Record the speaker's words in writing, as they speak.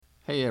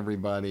Hey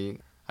everybody,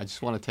 I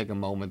just want to take a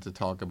moment to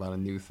talk about a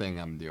new thing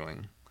I'm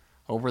doing.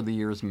 Over the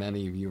years,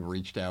 many of you have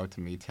reached out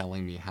to me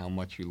telling me how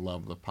much you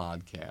love the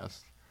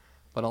podcast,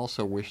 but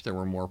also wish there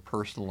were more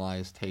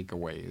personalized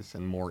takeaways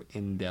and more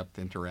in-depth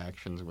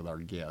interactions with our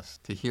guests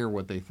to hear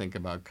what they think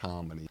about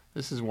comedy.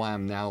 This is why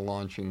I'm now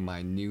launching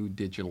my new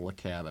digital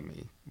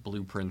academy,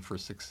 Blueprint for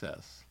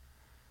Success.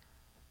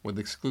 With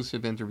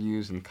exclusive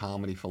interviews and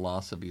comedy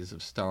philosophies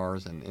of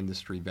stars and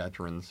industry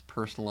veterans,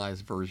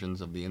 personalized versions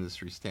of the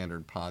industry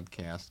standard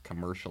podcast,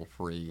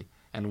 commercial-free,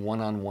 and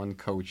one-on-one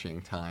coaching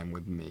time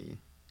with me.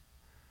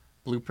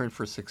 Blueprint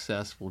for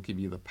Success will give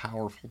you the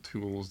powerful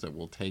tools that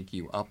will take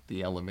you up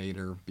the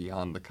elevator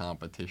beyond the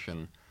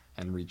competition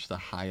and reach the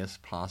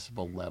highest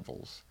possible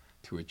levels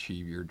to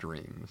achieve your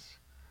dreams.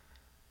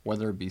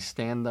 Whether it be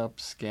stand-up,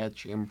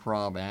 sketch,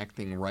 improv,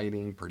 acting,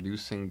 writing,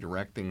 producing,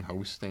 directing,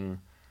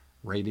 hosting,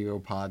 radio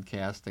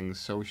podcasting,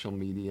 social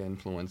media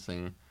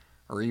influencing,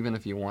 or even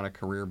if you want a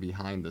career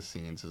behind the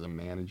scenes as a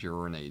manager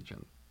or an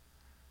agent.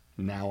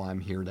 Now I'm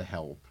here to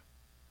help,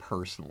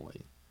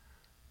 personally.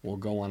 We'll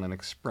go on an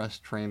express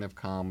train of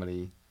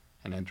comedy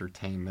and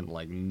entertainment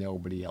like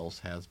nobody else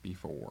has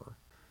before.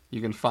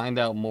 You can find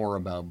out more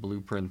about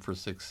Blueprint for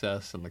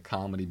Success and the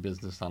comedy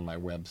business on my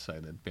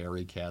website at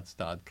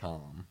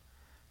barrykatz.com.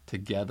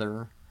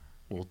 Together,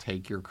 we'll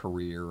take your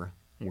career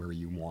where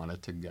you want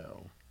it to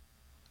go.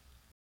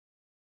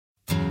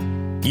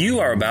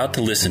 You are about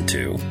to listen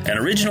to an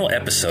original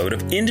episode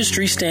of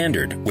Industry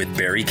Standard with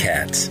Barry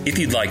Katz. If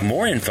you'd like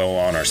more info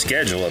on our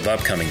schedule of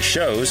upcoming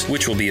shows,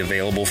 which will be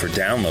available for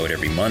download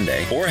every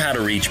Monday, or how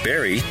to reach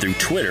Barry through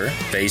Twitter,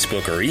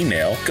 Facebook, or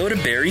email, go to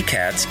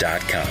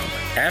barrykatz.com.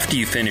 After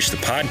you finish the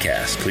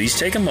podcast, please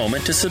take a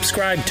moment to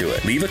subscribe to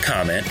it, leave a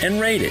comment, and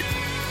rate it,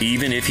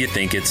 even if you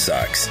think it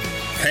sucks.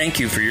 Thank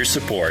you for your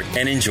support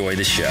and enjoy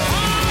the show.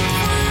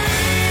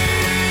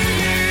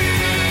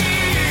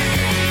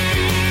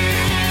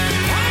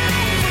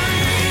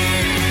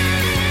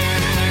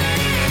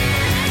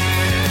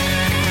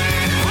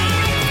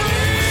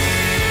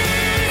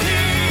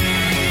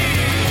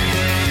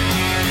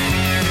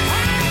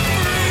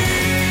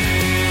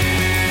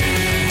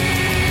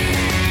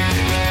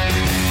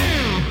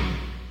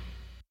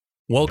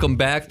 Welcome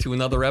back to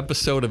another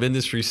episode of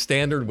Industry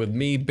Standard with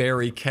me,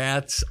 Barry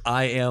Katz.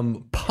 I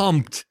am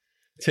pumped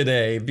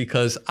today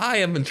because I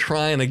have been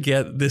trying to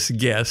get this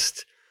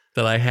guest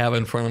that I have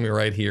in front of me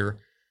right here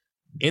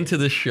into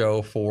the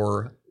show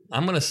for,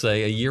 I'm going to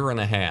say, a year and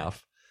a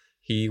half.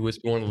 He was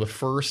one of the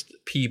first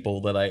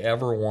people that I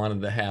ever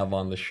wanted to have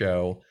on the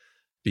show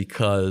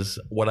because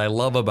what I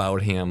love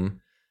about him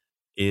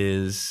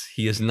is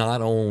he is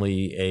not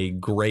only a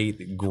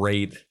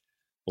great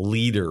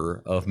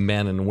leader of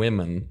men and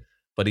women,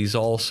 but he's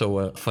also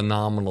a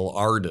phenomenal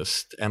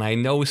artist. And I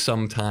know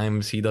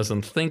sometimes he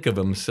doesn't think of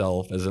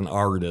himself as an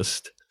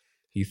artist.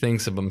 He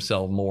thinks of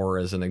himself more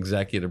as an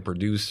executive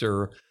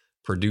producer,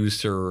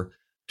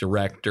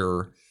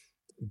 director.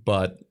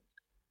 But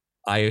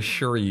I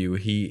assure you,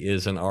 he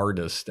is an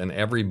artist. And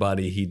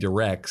everybody he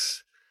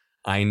directs,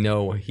 I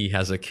know he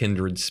has a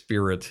kindred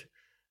spirit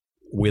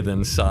with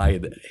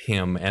inside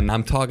him. And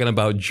I'm talking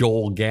about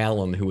Joel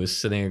Gallen, who is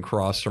sitting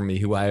across from me,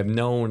 who I have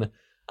known,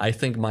 I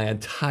think, my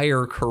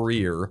entire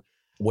career,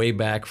 way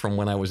back from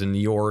when I was in New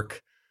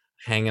York,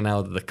 hanging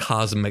out at the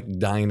Cosmic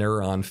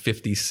Diner on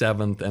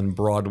 57th and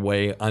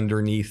Broadway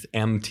underneath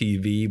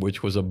MTV,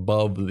 which was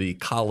above the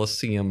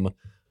Coliseum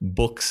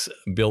Books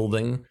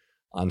building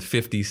on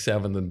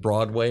 57th and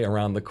Broadway,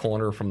 around the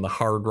corner from the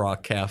Hard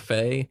Rock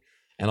Cafe.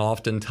 And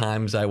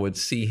oftentimes I would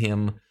see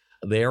him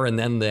there. And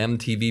then the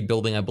MTV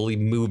building, I believe,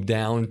 moved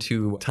down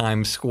to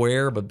Times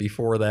Square. But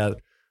before that,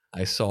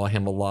 I saw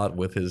him a lot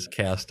with his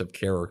cast of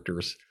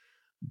characters.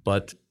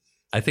 But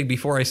I think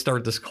before I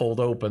start this cold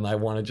open, I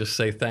want to just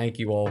say thank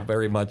you all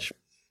very much.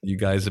 You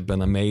guys have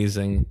been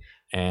amazing.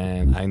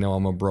 And I know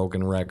I'm a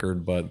broken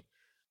record, but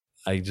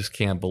I just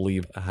can't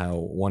believe how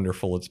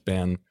wonderful it's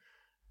been.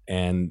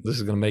 And this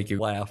is going to make you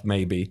laugh,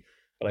 maybe.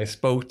 But I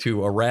spoke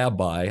to a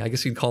rabbi. I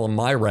guess you'd call him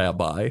my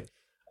rabbi.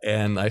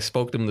 And I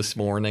spoke to him this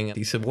morning.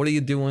 He said, "What are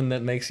you doing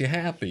that makes you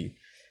happy?"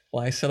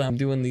 Well, I said, "I'm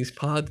doing these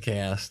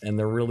podcasts and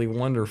they're really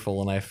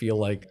wonderful. And I feel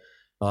like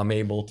I'm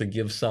able to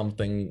give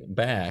something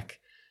back."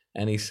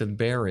 And he said,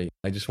 "Barry,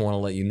 I just want to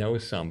let you know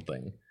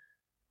something.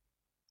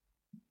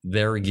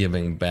 They're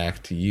giving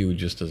back to you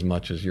just as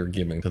much as you're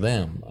giving to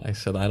them." I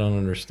said, "I don't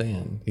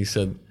understand." He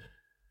said,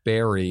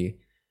 "Barry,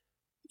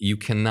 you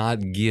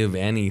cannot give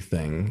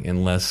anything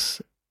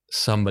unless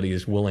somebody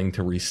is willing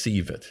to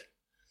receive it.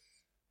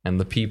 And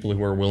the people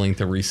who are willing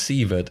to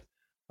receive it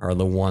are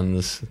the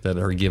ones that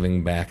are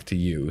giving back to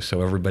you.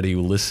 So everybody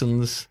who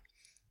listens,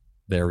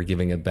 they're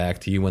giving it back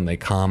to you when they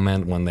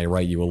comment, when they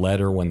write you a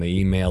letter, when they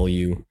email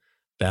you.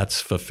 That's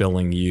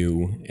fulfilling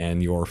you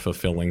and you're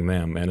fulfilling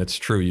them." And it's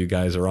true. You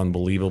guys are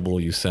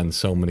unbelievable. You send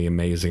so many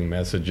amazing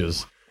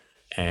messages.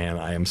 And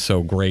I am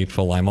so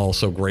grateful. I'm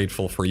also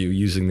grateful for you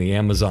using the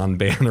Amazon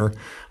banner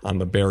on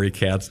the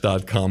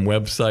barrykatz.com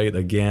website.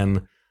 Again,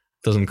 it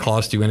doesn't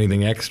cost you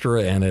anything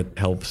extra, and it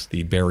helps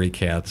the Barry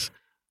Katz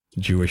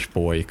Jewish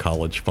boy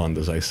college fund,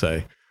 as I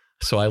say.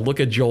 So I look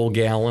at Joel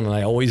Gallen, and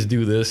I always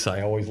do this.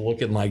 I always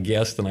look at my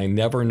guest, and I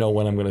never know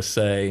what I'm going to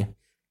say.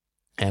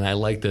 And I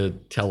like to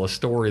tell a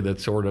story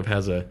that sort of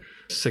has a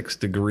 6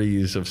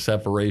 degrees of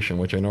separation,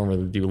 which I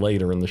normally do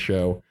later in the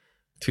show,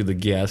 to the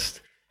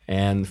guest.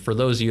 And for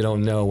those of you who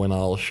don't know, and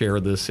I'll share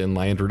this in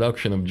my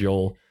introduction of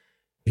Joel,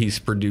 he's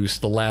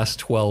produced the last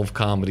 12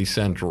 Comedy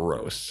Central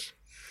roasts.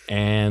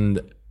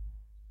 And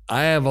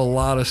I have a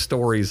lot of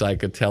stories I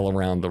could tell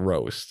around the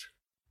roast.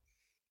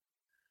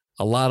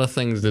 A lot of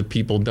things that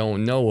people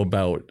don't know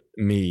about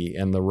me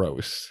and the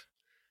roast.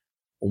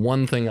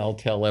 One thing I'll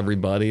tell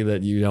everybody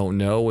that you don't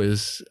know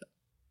is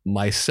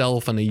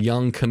myself and a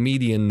young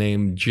comedian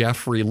named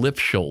Jeffrey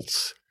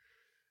Lipschultz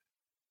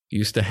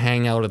used to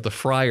hang out at the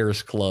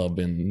Friars Club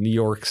in New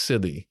York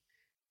City.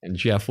 And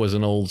Jeff was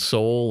an old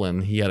soul,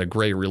 and he had a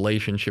great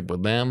relationship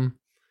with them.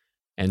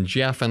 And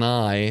Jeff and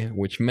I,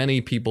 which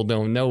many people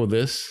don't know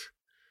this,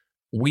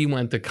 we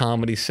went to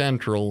Comedy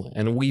Central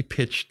and we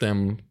pitched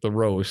them the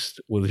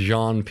roast with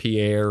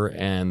Jean-Pierre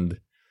and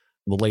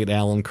the late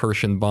Alan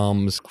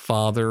Kirshenbaum's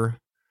father.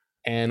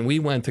 And we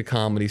went to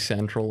Comedy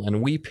Central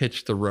and we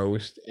pitched the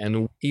roast.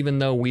 And even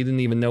though we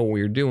didn't even know what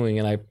we were doing,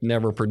 and I've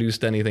never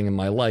produced anything in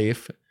my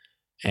life,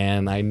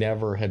 and I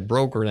never had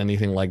brokered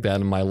anything like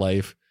that in my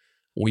life,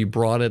 we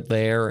brought it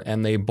there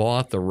and they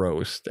bought the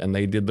roast. And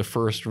they did the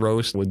first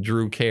roast with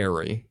Drew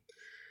Carey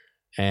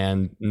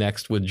and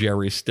next with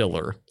Jerry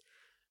Stiller,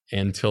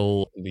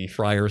 until the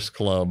Friars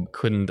Club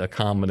couldn't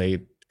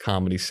accommodate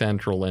Comedy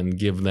Central and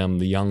give them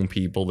the young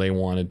people. They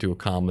wanted to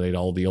accommodate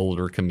all the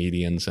older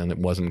comedians, and it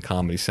wasn't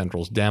Comedy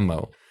Central's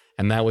demo.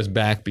 And that was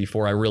back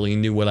before I really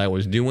knew what I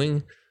was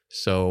doing.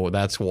 So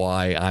that's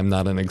why I'm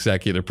not an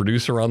executive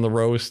producer on the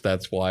roast.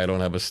 That's why I don't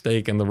have a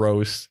stake in the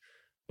roast.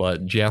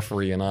 But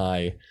Jeffrey and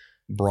I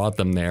brought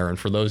them there. And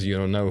for those of you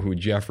who don't know who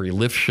Jeffrey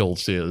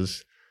Lipschultz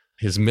is,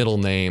 his middle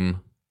name,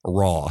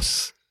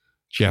 Ross.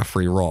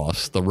 Jeffrey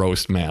Ross, the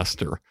roast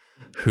master,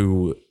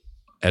 who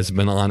has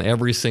been on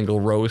every single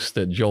roast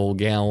that Joel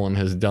Gallen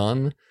has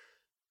done.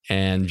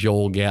 And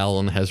Joel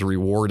Gallen has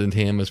rewarded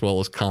him, as well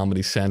as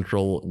Comedy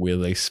Central,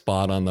 with a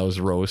spot on those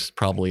roasts,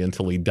 probably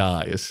until he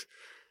dies.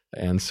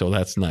 And so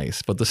that's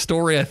nice. But the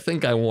story I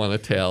think I want to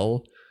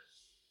tell,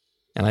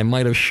 and I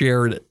might have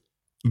shared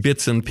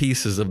bits and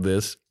pieces of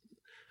this,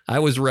 I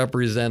was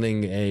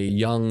representing a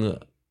young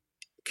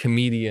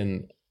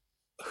comedian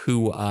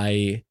who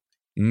I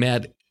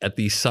met at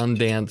the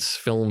Sundance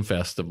Film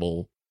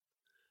Festival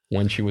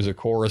when she was a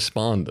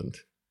correspondent.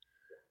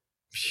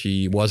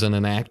 She wasn't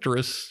an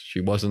actress, she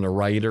wasn't a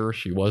writer,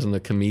 she wasn't a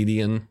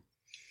comedian,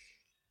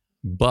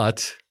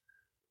 but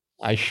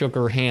I shook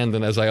her hand,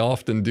 and as I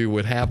often do,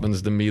 what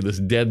happens to me, this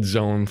dead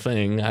zone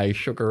thing, I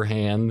shook her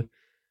hand,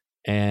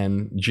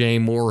 and Jay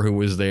Moore, who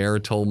was there,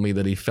 told me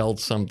that he felt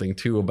something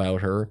too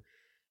about her.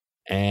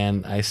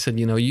 And I said,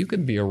 you know, you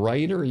could be a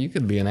writer, you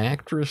could be an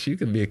actress, you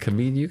could be a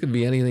comedian, you could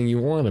be anything you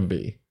want to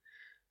be.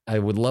 I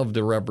would love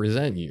to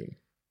represent you.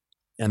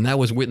 And that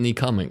was Whitney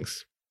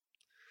Cummings.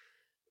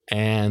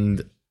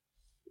 And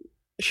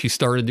she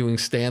started doing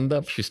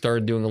stand-up. She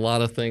started doing a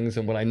lot of things.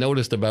 And what I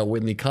noticed about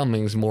Whitney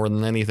Cummings more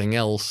than anything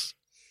else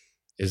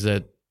is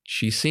that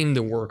she seemed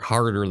to work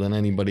harder than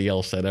anybody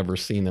else I'd ever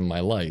seen in my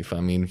life. I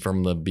mean,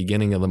 from the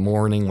beginning of the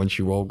morning when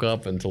she woke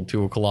up until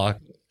 2 o'clock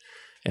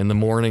in the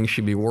morning,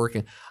 she'd be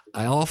working.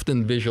 I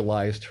often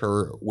visualized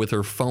her with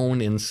her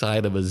phone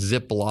inside of a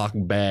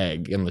Ziploc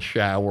bag in the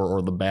shower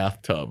or the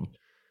bathtub,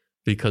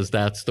 because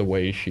that's the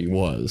way she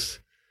was.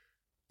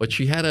 But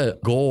she had a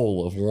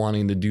goal of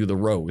wanting to do the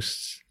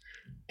roasts.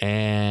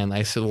 And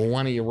I said, well,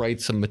 why don't you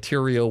write some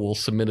material? We'll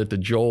submit it to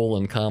Joel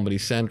and Comedy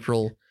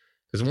Central.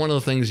 Because one of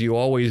the things you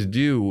always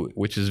do,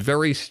 which is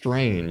very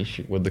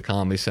strange with the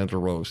Comedy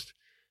Central roast,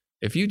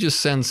 if you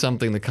just send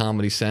something to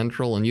Comedy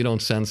Central and you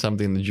don't send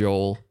something to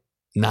Joel,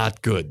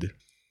 not good.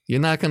 You're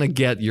not going to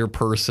get your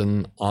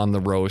person on the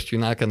roast.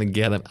 You're not going to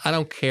get them. I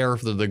don't care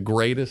if they're the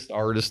greatest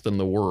artist in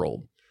the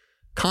world.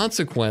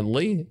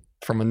 Consequently,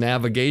 from a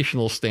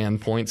navigational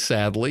standpoint,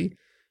 sadly,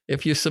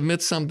 if you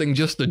submit something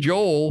just to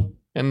Joel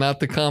and not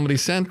to Comedy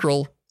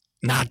Central,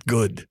 not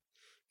good.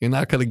 You're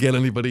not going to get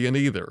anybody in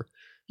either.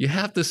 You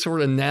have to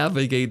sort of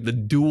navigate the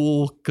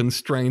dual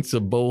constraints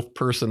of both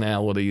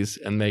personalities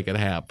and make it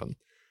happen.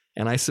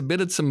 And I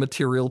submitted some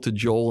material to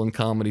Joel and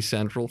Comedy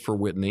Central for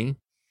Whitney.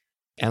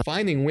 And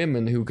finding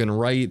women who can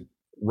write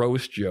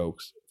roast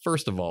jokes,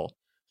 first of all,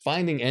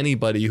 finding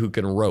anybody who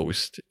can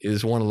roast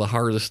is one of the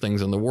hardest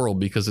things in the world,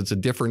 because it's a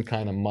different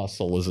kind of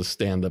muscle as a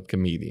stand-up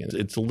comedian.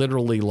 It's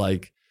literally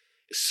like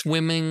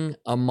swimming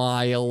a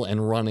mile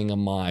and running a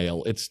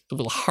mile. It's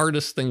the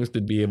hardest things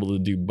to be able to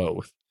do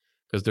both,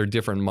 because they're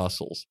different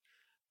muscles.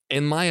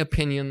 In my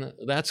opinion,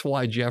 that's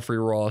why Jeffrey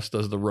Ross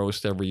does the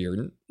roast every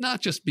year.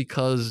 Not just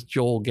because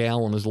Joel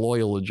Gallen is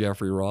loyal to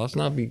Jeffrey Ross,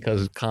 not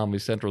because Comedy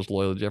Central is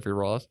loyal to Jeffrey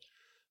Ross,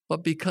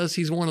 but because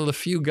he's one of the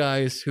few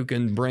guys who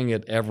can bring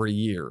it every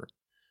year.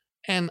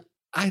 And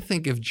I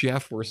think if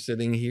Jeff were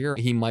sitting here,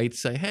 he might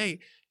say, hey,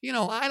 you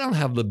know, I don't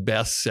have the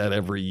best set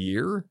every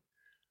year,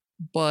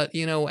 But,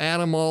 add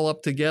them all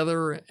up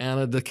together and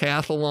a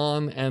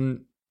decathlon,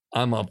 and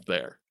I'm up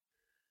there.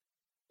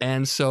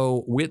 And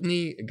so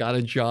Whitney got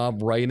a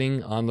job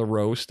writing on the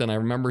roast, and I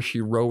remember she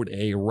wrote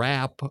a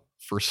rap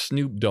for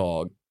Snoop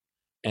Dogg,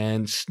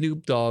 and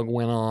Snoop Dogg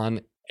went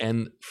on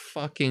and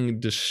fucking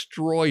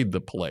destroyed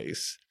the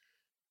place.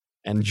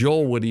 And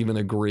Joel would even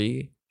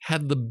agree,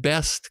 had the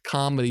best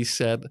comedy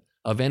set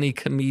of any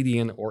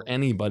comedian or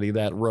anybody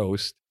that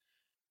roast.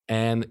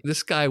 And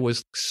this guy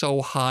was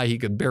so high he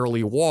could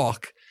barely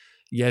walk,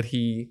 yet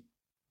he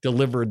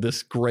delivered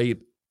this great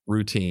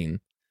routine.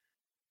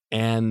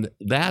 And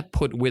that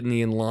put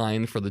Whitney in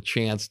line for the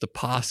chance to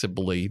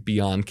possibly be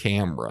on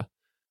camera.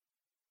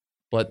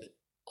 But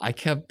I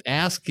kept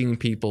asking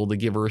people to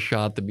give her a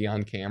shot to be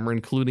on camera,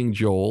 including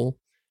Joel.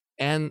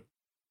 And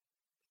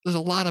there's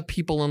a lot of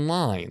people in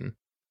line.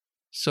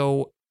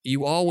 So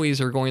you always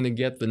are going to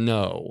get the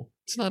no.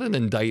 It's not an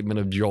indictment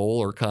of Joel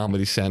or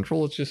Comedy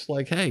Central. It's just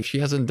like, hey, she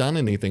hasn't done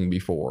anything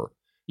before.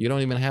 You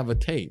don't even have a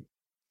tape.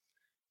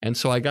 And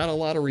so I got a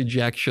lot of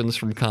rejections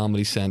from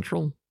Comedy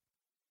Central.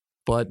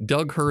 But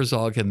Doug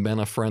Herzog had been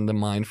a friend of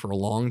mine for a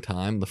long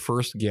time, the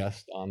first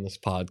guest on this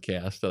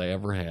podcast that I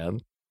ever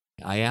had.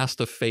 I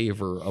asked a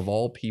favor of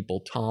all people,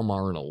 Tom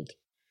Arnold,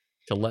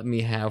 to let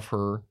me have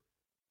her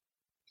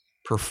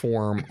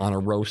perform on a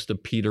roast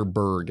of Peter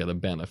Berg at a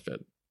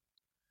benefit.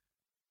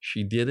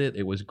 She did it.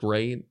 It was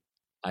great.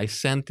 I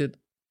sent it,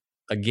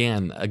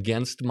 again,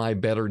 against my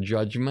better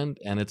judgment,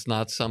 and it's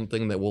not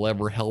something that will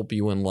ever help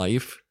you in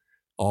life,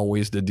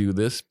 always to do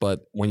this,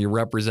 but when you're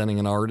representing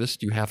an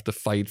artist, you have to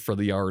fight for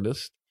the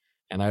artist,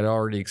 and I'd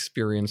already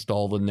experienced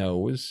all the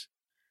no's.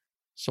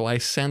 So I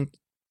sent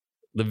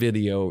the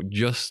video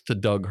just to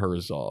Doug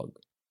Herzog.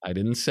 I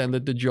didn't send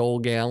it to Joel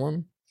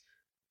Gallen.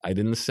 I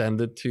didn't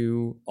send it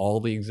to all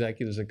the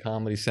executives at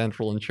Comedy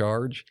Central in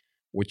charge,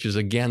 which is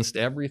against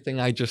everything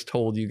I just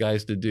told you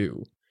guys to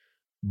do.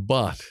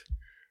 But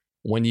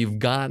when you've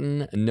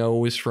gotten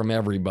no's from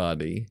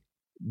everybody,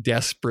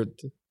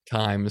 desperate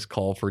times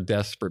call for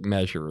desperate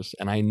measures.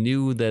 And I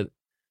knew that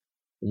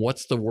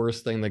what's the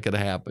worst thing that could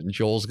happen?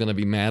 Joel's going to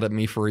be mad at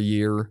me for a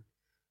year.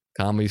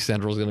 Comedy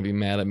Central's going to be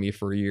mad at me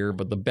for a year.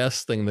 But the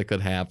best thing that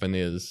could happen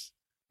is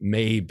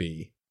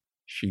maybe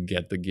she'd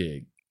get the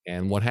gig.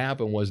 And what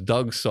happened was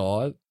Doug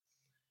saw it.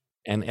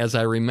 And as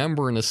I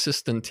remember an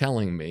assistant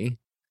telling me,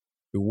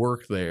 who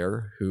worked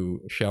there,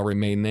 who shall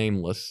remain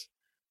nameless,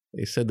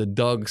 they said that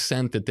Doug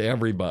sent it to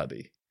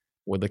everybody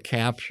with a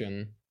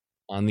caption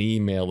on the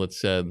email that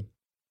said,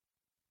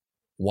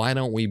 "Why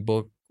don't we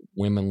book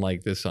women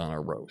like this on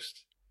our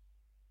roast?"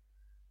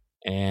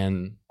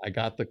 And I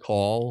got the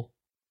call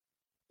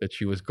that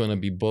she was going to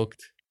be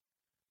booked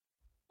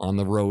on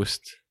the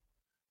roast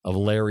of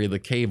Larry the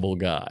Cable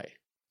Guy.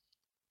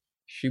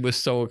 She was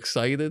so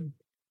excited,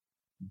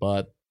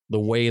 but the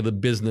way the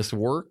business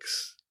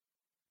works,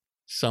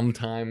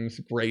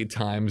 sometimes great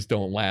times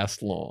don't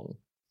last long.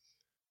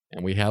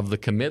 And we have the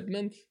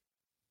commitment,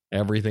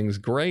 everything's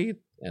great,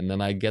 and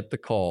then I get the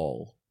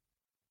call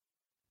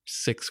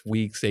 6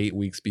 weeks, 8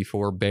 weeks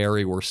before,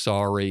 "Barry, we're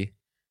sorry.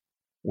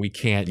 We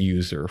can't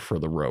use her for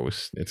the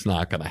roast. It's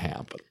not going to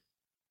happen."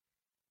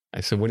 I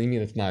said, "What do you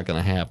mean it's not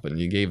going to happen?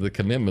 You gave the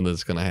commitment that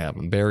it's going to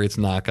happen." "Barry, it's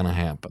not going to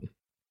happen."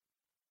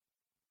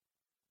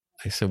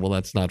 I said, "Well,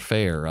 that's not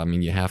fair. I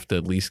mean, you have to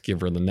at least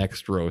give her the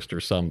next roast or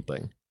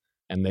something."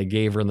 And they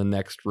gave her the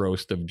next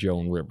roast of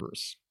Joan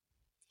Rivers.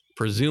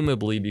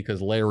 Presumably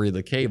because Larry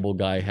the Cable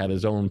Guy had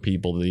his own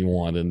people that he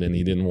wanted and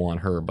he didn't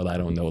want her, but I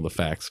don't know the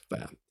facts of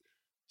that.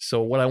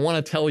 So what I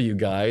want to tell you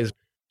guys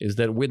is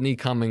that Whitney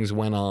Cummings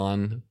went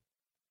on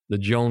the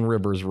Joan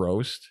Rivers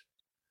roast,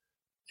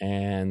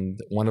 and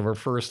one of her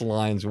first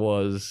lines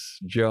was,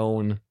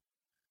 "Joan,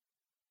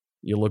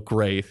 you look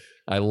great.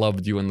 I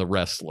loved you in The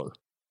Wrestler."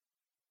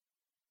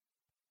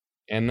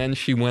 And then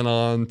she went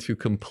on to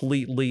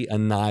completely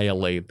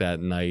annihilate that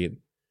night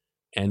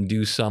and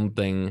do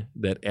something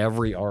that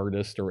every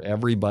artist or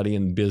everybody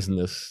in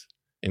business,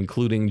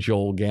 including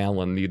Joel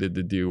Gallen, needed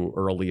to do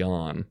early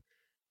on.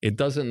 It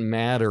doesn't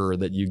matter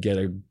that you get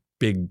a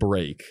big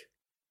break.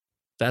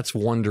 That's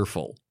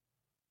wonderful.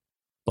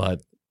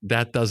 But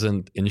that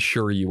doesn't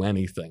ensure you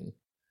anything.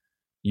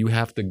 You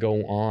have to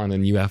go on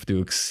and you have to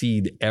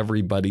exceed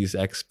everybody's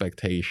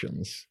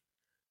expectations.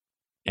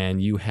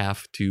 And you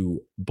have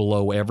to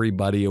blow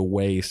everybody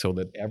away so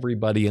that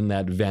everybody in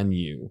that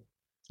venue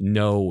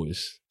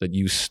knows that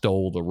you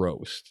stole the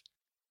roast,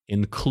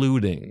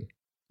 including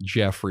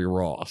Jeffrey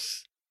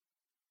Ross,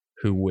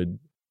 who would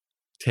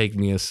take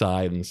me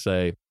aside and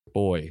say,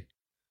 "Boy,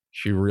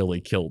 she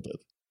really killed it."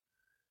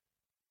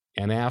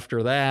 And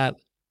after that,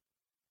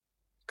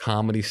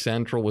 Comedy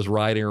Central was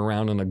riding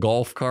around in a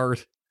golf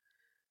cart.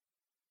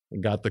 We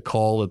got the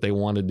call that they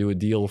wanted to do a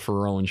deal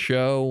for our own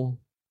show.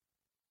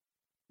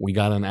 We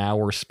got an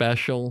hour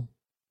special.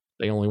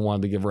 They only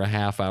wanted to give her a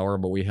half hour,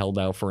 but we held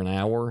out for an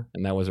hour,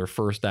 and that was her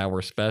first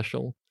hour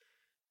special.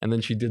 And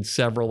then she did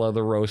several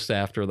other roasts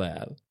after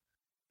that.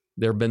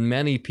 There have been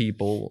many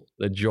people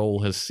that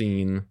Joel has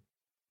seen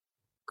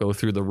go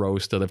through the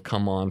roast that have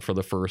come on for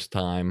the first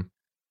time,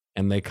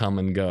 and they come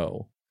and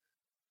go.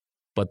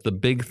 But the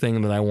big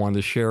thing that I wanted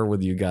to share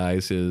with you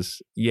guys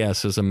is,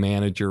 yes, as a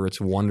manager,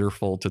 it's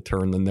wonderful to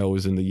turn the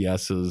no's into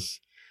yeses.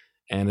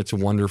 And it's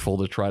wonderful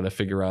to try to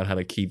figure out how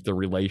to keep the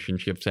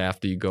relationships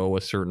after you go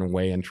a certain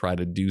way and try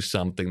to do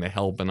something to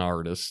help an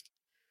artist.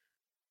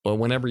 But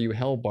whenever you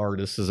help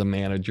artists as a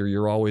manager,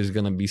 you're always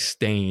going to be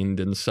stained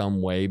in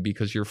some way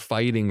because you're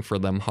fighting for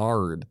them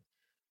hard.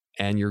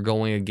 And you're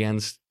going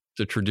against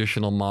the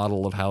traditional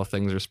model of how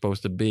things are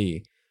supposed to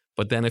be.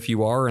 But then if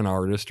you are an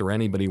artist or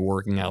anybody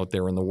working out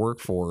there in the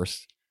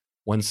workforce,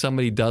 when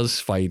somebody does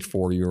fight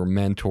for you or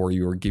mentor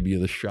you or give you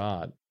the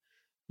shot,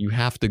 you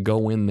have to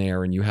go in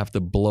there and you have to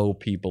blow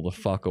people the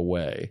fuck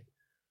away.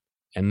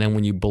 And then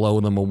when you blow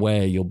them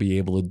away, you'll be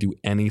able to do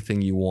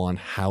anything you want,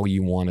 how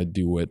you want to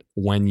do it,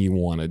 when you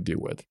want to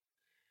do it.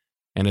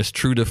 And it's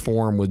true to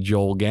form with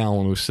Joel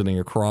Gallen, who's sitting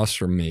across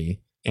from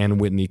me,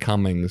 and Whitney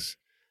Cummings.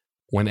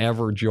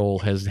 Whenever Joel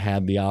has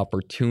had the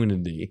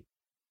opportunity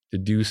to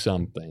do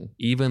something,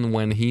 even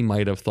when he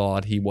might have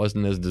thought he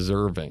wasn't as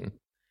deserving,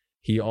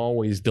 he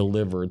always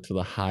delivered to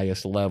the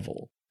highest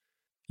level.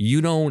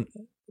 You don't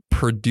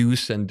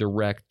produce and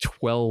direct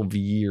 12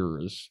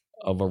 years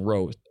of a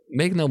roast.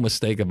 Make no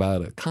mistake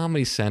about it.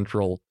 Comedy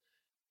Central,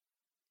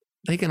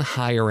 they can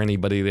hire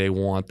anybody they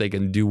want. They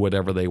can do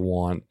whatever they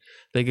want.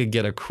 They could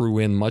get a crew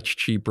in much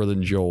cheaper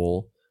than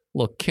Joel.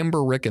 Look, Kimber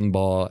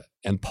Rickenbaugh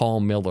and Paul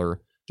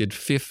Miller did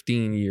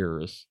 15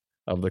 years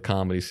of the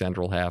Comedy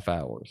Central half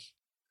hours.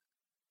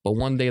 But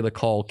one day the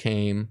call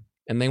came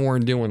and they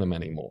weren't doing them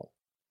anymore.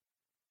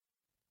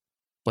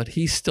 But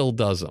he still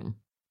does them.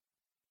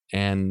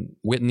 And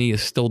Whitney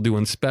is still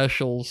doing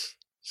specials,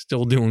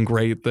 still doing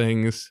great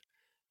things.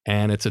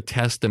 And it's a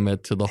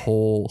testament to the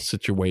whole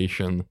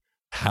situation,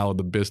 how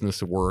the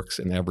business works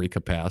in every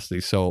capacity.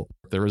 So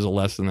if there is a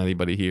lesson to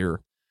anybody here,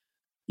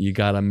 you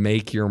got to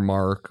make your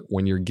mark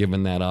when you're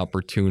given that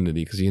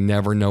opportunity, because you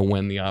never know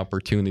when the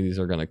opportunities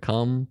are going to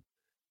come,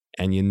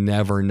 and you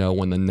never know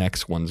when the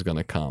next one's going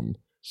to come.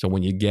 So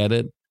when you get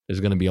it, there's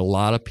going to be a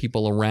lot of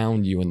people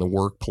around you in the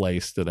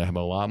workplace that have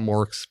a lot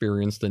more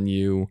experience than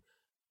you,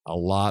 a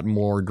lot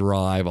more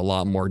drive, a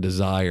lot more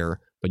desire,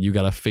 but you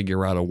got to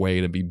figure out a way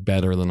to be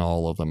better than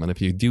all of them. And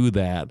if you do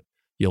that,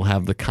 you'll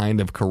have the kind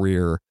of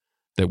career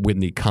that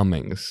Whitney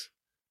Cummings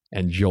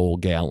and Joel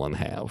Gallen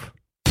have.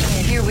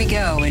 Here we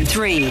go in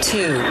 3,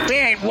 2. We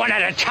ain't one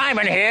at a time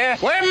in here.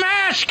 We're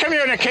mass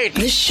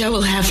communicating. This show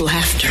will have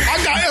laughter.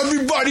 I got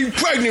everybody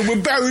pregnant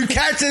with Barry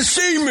Katz and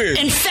semen.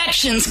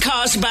 Infections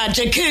caused by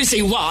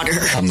jacuzzi water.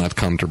 I'm not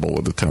comfortable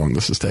with the tone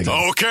this is taking.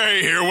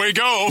 Okay, here we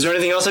go. Is there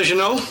anything else I should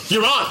know?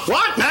 You're on.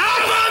 What? Now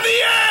I'm on the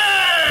air!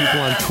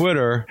 People on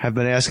Twitter have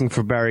been asking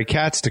for Barry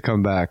Katz to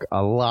come back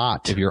a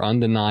lot. If you're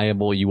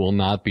undeniable, you will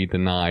not be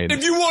denied.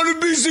 If you want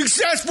to be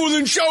successful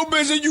in show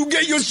business, you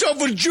get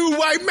yourself a Jew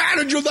white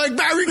manager like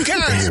Barry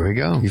Katz. Here we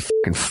go. You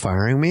fucking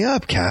firing me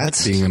up,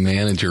 Katz. Being a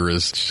manager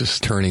is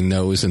just turning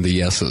no's into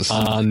yeses.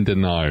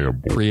 Undeniable.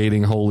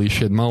 Creating holy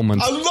shit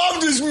moments. I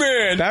love this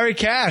man. Barry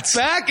Katz.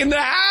 Back in the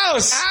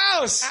house.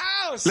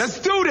 Let's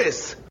do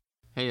this.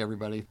 Hey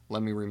everybody,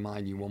 let me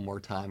remind you one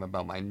more time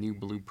about my new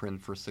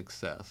Blueprint for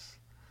Success.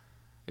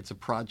 It's a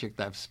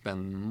project I've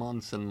spent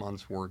months and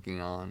months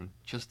working on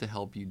just to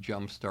help you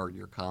jumpstart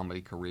your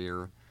comedy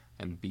career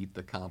and beat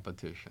the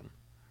competition.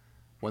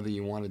 Whether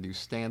you want to do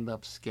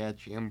stand-up,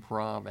 sketch,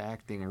 improv,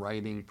 acting,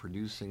 writing,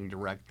 producing,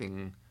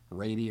 directing,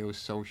 radio,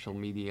 social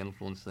media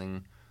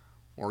influencing,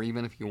 or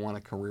even if you want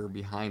a career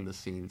behind the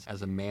scenes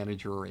as a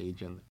manager or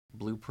agent,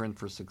 Blueprint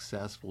for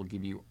Success will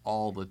give you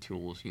all the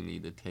tools you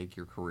need to take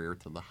your career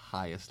to the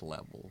highest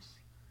levels.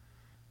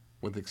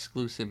 With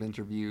exclusive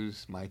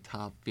interviews, my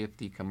top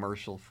 50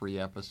 commercial-free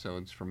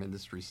episodes from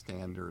Industry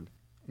Standard,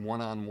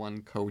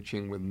 one-on-one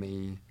coaching with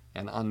me,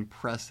 and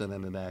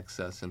unprecedented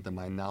access into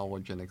my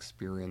knowledge and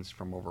experience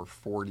from over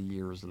 40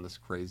 years in this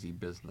crazy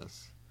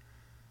business.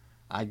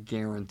 I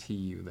guarantee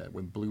you that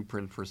with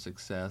Blueprint for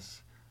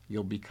Success,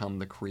 you'll become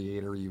the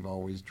creator you've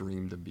always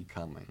dreamed of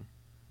becoming.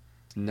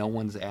 No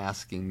one's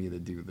asking me to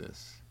do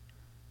this.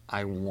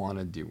 I want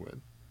to do it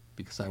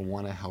because I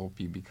want to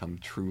help you become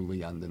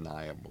truly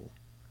undeniable.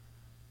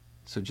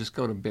 So just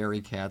go to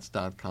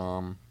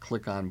barrykatz.com,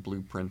 click on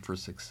Blueprint for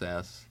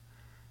Success,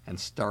 and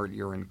start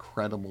your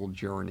incredible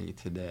journey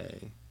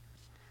today.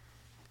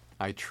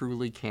 I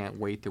truly can't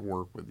wait to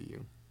work with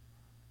you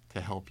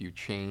to help you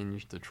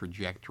change the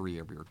trajectory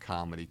of your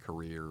comedy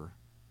career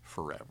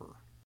forever.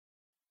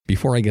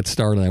 Before I get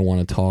started, I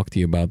want to talk to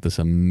you about this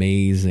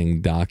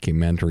amazing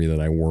documentary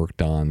that I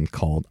worked on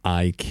called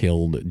I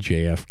Killed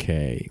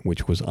JFK,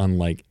 which was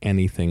unlike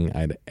anything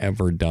I'd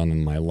ever done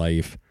in my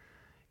life.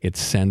 It's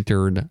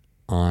centered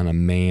on a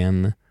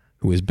man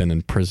who has been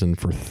in prison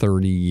for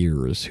 30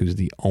 years, who's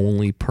the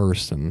only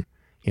person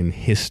in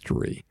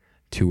history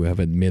to have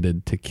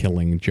admitted to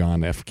killing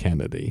John F.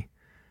 Kennedy.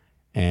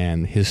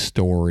 And his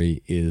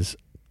story is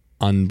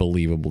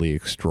unbelievably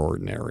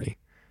extraordinary.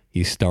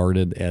 He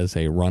started as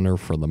a runner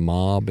for the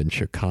mob in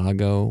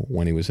Chicago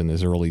when he was in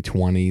his early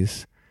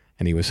 20s,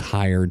 and he was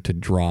hired to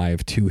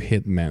drive 2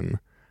 hitmen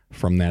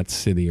from that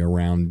city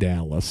around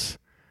Dallas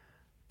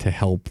to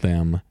help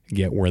them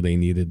get where they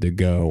needed to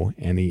go.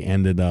 And he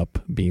ended up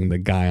being the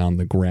guy on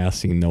the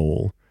grassy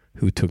knoll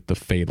who took the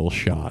fatal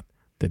shot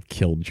that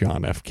killed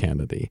John F.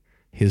 Kennedy.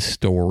 His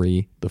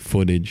story, the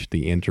footage,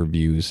 the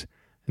interviews,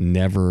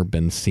 never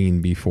been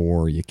seen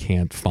before. You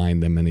can't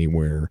find them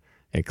anywhere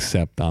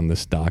except on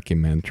this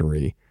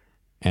documentary.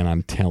 And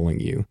I'm telling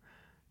you,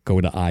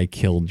 go to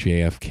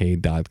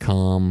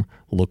ikilledjfk.com,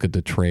 look at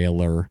the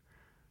trailer,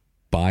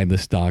 buy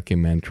this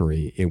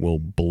documentary. It will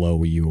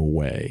blow you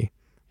away.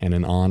 And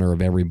in honor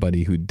of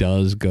everybody who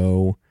does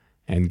go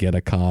and get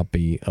a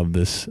copy of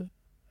this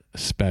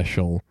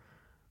special,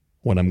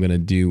 what I'm going to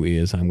do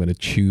is I'm going to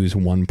choose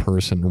one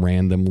person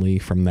randomly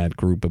from that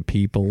group of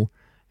people,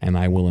 and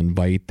I will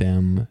invite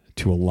them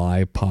to a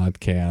live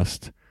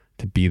podcast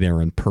to be there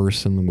in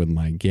person with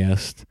my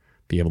guest,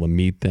 be able to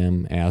meet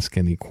them, ask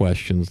any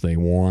questions they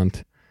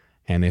want.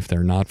 And if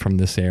they're not from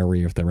this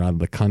area, if they're out of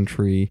the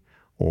country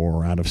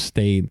or out of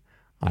state,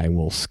 I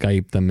will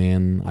Skype them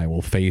in, I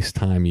will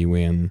FaceTime you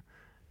in,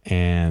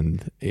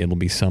 and it'll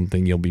be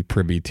something you'll be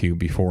privy to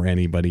before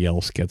anybody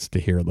else gets to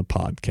hear the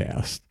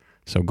podcast.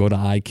 So go to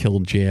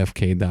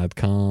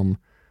ikilledjfk.com,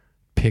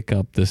 pick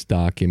up this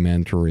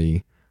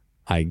documentary.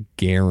 I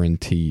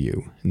guarantee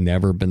you,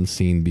 never been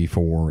seen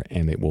before,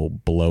 and it will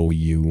blow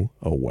you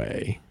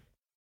away.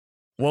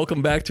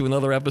 Welcome back to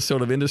another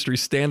episode of Industry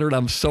Standard.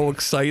 I'm so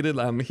excited.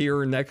 I'm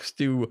here next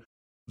to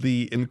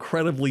the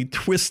incredibly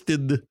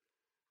twisted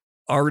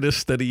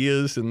artist that he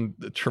is and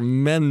the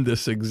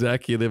tremendous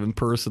executive and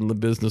person in the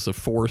business of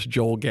force,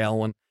 Joel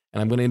Gallen.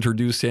 And I'm going to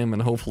introduce him,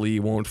 and hopefully he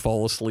won't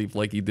fall asleep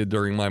like he did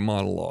during my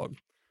monologue.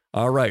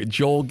 All right,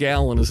 Joel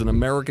Gallen is an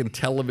American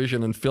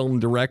television and film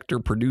director,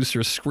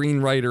 producer,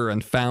 screenwriter,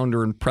 and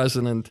founder and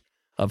president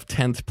of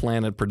 10th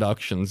Planet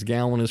Productions.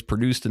 Gallen has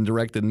produced and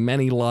directed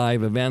many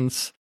live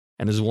events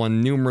and has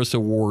won numerous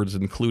awards,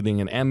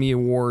 including an Emmy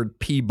Award,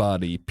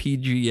 Peabody,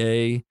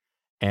 PGA,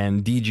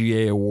 and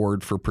DGA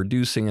Award for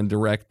producing and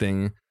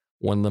directing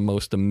one of the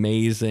most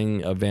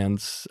amazing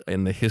events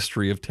in the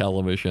history of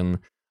television,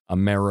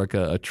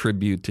 America, A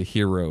Tribute to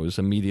Heroes,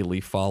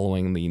 immediately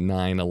following the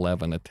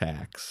 9/11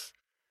 attacks.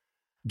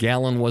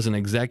 Gallen was an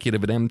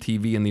executive at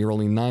MTV in the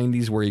early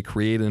 90s, where he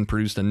created and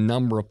produced a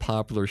number of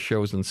popular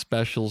shows and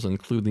specials,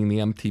 including the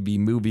MTV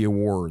Movie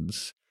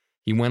Awards.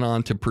 He went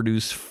on to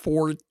produce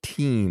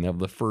 14 of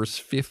the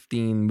first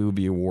 15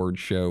 Movie Award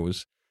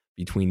shows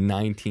between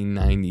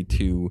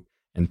 1992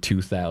 and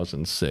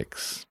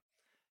 2006.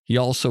 He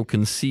also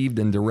conceived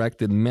and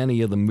directed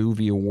many of the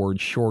Movie Award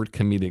short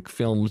comedic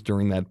films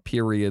during that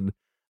period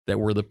that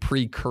were the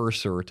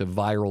precursor to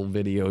viral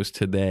videos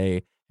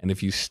today. And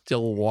if you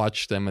still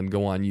watch them and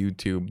go on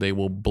YouTube, they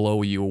will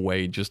blow you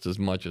away just as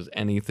much as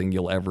anything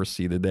you'll ever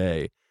see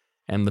today.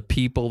 And the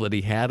people that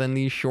he had in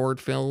these short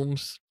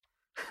films,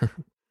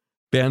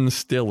 Ben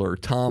Stiller,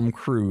 Tom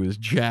Cruise,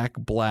 Jack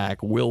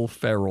Black, Will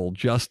Ferrell,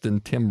 Justin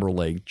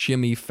Timberlake,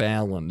 Jimmy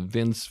Fallon,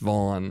 Vince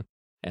Vaughn,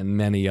 and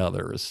many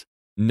others.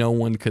 No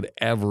one could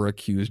ever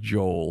accuse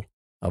Joel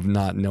of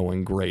not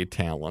knowing great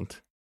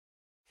talent.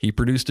 He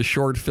produced a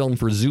short film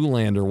for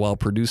Zoolander while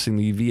producing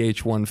the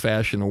VH1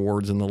 Fashion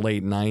Awards in the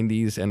late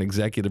 90s and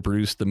executive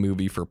produced the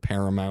movie for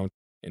Paramount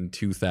in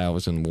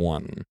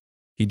 2001.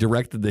 He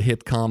directed the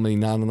hit comedy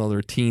Not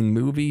Another Teen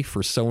Movie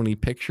for Sony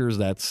Pictures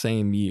that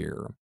same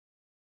year.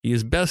 He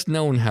is best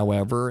known,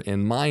 however,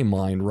 in my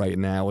mind right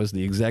now as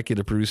the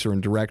executive producer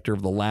and director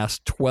of the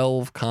last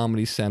 12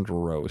 Comedy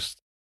Central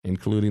roasts,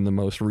 including the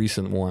most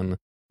recent one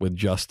with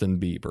Justin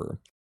Bieber.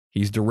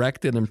 He's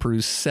directed and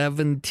produced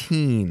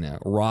 17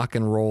 Rock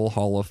and Roll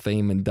Hall of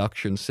Fame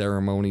induction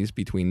ceremonies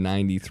between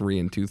 93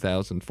 and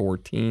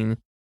 2014,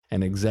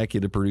 and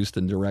executive produced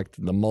and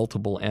directed the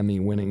multiple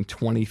Emmy-winning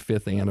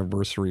 25th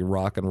anniversary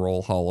Rock and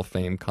Roll Hall of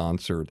Fame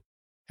concert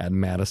at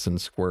Madison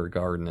Square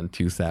Garden in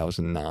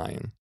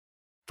 2009.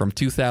 From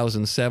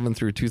 2007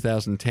 through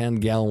 2010,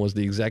 Gallen was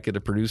the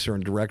executive producer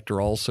and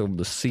director also of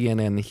the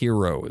CNN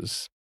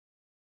Heroes.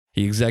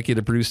 He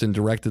executive produced and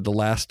directed the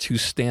last two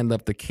Stand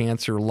Up to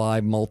Cancer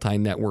live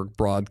multi-network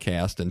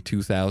broadcasts in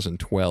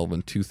 2012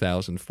 and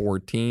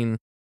 2014.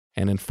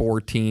 And in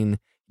 2014,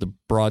 the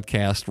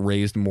broadcast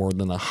raised more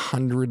than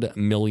 $100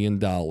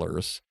 million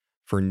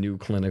for new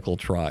clinical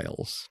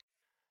trials.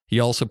 He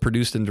also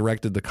produced and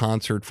directed the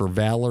Concert for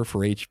Valor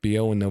for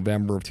HBO in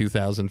November of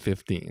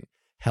 2015,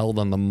 held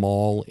on the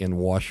Mall in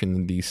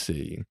Washington,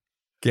 D.C.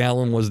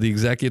 Gallen was the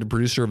executive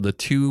producer of the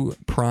two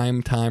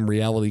primetime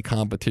reality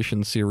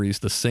competition series,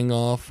 The Sing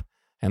Off,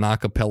 an a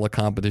cappella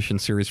competition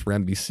series for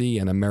NBC,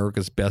 and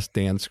America's Best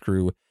Dance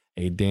Crew,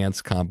 a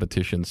dance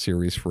competition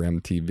series for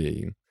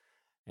MTV.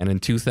 And in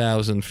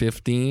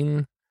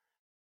 2015,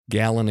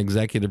 Gallen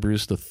executive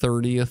produced the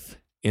 30th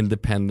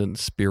Independent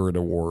Spirit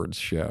Awards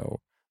show.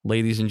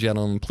 Ladies and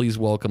gentlemen, please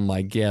welcome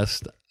my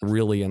guest.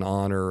 Really an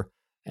honor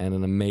and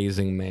an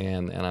amazing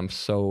man, and I'm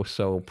so,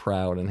 so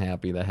proud and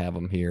happy to have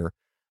him here.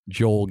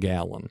 Joel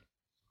Gallen.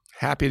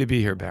 Happy to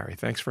be here, Barry.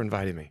 Thanks for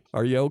inviting me.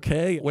 Are you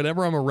okay?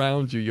 Whenever I'm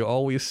around you, you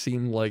always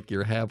seem like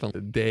you're having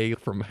a day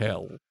from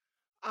hell.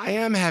 I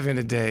am having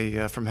a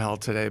day from hell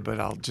today, but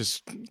I'll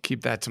just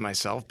keep that to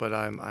myself. But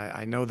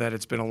I know that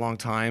it's been a long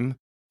time.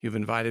 You've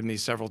invited me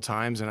several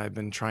times, and I've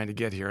been trying to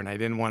get here, and I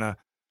didn't want to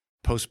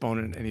postpone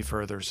it any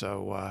further.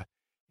 So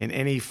in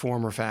any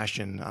form or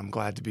fashion, I'm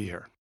glad to be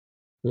here.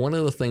 One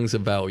of the things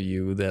about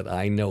you that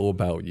I know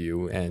about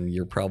you, and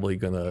you're probably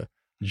going to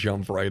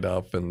jump right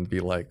up and be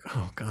like,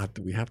 oh, God,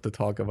 do we have to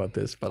talk about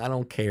this? But I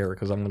don't care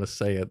because I'm going to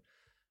say it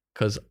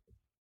because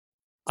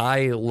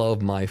I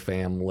love my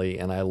family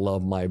and I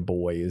love my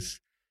boys.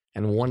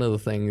 And one of the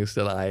things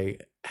that I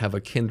have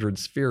a kindred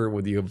spirit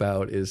with you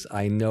about is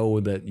I know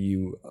that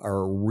you are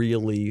a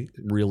really,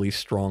 really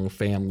strong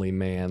family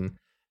man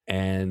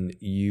and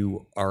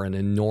you are an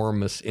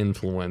enormous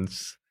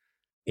influence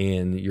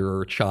in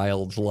your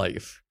child's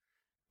life.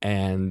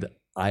 And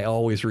I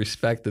always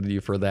respected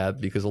you for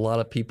that because a lot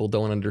of people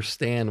don't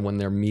understand when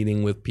they're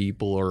meeting with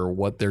people or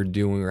what they're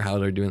doing or how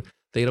they're doing.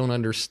 They don't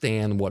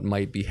understand what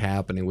might be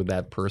happening with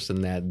that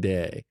person that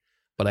day.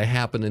 But I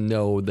happen to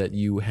know that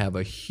you have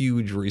a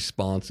huge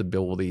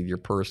responsibility in your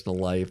personal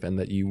life and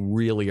that you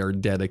really are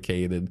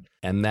dedicated.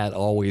 And that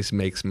always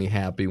makes me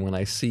happy when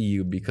I see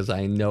you because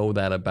I know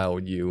that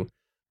about you.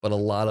 But a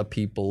lot of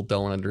people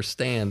don't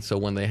understand. So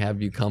when they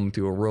have you come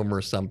to a room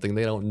or something,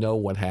 they don't know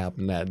what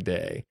happened that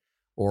day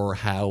or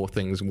how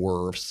things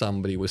were, if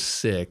somebody was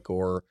sick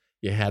or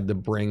you had to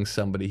bring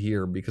somebody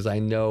here, because I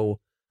know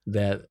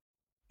that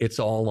it's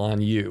all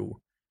on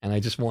you. And I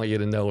just want you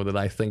to know that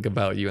I think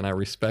about you and I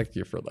respect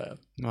you for that.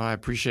 Well, I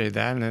appreciate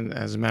that. And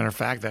as a matter of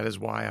fact, that is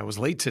why I was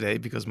late today,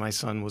 because my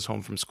son was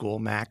home from school,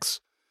 Max.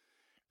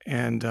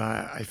 And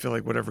I feel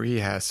like whatever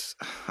he has,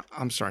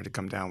 I'm starting to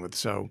come down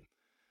with.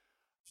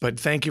 But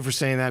thank you for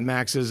saying that.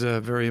 Max is a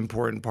very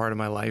important part of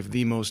my life,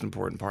 the most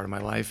important part of my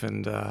life.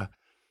 And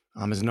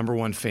I'm his number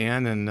one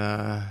fan and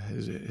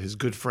his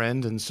good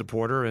friend and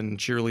supporter and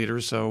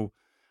cheerleader. So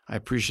I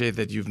appreciate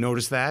that you've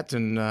noticed that.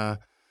 And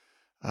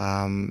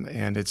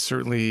it's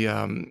certainly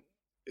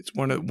it's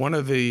one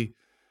of the,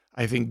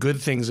 I think,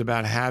 good things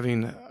about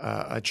having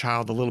a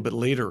child a little bit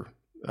later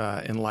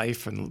in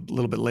life and a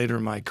little bit later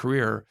in my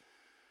career,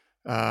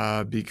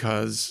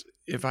 because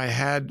if I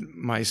had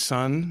my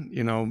son,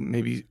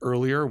 maybe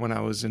earlier when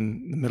I was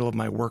in the middle of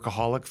my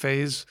workaholic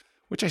phase,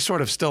 which I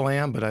sort of still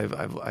am, but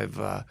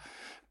I've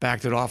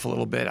backed it off a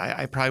little bit,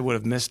 I probably would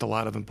have missed a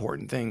lot of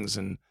important things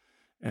and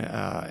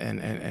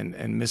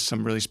missed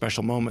some really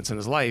special moments in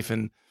his life.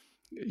 And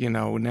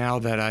now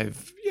that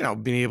I've,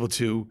 been able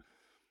to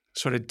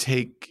sort of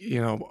take,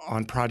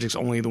 on projects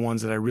only the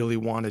ones that I really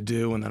want to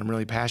do and that I'm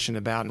really passionate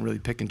about and really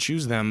pick and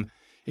choose them,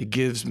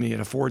 it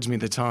affords me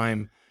the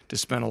time to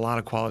spend a lot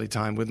of quality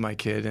time with my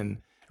kid and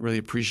really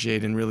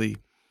appreciate and really,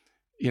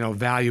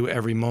 value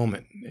every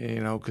moment,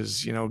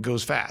 because, it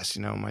goes fast.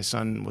 My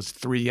son was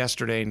 3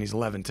 yesterday and he's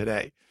 11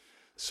 today.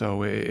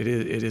 So it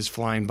is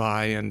flying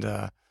by, and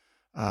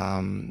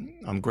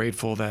I'm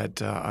grateful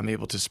that I'm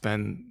able to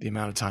spend the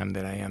amount of time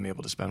that I am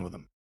able to spend with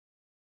him.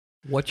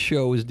 What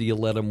shows do you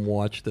let him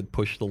watch that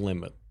push the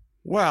limit?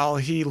 Well,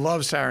 he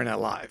loves Saturday Night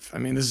Live. I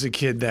mean, this is a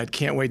kid that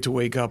can't wait to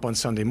wake up on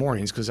Sunday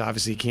mornings because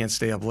obviously he can't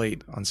stay up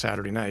late on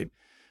Saturday night.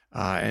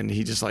 And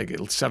he just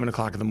at 7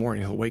 o'clock in the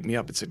morning, he'll wake me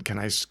up and said, can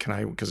I,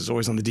 because it's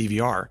always on the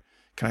DVR,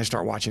 can I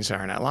start watching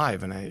Saturday Night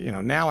Live?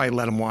 And now I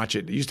let him watch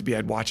it. It used to be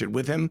I'd watch it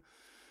with him.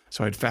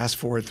 So I'd fast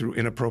forward through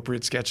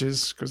inappropriate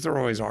sketches because there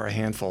always are a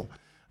handful.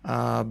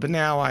 But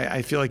now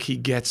I feel like he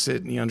gets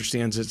it and he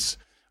understands it's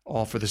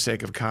all for the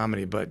sake of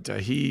comedy. But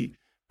he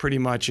pretty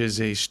much is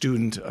a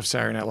student of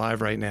Saturday Night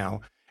Live right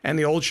now. And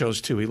the old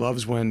shows too. He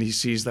loves when he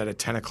sees that at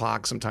 10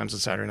 o'clock, sometimes on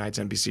Saturday nights,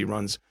 NBC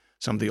runs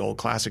some of the old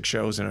classic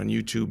shows, and on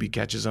YouTube he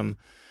catches them.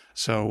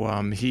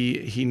 So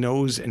he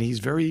knows, and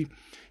he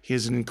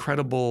has an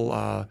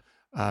incredible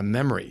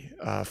memory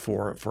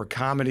for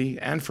comedy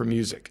and for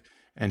music.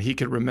 And he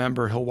could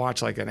remember, he'll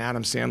watch like an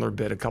Adam Sandler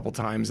bit a couple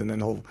times, and then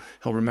he'll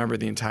remember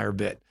the entire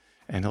bit,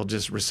 and he'll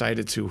just recite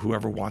it to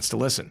whoever wants to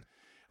listen.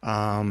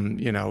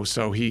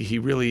 So he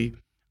really,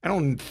 I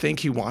don't think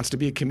he wants to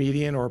be a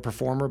comedian or a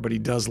performer, but he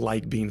does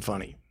like being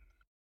funny.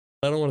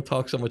 I don't want to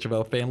talk so much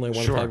about family. I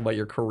want to talk about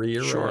your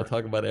career. Sure. I want to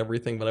talk about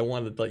everything, but I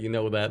wanted to let you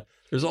know that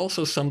there's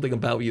also something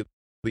about you,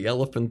 the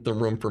elephant in the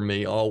room for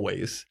me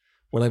always.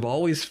 What I've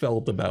always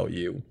felt about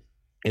you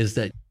is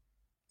that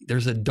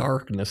there's a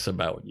darkness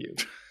about you.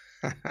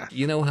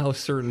 You know how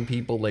certain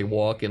people, they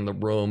walk in the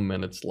room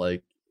and it's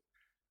like,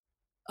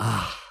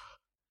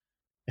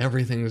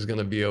 everything's going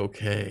to be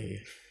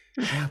okay.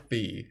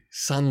 Happy,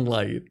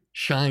 sunlight,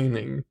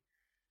 shining.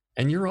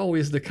 And you're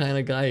always the kind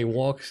of guy who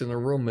walks in a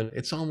room and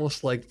it's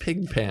almost like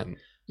Pigpen.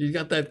 You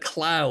got that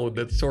cloud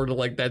that's sort of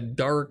like that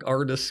dark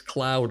artist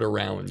cloud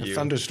around you. A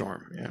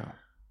thunderstorm, yeah.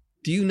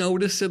 Do you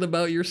notice it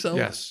about yourself?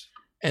 Yes.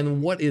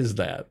 And what is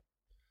that?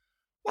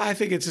 Well, I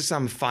think it's just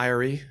I'm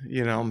fiery.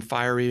 I'm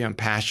fiery. I'm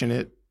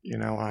passionate.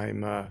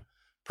 I'm a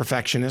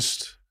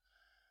perfectionist.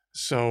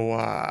 So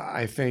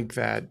I think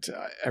that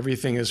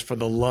everything is for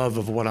the love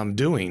of what I'm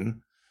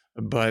doing,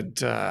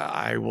 but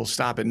I will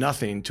stop at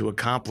nothing to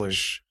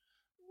accomplish,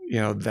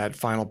 that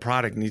final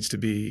product needs to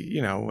be,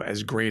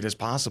 as great as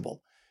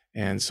possible.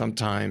 And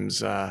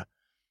sometimes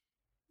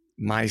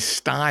my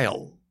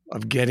style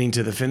of getting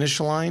to the finish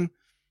line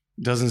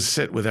doesn't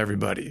sit with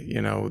everybody,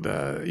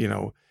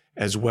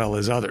 as well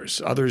as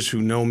others. Others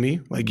who know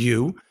me, like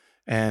you,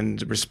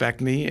 and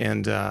respect me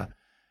and,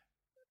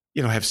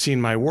 have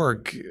seen my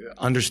work,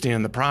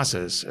 understand the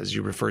process, as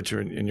you referred to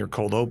in your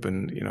cold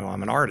open.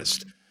 I'm an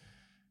artist.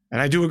 And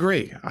I do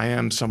agree. I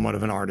am somewhat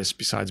of an artist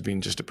besides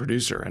being just a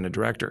producer and a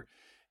director.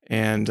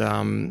 And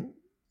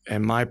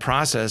my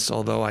process,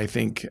 although I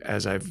think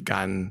as I've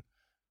gotten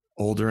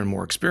older and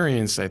more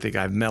experienced, I think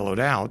I've mellowed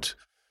out.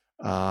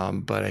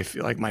 But I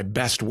feel like my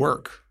best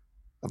work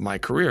of my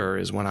career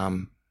is when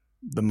I'm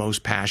the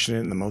most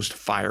passionate and the most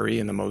fiery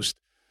and the most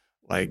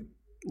like,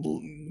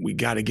 we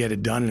got to get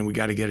it done and we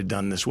got to get it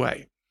done this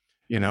way.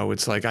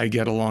 It's like I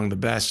get along the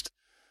best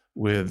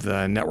with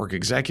network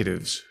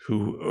executives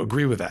who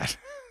agree with that.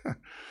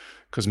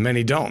 Because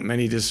many don't.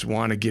 Many just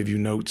want to give you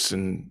notes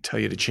and tell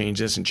you to change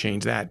this and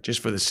change that just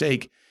for the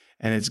sake.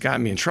 And it's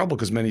gotten me in trouble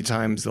because many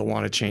times they'll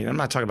want to change. I'm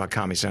not talking about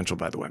Comedy Central,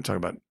 by the way. I'm talking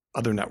about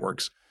other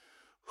networks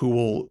who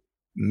will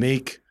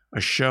make a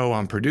show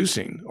I'm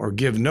producing or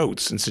give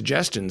notes and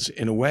suggestions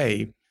in a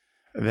way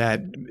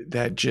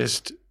that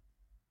just,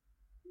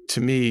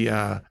 to me,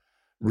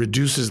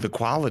 reduces the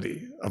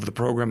quality of the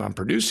program I'm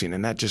producing.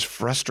 And that just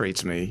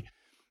frustrates me.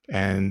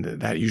 And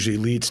that usually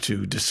leads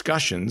to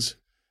discussions.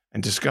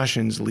 And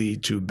discussions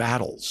lead to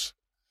battles,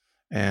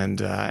 and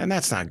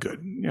that's not good.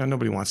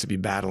 Nobody wants to be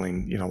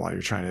battling, while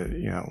you're trying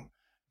to,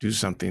 do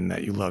something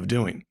that you love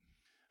doing.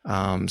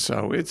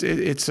 So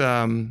it's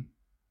a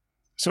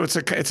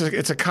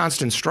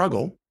constant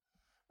struggle.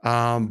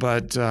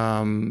 But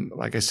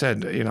like I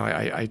said,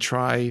 I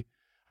try.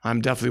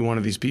 I'm definitely one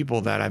of these people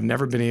that I've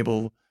never been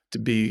able to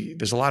be.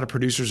 There's a lot of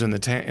producers in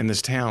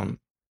this town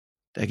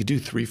that could do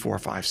 3, 4,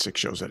 5, 6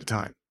 shows at a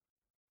time.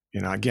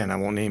 Again, I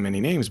won't name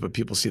any names, but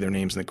people see their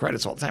names in the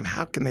credits all the time.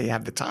 How can they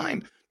have the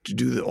time to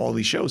do all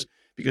these shows?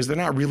 Because they're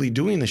not really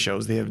doing the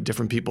shows. They have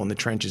different people in the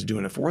trenches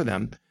doing it for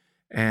them.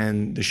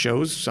 And the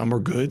shows, some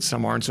are good,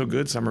 some aren't so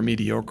good, some are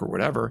mediocre,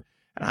 whatever.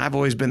 And I've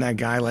always been that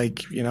guy,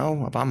 like,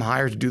 if I'm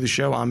hired to do the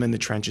show, I'm in the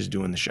trenches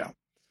doing the show.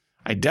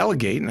 I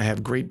delegate and I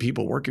have great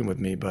people working with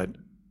me, but,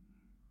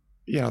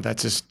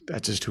 that's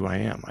just who I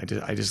am.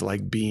 I just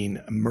like being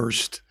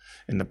immersed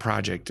in the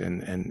project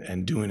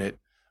and doing it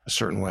a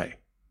certain way.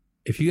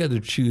 If you had to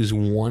choose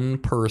one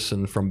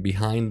person from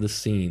behind the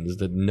scenes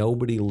that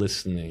nobody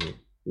listening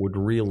would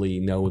really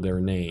know their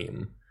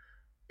name,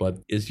 but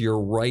is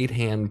your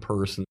right-hand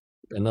person,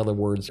 in other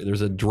words,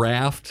 there's a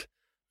draft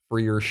for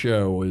your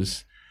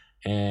shows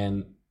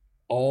and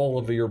all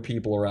of your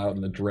people are out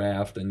in the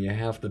draft and you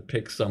have to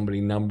pick somebody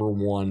number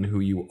one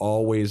who you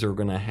always are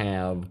going to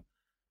have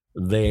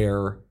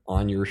there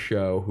on your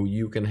show, who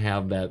you can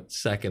have that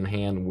second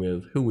hand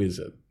with, who is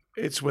it?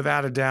 It's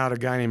without a doubt a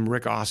guy named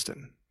Rick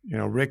Austin.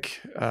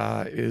 Rick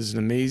is an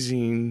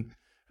amazing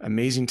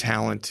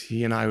talent.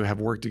 He and I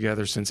have worked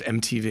together since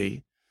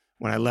MTV.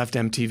 When I left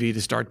MTV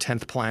to start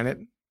 10th Planet,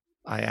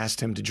 I asked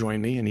him to join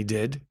me, and he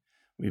did.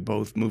 We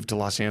both moved to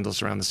Los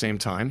Angeles around the same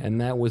time. And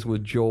that was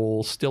with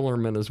Joel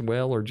Stillerman as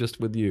well, or just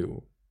with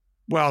you?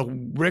 Well,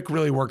 Rick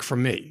really worked for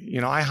me.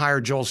 I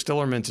hired Joel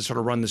Stillerman to sort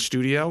of run the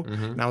studio,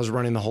 and I was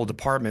running the whole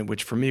department,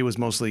 which for me was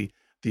mostly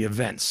the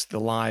events, the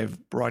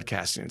live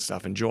broadcasting and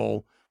stuff. And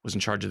Joel was in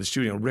charge of the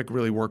studio. Rick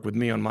really worked with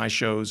me on my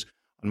shows,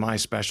 on my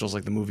specials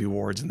like the Movie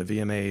Awards and the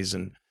VMAs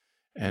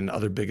and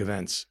other big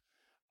events.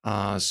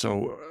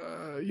 So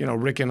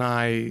Rick and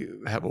I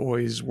have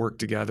always worked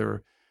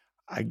together.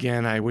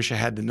 Again, I wish I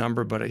had the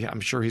number, but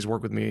I'm sure he's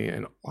worked with me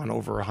on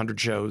over 100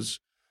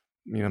 shows,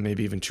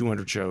 maybe even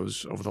 200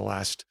 shows over the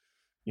last,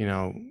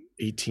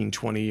 18,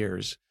 20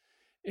 years.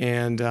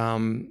 And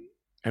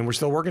we're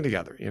still working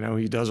together.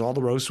 He does all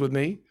the roasts with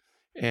me,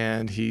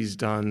 and he's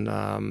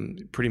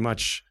done pretty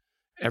much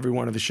every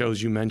one of the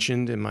shows you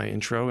mentioned in my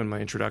intro and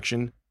my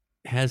introduction.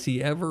 Has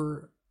he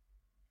ever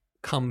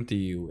come to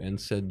you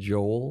and said,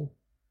 Joel,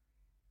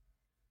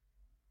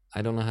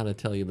 I don't know how to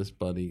tell you this,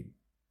 buddy,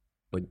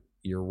 but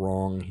you're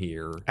wrong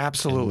here.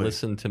 Absolutely. And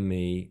listen to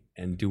me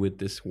and do it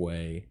this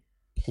way.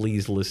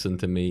 Please listen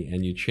to me.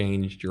 And you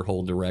changed your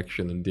whole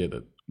direction and did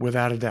it.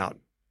 Without a doubt.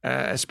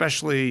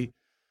 Especially,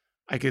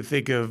 I could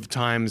think of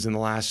times in the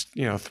last,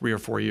 3 or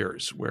 4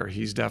 years where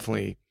he's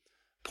definitely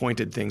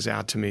pointed things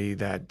out to me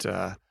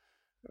that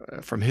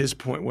from his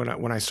point,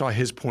 when I saw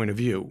his point of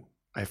view,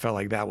 I felt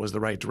like that was the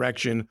right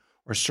direction,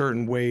 or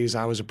certain ways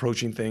I was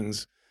approaching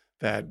things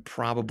that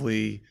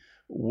probably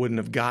wouldn't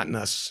have gotten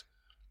us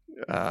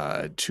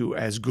to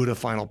as good a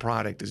final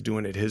product as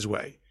doing it his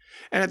way.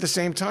 And at the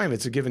same time,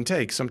 it's a give and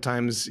take.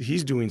 Sometimes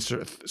he's doing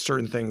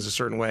certain things a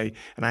certain way,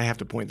 and I have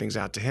to point things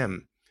out to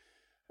him,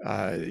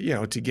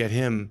 to get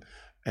him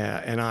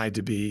and I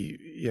to be,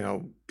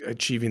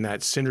 achieving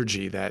that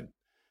synergy that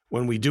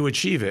when we do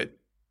achieve it,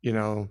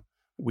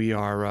 we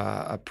are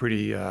a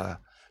pretty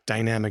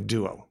dynamic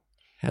duo.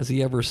 Has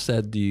he ever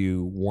said to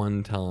you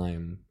one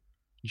time,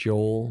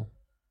 Joel,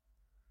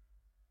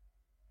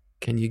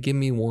 can you give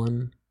me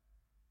one?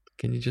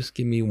 Can you just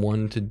give me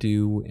one to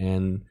do,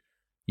 and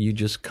you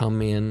just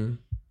come in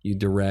you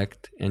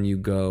direct, and you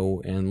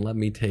go and let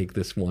me take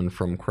this one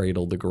from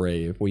cradle to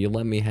grave. Will you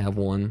let me have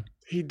one?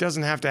 He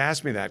doesn't have to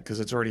ask me that because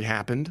it's already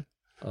happened.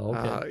 Oh,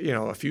 okay.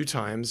 A few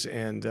times,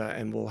 and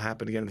will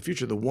happen again in the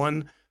future. The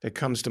one that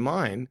comes to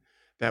mind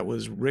that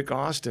was Rick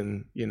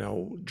Austin,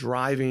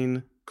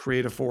 driving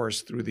creative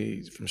force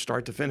from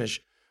start to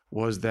finish,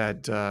 was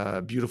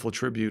that beautiful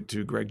tribute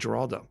to Greg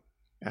Giraldo.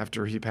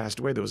 After he passed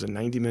away, there was a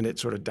 90-minute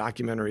sort of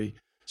documentary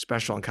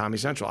special on Comedy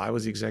Central. I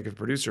was the executive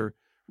producer.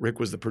 Rick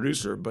was the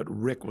producer, but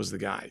Rick was the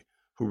guy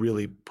who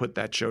really put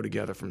that show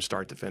together from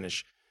start to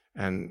finish.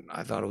 And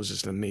I thought it was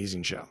just an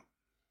amazing show.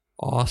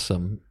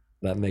 Awesome.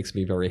 That makes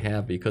me very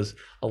happy, because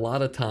a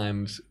lot of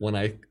times when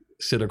I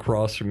sit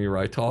across from you or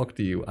I talk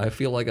to you, I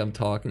feel like I'm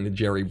talking to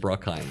Jerry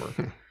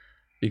Bruckheimer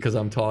because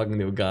I'm talking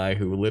to a guy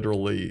who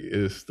literally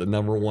is the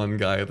number one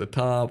guy at the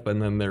top,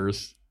 and then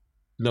there's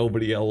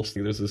nobody else.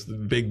 There's this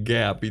big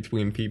gap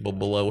between people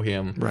below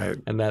him. Right.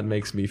 And that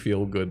makes me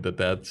feel good that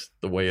that's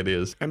the way it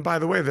is. And by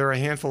the way, there are a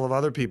handful of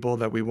other people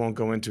that we won't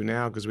go into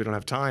now because we don't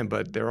have time,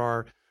 but there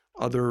are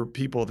other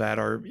people that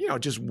are,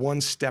 just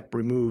one step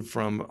removed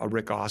from a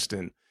Rick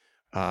Austin,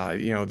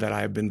 that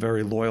I've been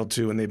very loyal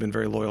to, and they've been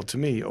very loyal to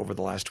me over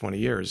the last 20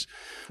 years.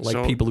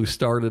 Like people who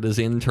started as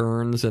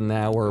interns and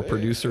now are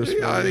producers.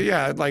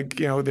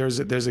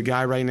 There's a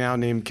guy right now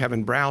named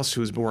Kevin Browse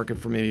who's been working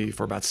for me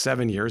for about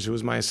 7 years, who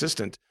was my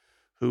assistant,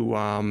 who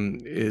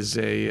is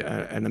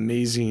an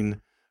amazing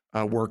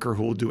worker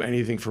who will do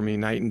anything for me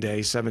night and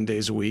day, 7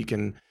 days a week,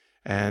 and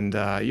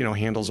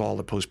handles all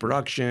the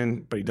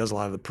post-production, but he does a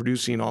lot of the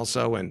producing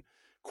also, and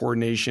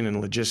coordination and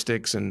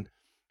logistics, and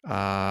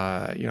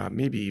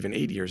maybe even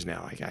 8 years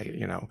now.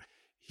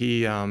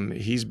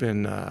 He's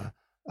been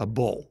a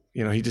bull.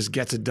 He just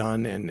gets it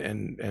done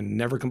and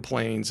never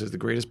complains. Has the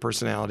greatest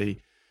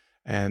personality,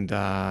 and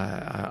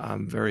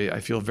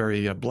I feel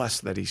very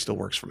blessed that he still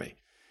works for me,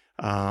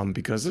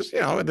 because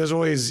there's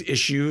always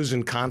issues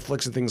and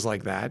conflicts and things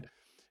like that,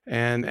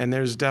 and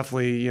there's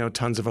definitely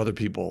tons of other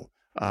people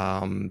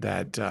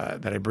that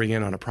I bring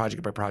in on a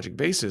project by project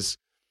basis.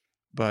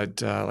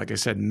 But like I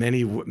said,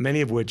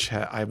 many of which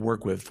I've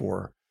worked with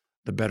for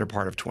the better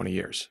part of 20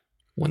 years.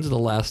 When's the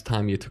last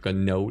time you took a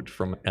note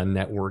from a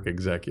network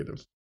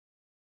executive?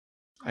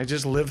 I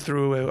just lived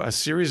through a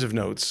series of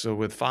notes. So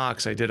with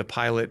Fox, I did a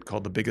pilot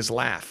called The Biggest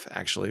Laugh,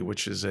 actually,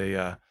 which is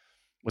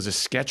was a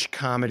sketch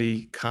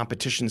comedy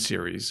competition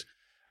series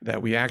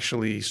that we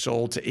actually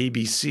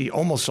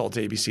almost sold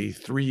to ABC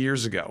 3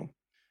 years ago,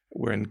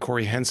 when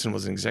Corey Henson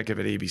was an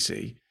executive at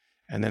ABC.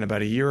 And then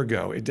about a year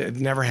ago, it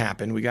never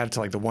happened. We got it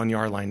to like the 1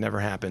 yard line, never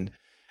happened.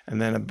 And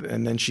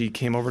then she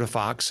came over to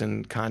Fox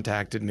and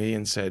contacted me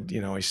and said,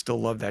 I still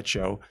love that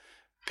show.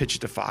 Pitched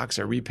it to Fox.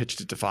 I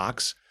repitched it to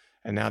Fox.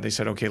 And now they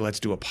said, okay, let's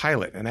do a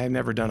pilot. And I had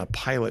never done a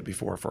pilot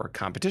before for a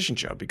competition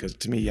show, because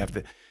to me, you have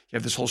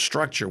this whole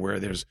structure where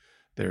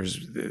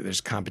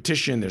there's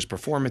competition, there's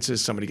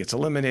performances, somebody gets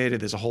eliminated,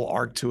 there's a whole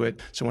arc to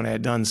it. So when I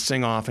had done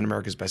Sing Off and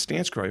America's Best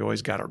Dance Crew, I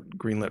always got a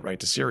greenlit right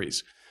to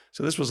series.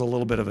 So this was a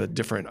little bit of a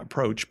different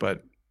approach,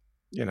 but,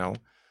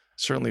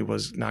 certainly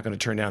was not going to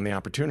turn down the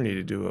opportunity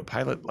to do a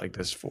pilot like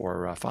this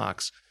for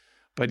Fox.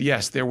 But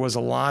yes, there was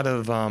a lot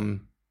of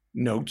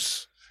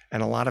notes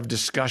and a lot of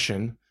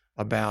discussion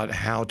about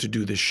how to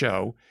do this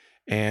show.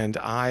 And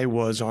I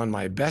was on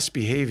my best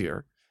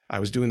behavior. I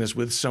was doing this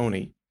with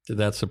Sony. Did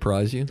that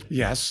surprise you?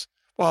 Yes.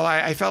 Well,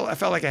 I felt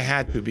like I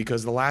had to,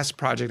 because the last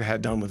project I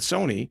had done with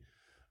Sony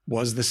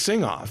was the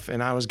Sing Off,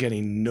 and I was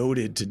getting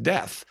noted to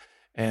death.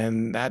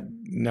 And that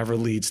never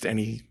leads to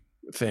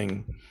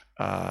anything.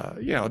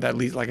 That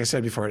leads, like I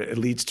said before, it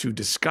leads to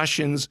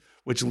discussions,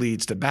 which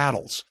leads to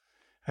battles.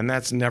 And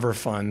that's never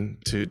fun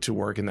to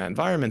work in that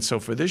environment. So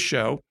for this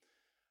show,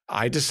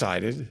 I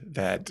decided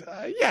that,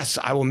 yes,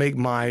 I will make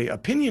my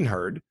opinion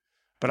heard,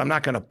 but I'm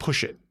not going to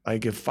push it.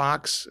 Like if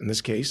Fox, in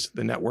this case,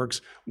 the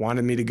networks,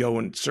 wanted me to go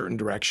in a certain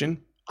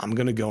direction, I'm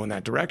going to go in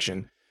that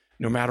direction,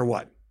 no matter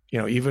what.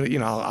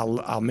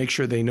 I'll make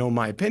sure they know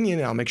my opinion,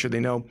 and I'll make sure they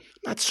know I'm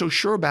not so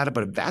sure about it,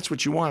 but if that's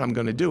what you want, I'm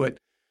going to do it,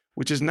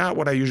 which is not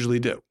what I usually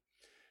do.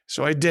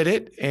 So I did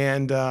it,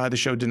 and the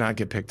show did not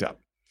get picked up.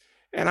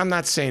 And I'm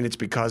not saying it's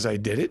because I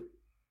did it,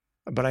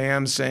 but I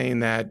am saying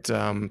that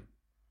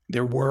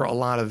there were a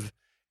lot of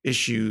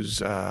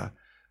issues,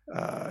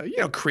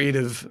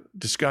 creative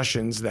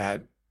discussions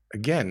that,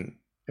 again,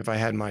 if I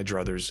had my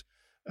druthers,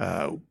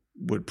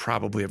 would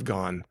probably have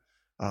gone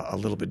a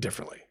little bit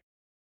differently.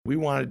 We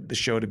wanted the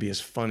show to be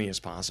as funny as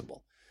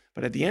possible.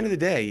 But at the end of the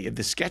day, if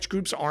the sketch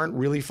groups aren't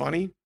really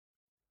funny,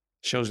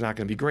 the show's not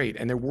going to be great.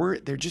 And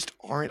there just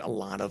aren't a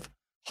lot of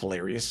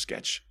hilarious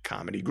sketch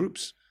comedy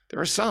groups. There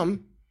are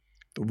some.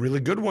 The really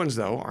good ones,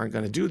 though, aren't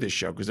going to do this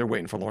show because they're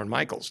waiting for Lorne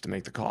Michaels to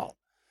make the call.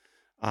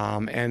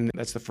 And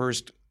that's the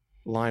first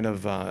line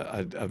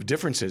of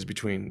differences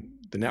between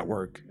the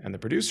network and the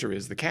producer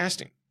is the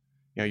casting.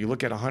 You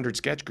look at 100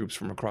 sketch groups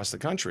from across the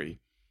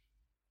country,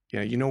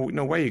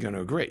 no way you're going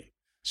to agree.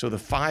 So the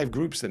 5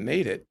 groups that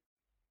made it,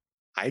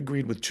 I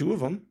agreed with 2 of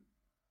them,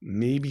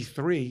 maybe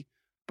 3,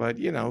 but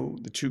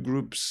the 2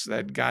 groups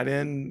that got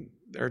in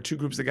there are two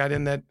groups that got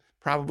in that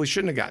probably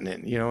shouldn't have gotten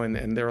in,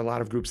 and there are a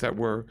lot of groups that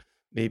were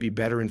maybe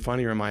better and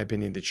funnier, in my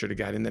opinion, that should have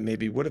got in that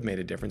maybe would have made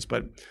a difference.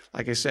 But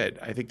like I said,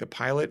 I think the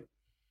pilot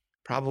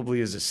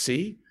probably is a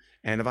C.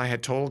 And if I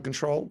had total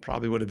control,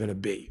 probably would have been a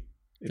B.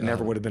 It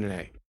never would have been an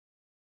A.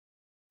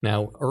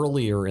 Now,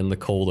 earlier in the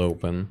cold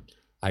open,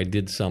 I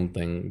did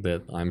something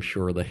that I'm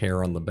sure the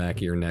hair on the back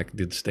of your neck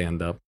did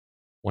stand up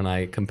when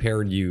I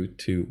compared you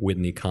to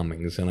Whitney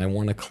Cummings. And I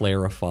want to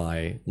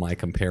clarify my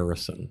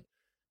comparison.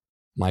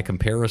 My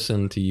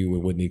comparison to you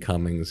with Whitney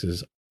Cummings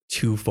is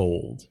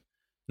twofold.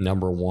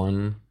 Number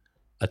one,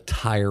 a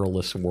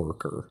tireless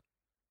worker,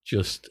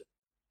 just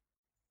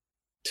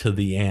to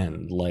the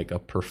end, like a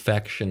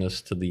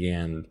perfectionist to the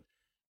end,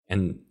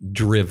 and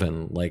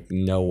driven like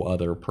no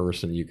other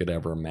person you could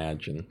ever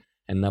imagine.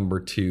 And number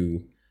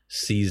two,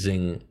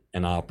 seizing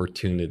an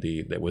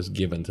opportunity that was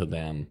given to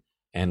them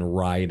and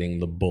riding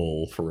the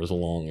bull for as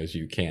long as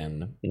you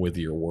can with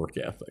your work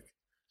ethic.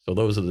 So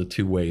those are the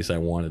two ways I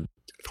wanted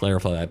to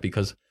clarify that,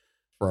 because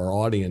for our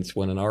audience,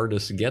 when an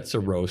artist gets a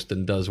roast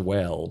and does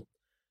well,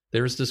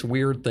 there's this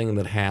weird thing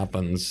that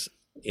happens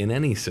in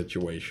any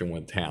situation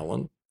with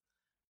talent.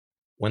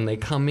 When they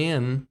come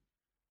in,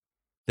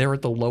 they're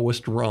at the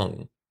lowest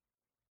rung.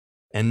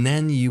 And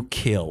then you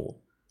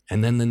kill.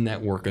 And then the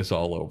network is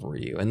all over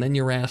you. And then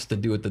you're asked to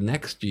do it the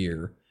next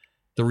year.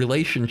 The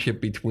relationship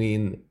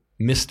between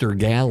Mr.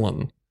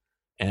 Gallen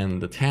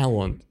and the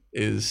talent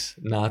is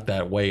not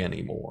that way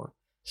anymore.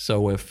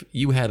 So if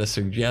you had a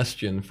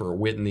suggestion for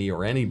Whitney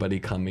or anybody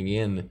coming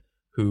in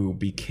who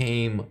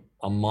became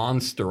a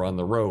monster on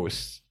the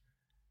roast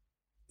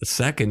the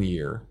second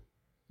year,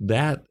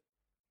 that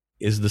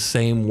is the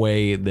same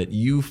way that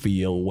you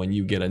feel when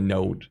you get a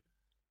note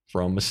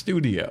from a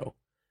studio.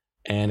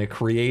 And it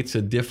creates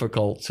a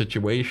difficult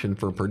situation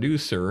for a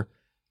producer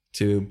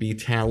to be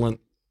talent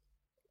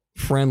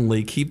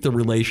friendly, keep the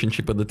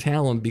relationship with the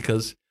talent,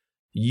 because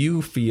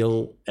you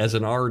feel as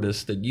an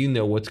artist that you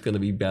know what's going to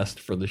be best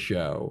for the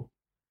show.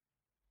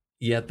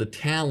 Yet the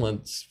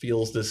talent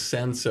feels this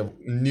sense of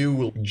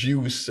new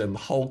juice and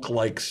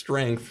Hulk-like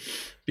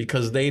strength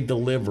because they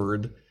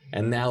delivered,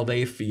 and now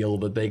they feel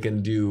that they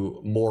can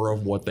do more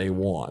of what they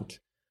want.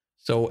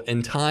 So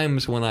in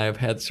times when I've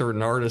had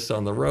certain artists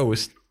on the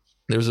roast,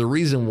 there's a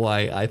reason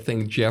why I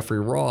think Jeffrey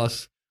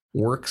Ross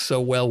works so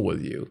well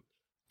with you,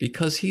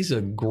 because he's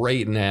a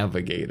great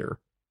navigator.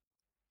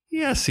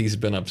 Yes, he's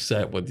been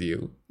upset with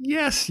you.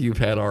 Yes, you've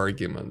had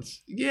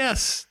arguments.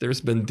 Yes,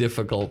 there's been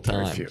difficult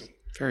times.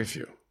 Very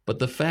few. But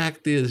the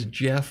fact is,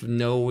 Jeff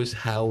knows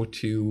how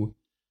to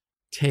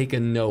take a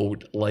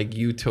note like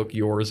you took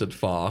yours at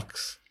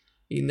Fox.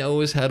 He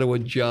knows how to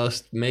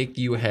adjust, make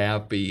you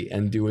happy,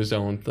 and do his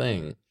own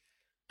thing.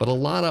 But a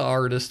lot of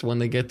artists, when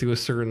they get to a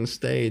certain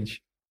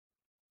stage,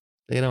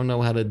 they don't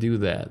know how to do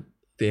that.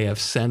 They have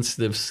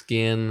sensitive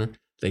skin.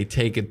 They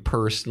take it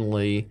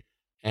personally.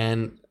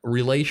 And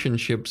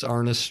relationships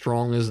aren't as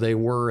strong as they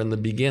were in the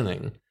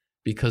beginning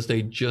because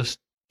they just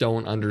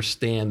don't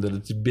understand that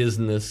it's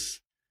business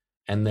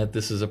and that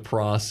this is a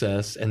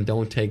process, and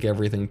don't take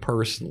everything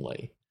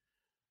personally.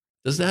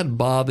 Does that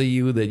bother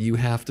you that you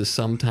have to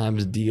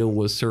sometimes deal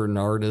with certain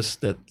artists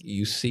that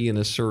you see in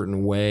a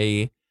certain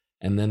way,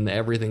 and then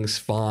everything's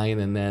fine,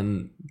 and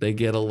then they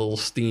get a little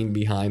steam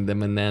behind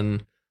them, and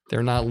then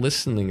they're not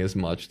listening as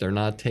much, they're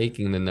not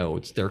taking the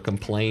notes, they're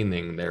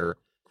complaining, they're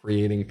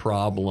creating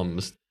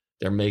problems,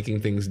 they're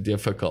making things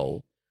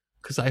difficult?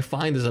 Because I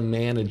find as a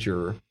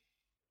manager,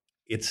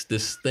 it's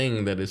this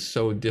thing that is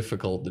so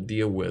difficult to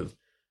deal with,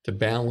 to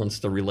balance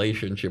the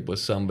relationship with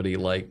somebody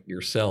like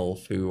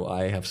yourself, who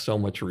I have so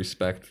much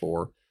respect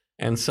for,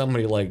 and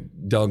somebody like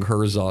Doug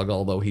Herzog,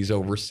 although he's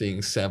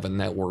overseeing 7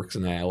 networks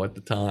now. At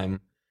the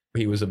time,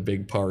 he was a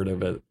big part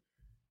of it.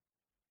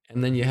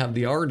 And then you have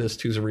the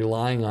artist who's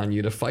relying on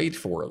you to fight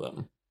for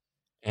them.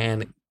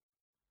 And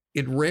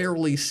it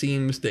rarely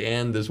seems to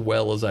end as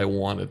well as I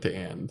want it to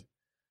end.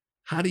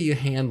 How do you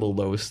handle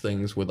those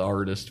things with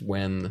artists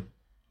when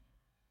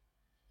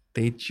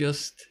they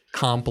just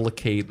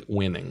complicate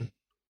winning?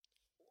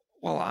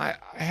 Well, I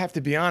have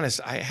to be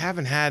honest, I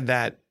haven't had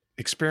that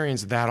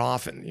experience that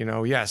often.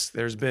 Yes,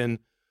 there's been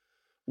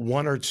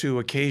 1 or 2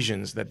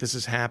 occasions that this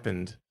has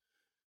happened,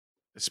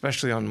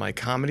 especially on my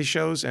comedy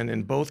shows, and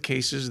in both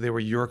cases, they were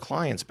your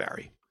clients,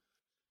 Barry.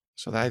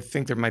 So I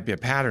think there might be a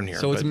pattern here.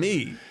 So it's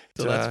me.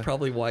 So that's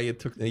probably why it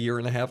took a year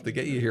and a half to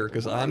get you here,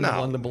 because I'm the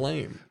one to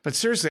blame. But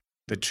seriously,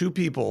 the 2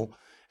 people,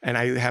 and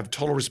I have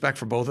total respect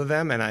for both of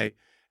them, and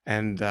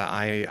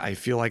I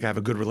feel like I have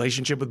a good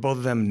relationship with both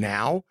of them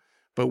now.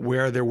 But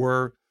where there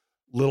were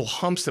little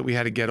humps that we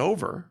had to get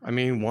over. I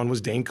mean, one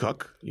was Dane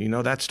Cook. You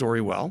know that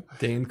story well.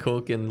 Dane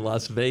Cook in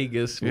Las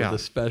Vegas with a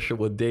special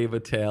with Dave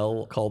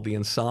Attell called the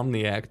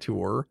Insomniac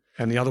Tour.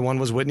 And the other one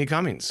was Whitney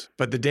Cummings.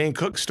 But the Dane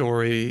Cook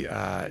story,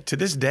 to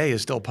this day,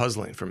 is still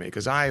puzzling for me,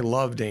 because I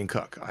love Dane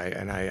Cook.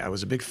 I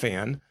was a big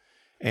fan.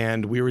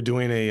 And we were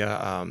doing the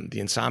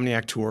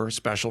Insomniac Tour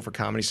special for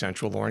Comedy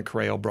Central. Lauren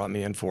Correo brought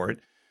me in for it.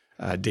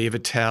 Dave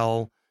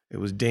Attell, it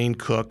was Dane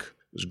Cook,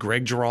 it was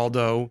Greg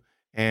Giraldo,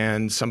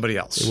 and somebody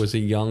else. It was a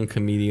young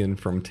comedian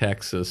from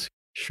Texas.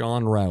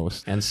 Sean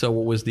Rouse. And so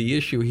what was the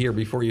issue here,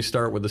 before you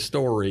start with the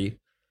story,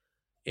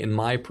 in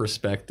my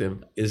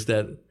perspective, is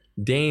that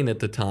Dane at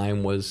the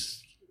time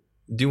was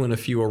doing a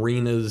few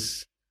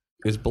arenas,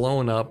 was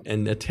blowing up,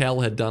 and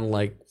Attell had done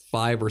like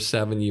 5 or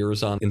 7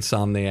 years on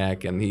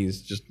Insomniac, and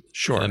he's just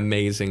an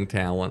amazing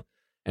talent.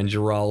 And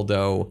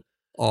Geraldo,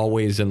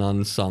 always an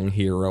unsung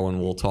hero, and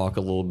we'll talk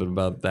a little bit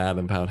about that,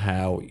 about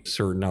how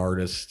certain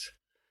artists,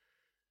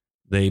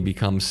 they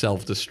become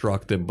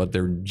self-destructive, but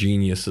they're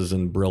geniuses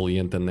and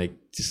brilliant, and they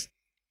just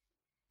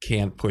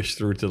can't push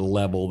through to the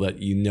level that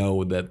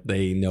that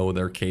they know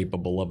they're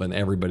capable of, and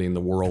everybody in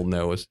the world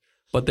knows.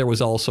 But there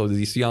was also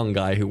this young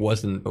guy who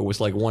it was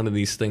like one of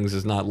these things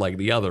is not like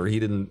the other. He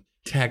didn't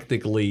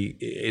technically,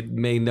 it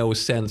made no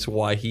sense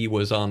why he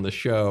was on the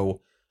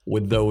show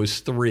with those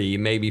three.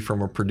 Maybe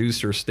from a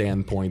producer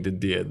standpoint it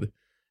did.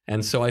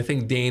 And so I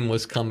think Dane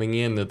was coming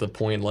in at the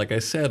point, like I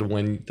said,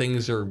 when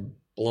things are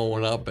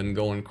blowing up and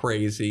going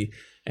crazy,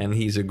 and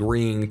he's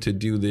agreeing to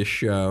do this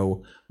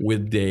show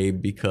with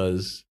Dave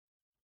because,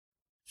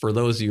 for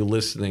those of you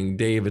listening,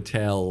 Dave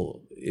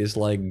Attell is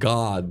like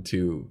God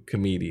to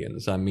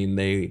comedians. I mean,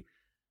 they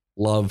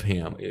love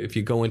him. If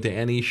you go into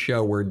any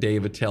show where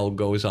Dave Attell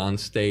goes on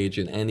stage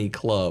in any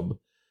club,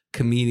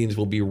 comedians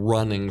will be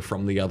running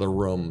from the other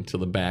room to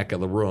the back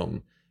of the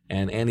room,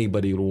 and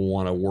anybody will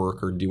want to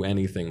work or do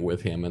anything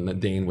with him,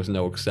 and Dane was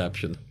no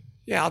exception.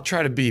 Yeah, I'll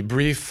try to be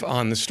brief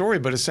on the story,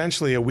 but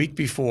essentially a week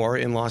before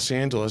in Los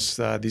Angeles,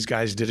 these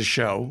guys did a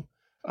show,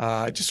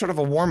 just sort of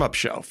a warm-up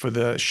show for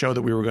the show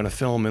that we were going to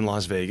film in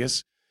Las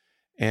Vegas.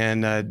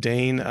 And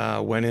Dane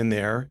went in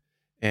there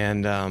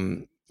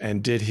and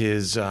did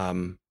his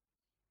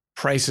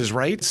Price is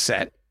Right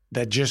set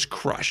that just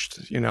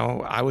crushed. You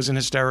know, I was in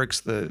hysterics.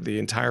 The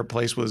entire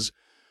place was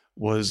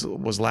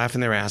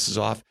laughing their asses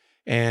off,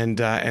 and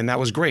that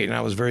was great. And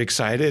I was very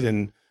excited.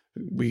 And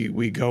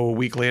we go a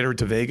week later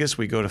to Vegas.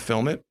 We go to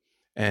film it,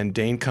 and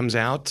Dane comes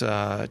out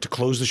to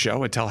close the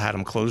show. Attell had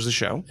him close the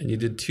show. And you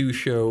did 2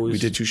 shows. We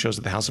did 2 shows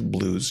at the House of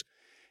Blues.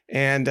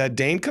 And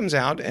Dane comes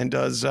out and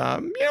does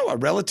a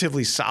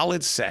relatively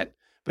solid set,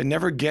 but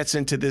never gets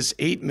into this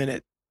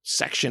 8-minute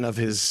section of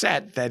his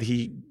set that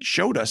he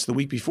showed us the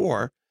week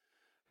before,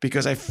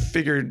 because I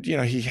figured,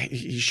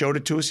 he showed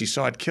it to us. He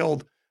saw it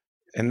killed.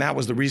 And that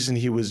was the reason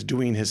he was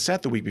doing his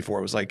set the week before.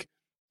 It was like,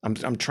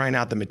 I'm trying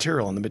out the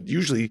material. And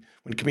usually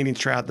when comedians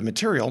try out the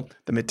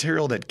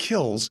material that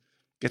kills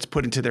gets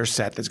put into their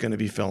set that's going to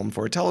be filmed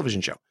for a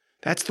television show.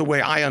 That's the way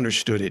I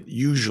understood it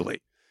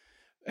usually.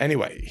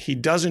 Anyway, he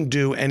doesn't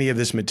do any of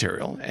this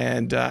material.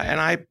 And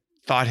I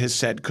thought his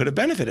set could have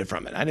benefited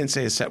from it. I didn't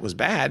say his set was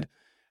bad.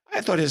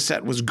 I thought his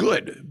set was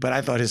good, but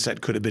I thought his set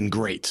could have been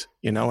great,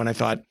 and I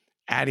thought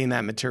adding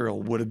that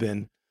material would have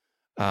been,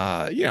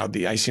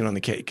 the icing on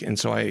the cake. And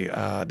so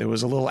there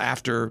was a little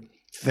after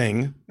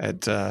thing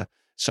at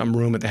some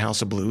room at the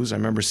House of Blues. I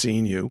remember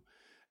seeing you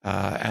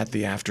at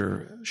the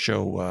after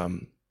show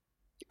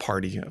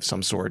party of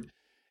some sort.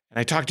 And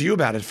I talked to you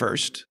about it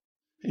first.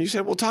 And you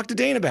said, well, talk to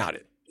Dane about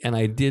it. And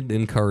I did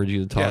encourage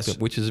you to talk, Yes.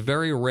 which is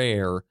very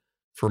rare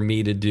for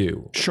me to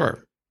do.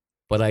 Sure.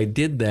 But I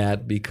did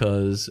that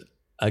because,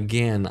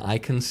 again, I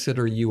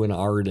consider you an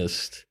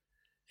artist.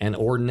 And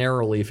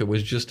ordinarily, if it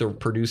was just a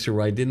producer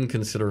who I didn't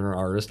consider an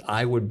artist,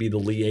 I would be the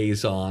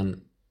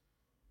liaison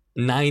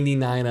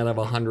 99 out of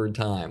 100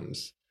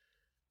 times.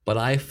 But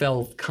I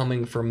felt,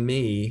 coming from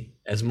me,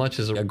 as much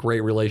as a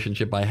great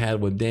relationship I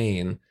had with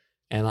Dane,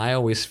 and I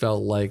always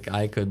felt like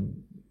I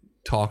could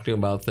talk to him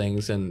about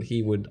things, and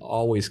he would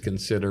always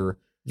consider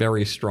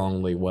very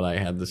strongly what I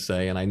had to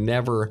say. And I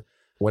never,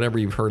 whatever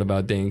you've heard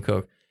about Dane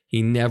Cook,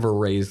 he never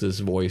raised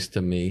his voice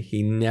to me.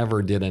 He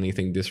never did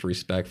anything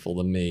disrespectful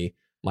to me.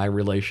 My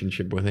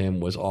relationship with him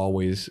was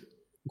always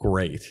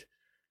great.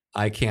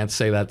 I can't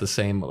say that the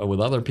same with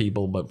other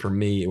people, but for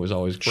me, it was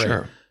always great.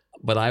 Sure.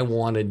 But I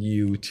wanted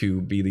you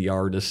to be the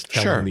artist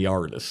telling the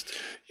artist.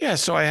 Yeah,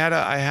 so I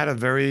had a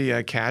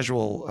very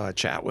casual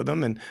chat with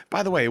him. And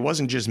by the way, it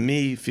wasn't just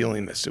me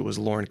feeling this. It was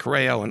Lauren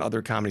Correo and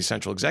other Comedy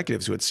Central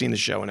executives who had seen the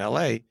show in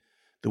L.A.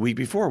 the week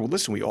before. Well,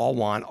 listen, we all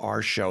want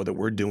our show that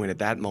we're doing at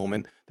that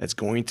moment that's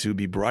going to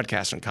be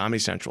broadcast on Comedy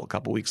Central a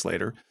couple weeks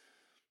later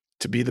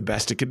to be the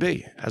best it could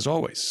be, as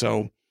always.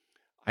 So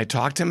I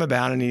talked to him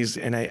about it,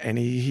 and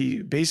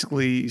he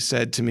basically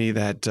said to me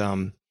that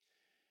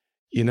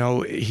he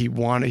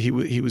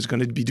was going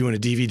to be doing a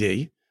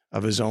DVD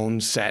of his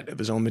own set, of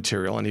his own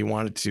material, and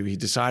he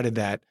decided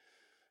that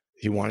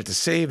he wanted to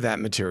save that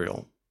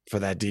material for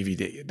that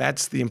DVD.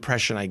 That's the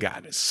impression I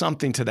got,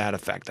 something to that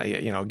effect.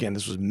 Again,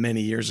 this was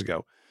many years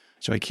ago,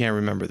 so I can't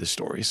remember the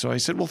story. So I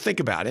said, well, think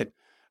about it.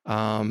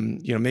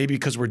 Maybe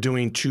because we're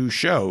doing 2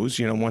 shows,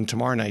 one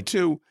tomorrow night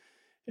too,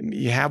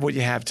 you have what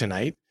you have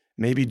tonight,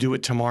 maybe do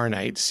it tomorrow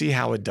night, see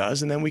how it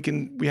does, and then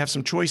we have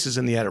some choices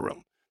in the edit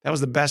room. That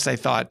was the best I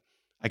thought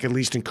I could at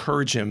least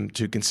encourage him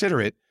to consider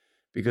it,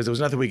 because there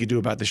was nothing we could do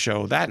about the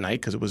show that night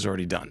because it was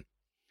already done.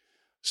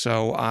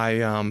 So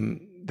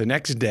the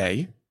next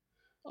day,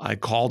 I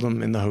called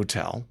him in the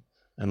hotel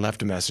and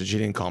left a message. He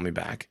didn't call me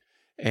back.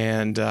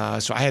 And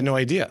so I had no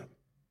idea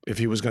if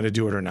he was going to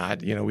do it or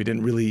not. You know, we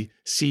didn't really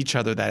see each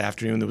other that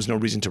afternoon. There was no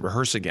reason to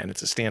rehearse again.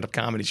 It's a stand-up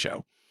comedy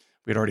show.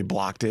 We had already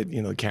blocked it.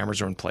 You know, the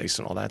cameras are in place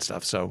and all that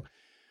stuff. So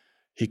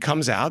he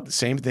comes out, the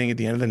same thing at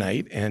the end of the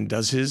night, and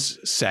does his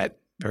set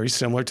very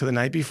similar to the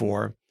night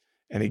before.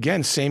 And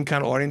again, same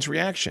kind of audience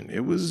reaction.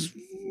 It was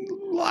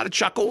a lot of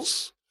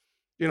chuckles,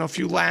 you know, a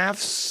few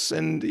laughs,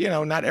 and, you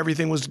know, not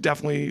everything was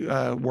definitely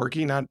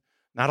working, not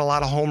a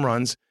lot of home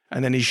runs.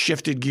 And then he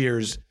shifted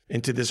gears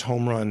into this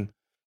home run,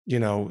 you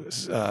know,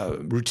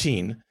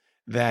 routine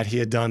that he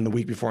had done the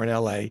week before in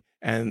LA,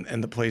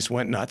 and the place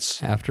went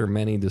nuts. After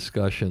many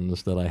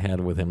discussions that I had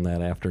with him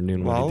that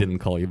afternoon when he didn't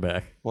call you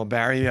back. Well,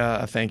 Barry,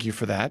 thank you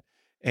for that.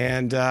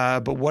 And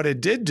but what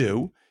it did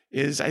do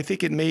is I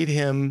think it made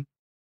him,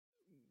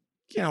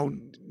 you know,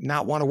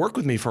 not want to work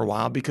with me for a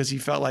while because he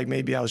felt like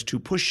maybe I was too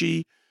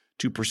pushy,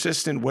 too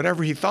persistent,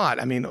 whatever he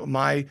thought. I mean,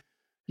 my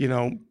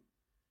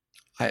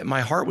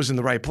heart was in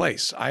the right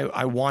place.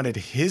 I wanted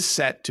his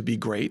set to be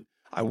great.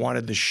 I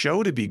wanted the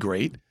show to be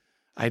great.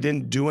 I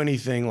didn't do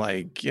anything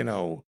like, you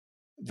know,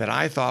 that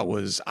I thought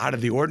was out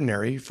of the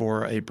ordinary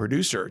for a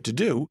producer to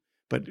do,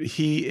 but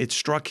it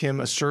struck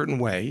him a certain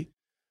way.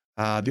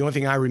 The only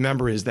thing I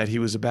remember is that he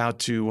was about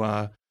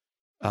to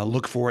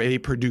look for a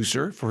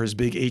producer for his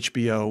big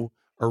HBO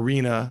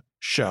arena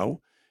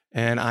show.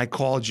 And I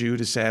called you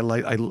to say,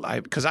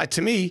 because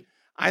to me,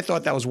 I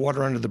thought that was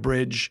water under the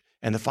bridge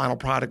and the final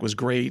product was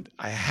great.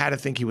 I had to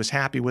think he was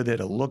happy with it.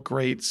 It looked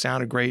great,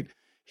 sounded great.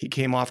 He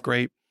came off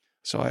great.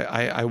 So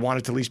I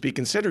wanted to at least be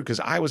considered because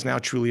I was now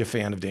truly a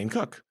fan of Dane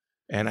Cook.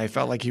 And I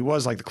felt like he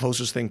was like the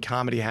closest thing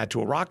comedy had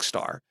to a rock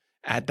star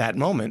at that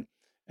moment.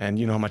 And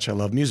you know how much I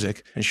love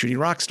music and shooting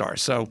rock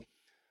stars. So,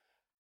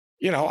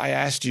 you know, I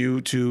asked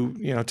you to,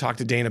 you know, talk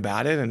to Dane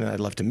about it, and I'd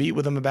love to meet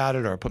with him about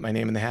it or put my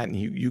name in the hat. And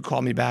you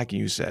called me back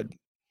and you said,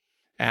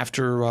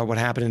 after what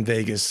happened in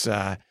Vegas,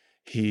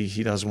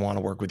 he doesn't want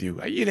to work with you.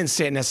 You didn't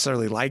say it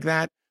necessarily like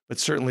that, but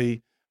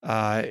certainly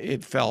I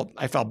felt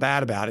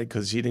bad about it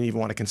because he didn't even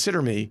want to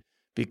consider me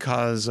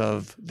because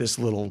of this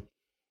little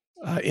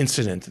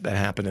incident that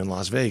happened in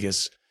Las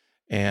Vegas.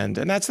 And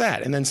that's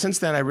that. And then since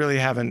then, I really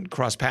haven't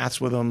crossed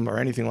paths with him or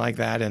anything like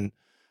that. And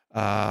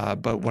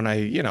but when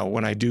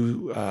I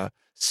do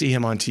see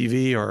him on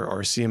TV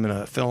or see him in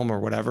a film or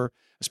whatever,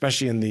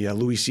 especially in the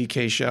Louis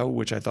C.K. show,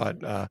 which I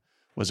thought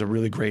was a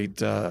really great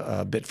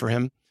bit for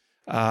him.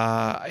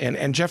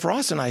 And Jeff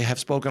Ross and I have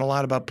spoken a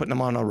lot about putting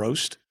him on a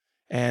roast.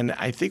 And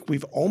I think we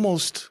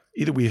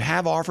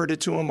have offered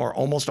it to him or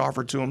almost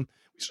offered to him.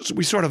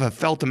 We sort of have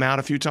felt him out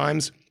a few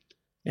times.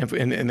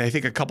 And I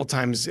think a couple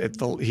times he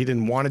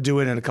didn't want to do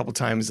it. And a couple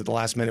times at the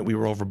last minute we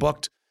were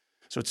overbooked.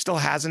 So it still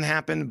hasn't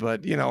happened.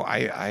 But, you know,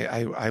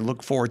 I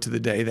look forward to the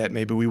day that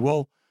maybe we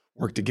will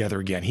work together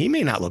again. He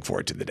may not look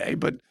forward to the day,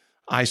 but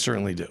I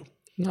certainly do.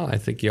 No, I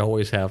think you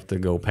always have to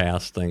go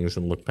past things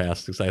and look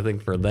past things. I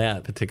think for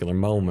that particular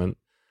moment,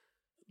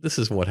 this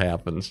is what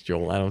happens,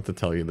 Joel. I don't have to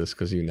tell you this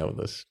because you know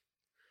this.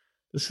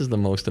 This is the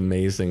most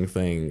amazing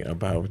thing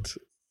about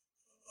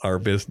our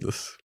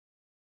business.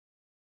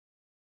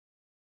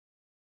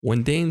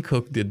 When Dane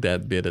Cook did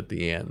that bit at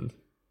the end,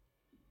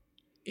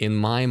 in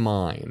my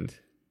mind,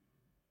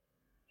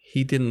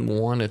 he didn't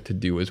want it to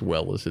do as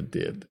well as it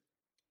did.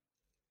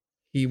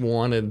 He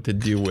wanted to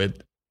do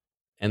it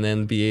and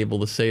then be able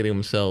to say to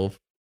himself,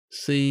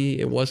 see,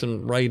 it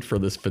wasn't right for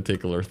this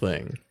particular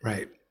thing.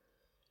 Right.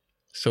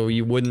 So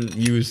you wouldn't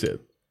use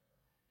it.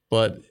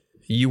 But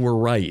you were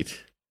right.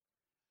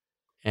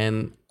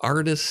 And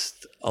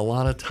artists, a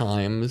lot of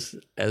times,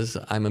 as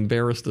I'm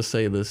embarrassed to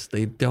say this,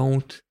 they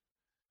don't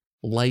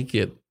like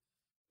it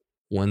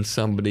when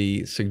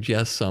somebody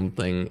suggests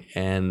something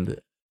and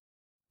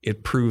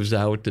it proves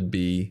out to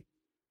be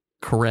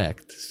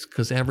correct.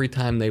 Because every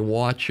time they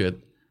watch it,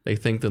 they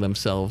think to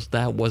themselves,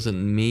 that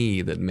wasn't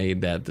me that made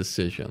that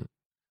decision.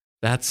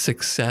 That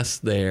success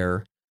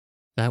there,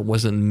 that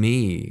wasn't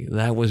me.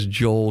 That was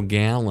Joel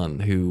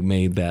Gallen who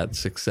made that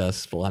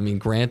successful. I mean,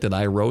 granted,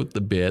 I wrote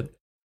the bit.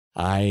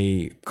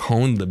 I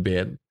coned the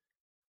bit.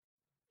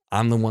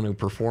 I'm the one who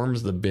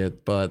performs the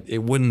bit, but it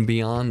wouldn't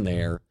be on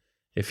there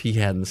if he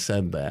hadn't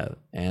said that.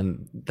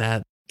 And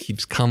that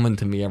keeps coming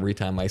to me every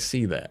time I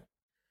see that.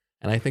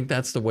 And I think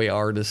that's the way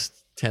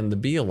artists tend to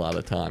be a lot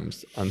of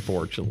times,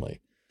 unfortunately.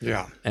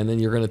 Yeah. And then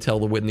you're going to tell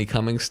the Whitney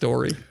Cummings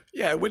story?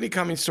 Yeah, Whitney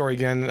Cummings story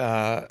again.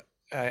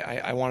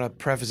 I want to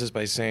preface this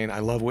by saying I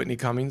love Whitney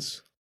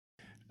Cummings.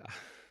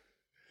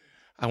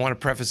 I want to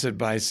preface it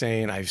by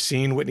saying I've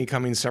seen Whitney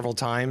Cummings several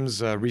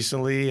times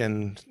recently,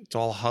 and it's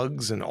all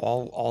hugs and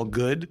all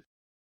good.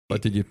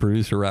 But did you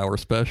produce her hour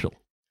special?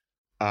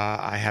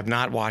 I have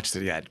not watched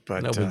it yet.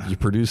 But you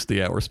produced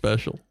the hour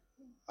special.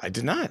 I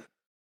did not.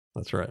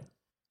 That's right.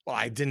 Well,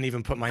 I didn't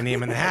even put my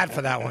name in the hat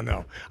for that one,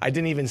 though. I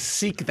didn't even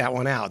seek that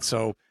one out,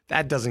 so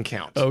that doesn't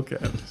count. Okay.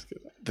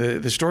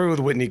 The story with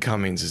Whitney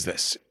Cummings is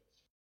this.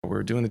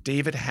 We're doing the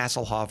David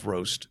Hasselhoff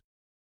roast,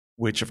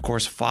 which, of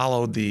course,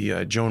 followed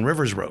the Joan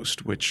Rivers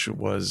roast, which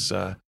was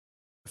the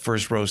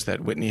first roast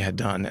that Whitney had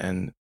done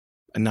and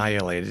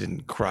annihilated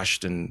and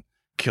crushed and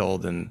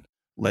killed and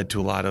led to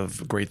a lot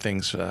of great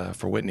things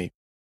for Whitney.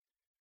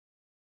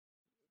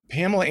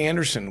 Pamela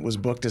Anderson was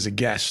booked as a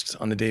guest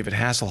on the David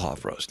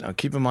Hasselhoff roast. Now,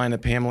 keep in mind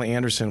that Pamela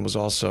Anderson was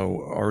also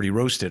already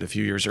roasted a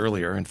few years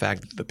earlier. In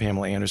fact, the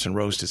Pamela Anderson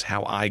roast is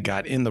how I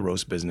got in the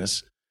roast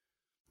business.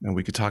 And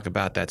we could talk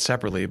about that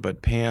separately,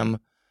 but Pam's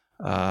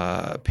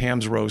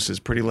roast is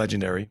pretty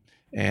legendary.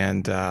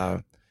 And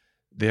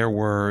there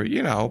were,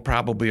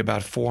 probably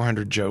about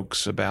 400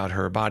 jokes about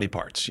her body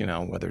parts,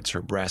 whether it's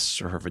her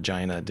breasts or her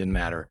vagina, it didn't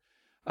matter.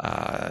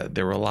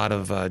 There were a lot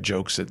of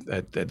jokes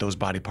at those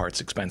body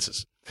parts'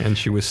 expenses. And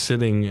she was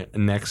sitting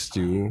next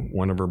to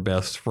one of her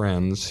best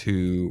friends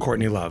who...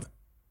 Courtney Love.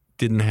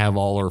 Didn't have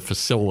all her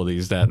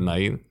facilities that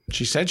night.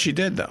 She said she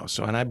did, though,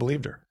 and I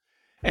believed her.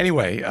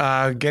 Anyway,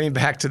 getting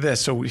back to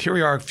this. So here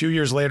we are a few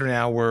years later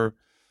now where,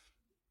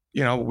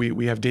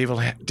 we have David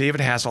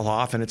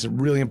Hasselhoff, and it's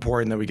really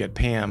important that we get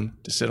Pam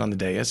to sit on the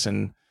dais.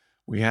 And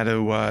we had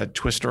to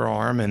twist her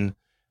arm and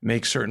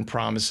make certain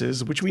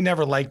promises, which we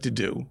never like to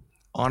do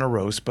on a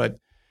roast. But,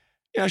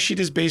 she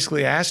just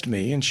basically asked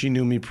me, and she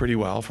knew me pretty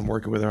well from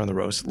working with her on the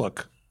roast.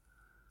 Look,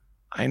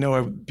 I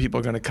know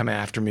people are going to come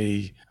after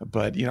me,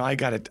 but, I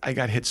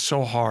got hit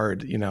so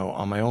hard,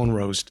 on my own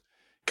roast.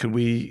 Could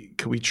we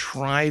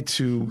try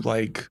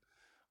to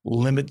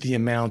limit the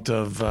amount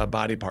of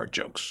body part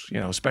jokes,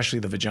 especially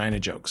the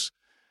vagina jokes?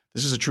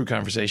 This is a true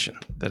conversation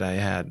that I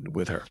had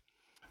with her,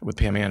 with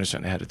Pam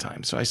Anderson ahead of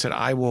time. So I said,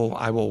 I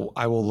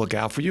will look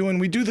out for you. And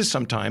we do this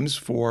sometimes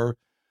for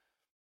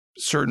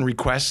certain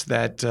requests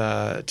that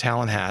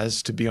talent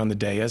has to be on the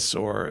dais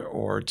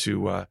or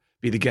to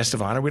be the guest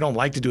of honor. We don't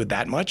like to do it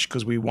that much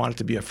because we want it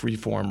to be a free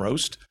form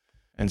roast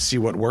and see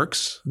what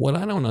works. What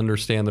I don't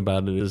understand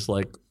about it is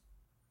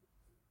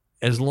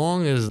as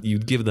long as you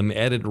give them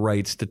edit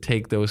rights to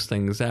take those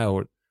things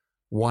out,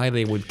 why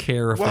they would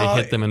care if they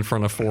hit them in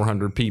front of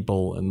 400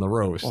 people in the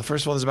roast. Well,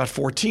 first of all, there's about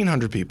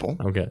 1,400 people.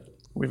 Okay.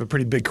 We have a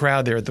pretty big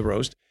crowd there at the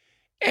roast.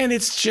 And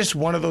it's just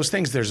one of those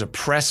things. There's a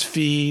press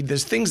feed.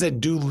 There's things that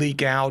do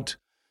leak out.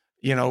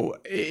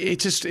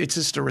 It's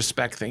just a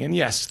respect thing. And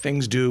yes,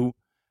 things do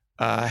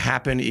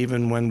happen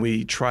even when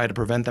we try to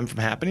prevent them from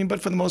happening.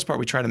 But for the most part,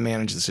 we try to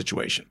manage the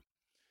situation.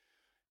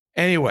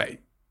 Anyway,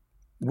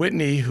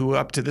 Whitney, who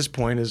up to this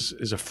point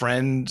is a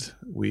friend,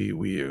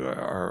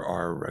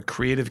 our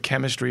creative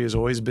chemistry has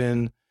always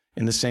been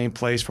in the same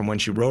place from when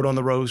she wrote on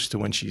the roast to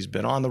when she's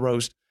been on the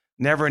roast.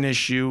 Never an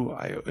issue.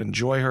 I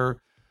enjoy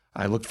her.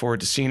 I look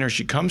forward to seeing her.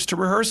 She comes to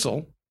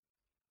rehearsal.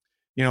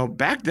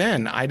 Back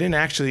then, I didn't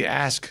actually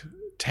ask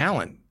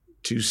talent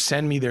to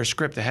send me their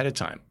script ahead of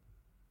time.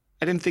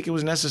 I didn't think it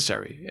was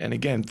necessary. And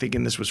again,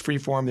 thinking this was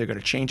freeform, they're going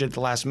to change it at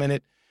the last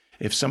minute.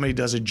 If somebody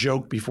does a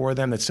joke before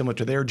them that's similar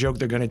to their joke,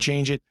 they're going to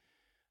change it.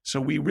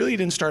 So we really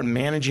didn't start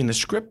managing the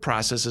script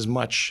process as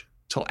much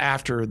till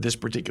after this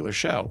particular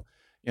show.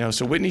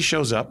 So Whitney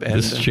shows up. And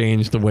this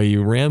changed the way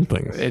you ran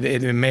things.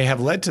 It may have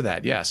led to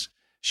that, yes.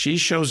 She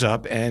shows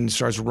up and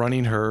starts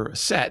running her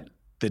set.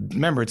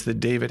 Remember, it's the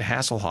David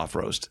Hasselhoff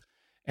roast.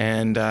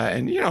 And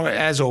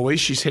as always,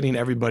 she's hitting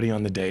everybody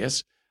on the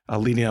dais,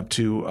 leading up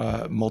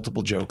to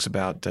multiple jokes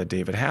about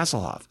David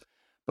Hasselhoff.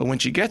 But when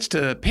she gets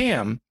to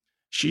Pam,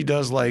 she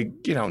does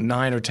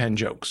 9 or 10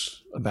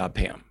 jokes about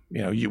Pam,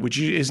 which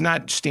is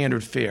not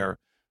standard fare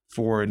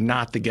for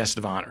not the guest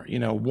of honor.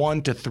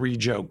 1 to 3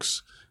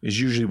 jokes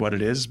is usually what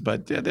it is,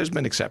 but there's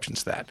been exceptions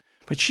to that.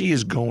 But she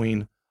is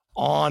going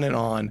on and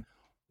on,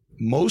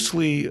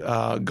 mostly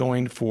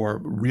going for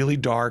really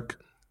dark,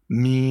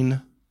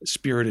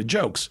 mean-spirited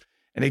jokes.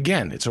 And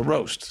again, it's a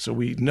roast, so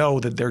we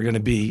know that they're going to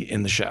be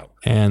in the show.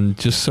 And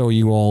just so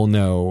you all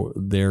know,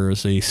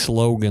 there's a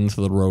slogan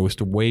to the roast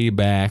way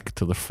back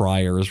to the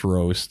Friars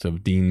roast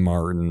of Dean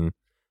Martin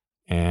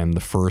and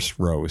the first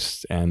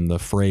roast. And the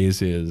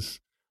phrase is,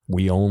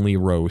 we only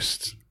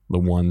roast the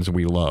ones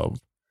we love.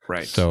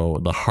 Right. So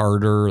the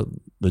harder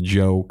the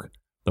joke,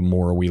 the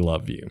more we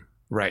love you.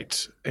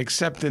 Right.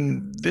 Except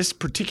in this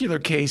particular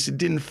case, you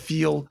don't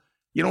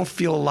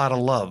feel a lot of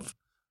love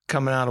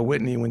coming out of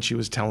Whitney when she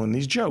was telling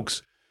these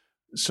jokes.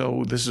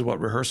 So this is what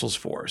rehearsal's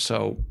for.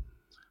 So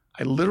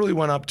I literally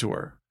went up to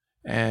her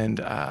and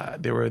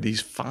there were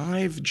these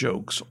 5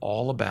 jokes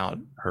all about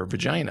her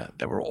vagina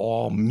that were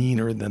all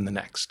meaner than the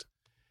next.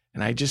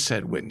 And I just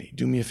said, Whitney,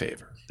 do me a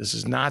favor. This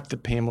is not the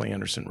Pamela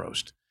Anderson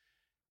roast.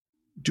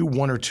 Do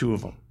 1 or 2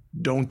 of them.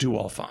 Don't do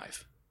all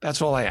 5.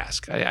 That's all I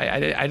ask.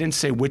 I didn't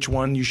say which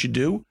one you should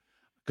do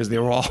because they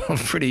were all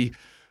pretty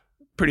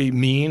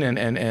mean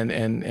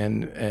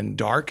and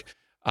dark.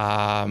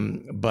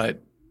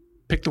 But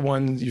pick the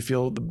one you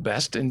feel the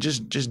best and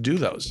just do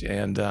those.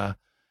 And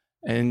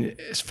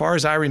as far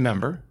as I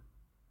remember,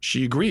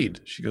 she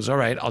agreed. She goes, all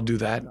right, I'll do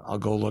that. I'll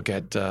go look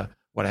at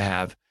what I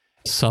have.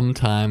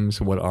 Sometimes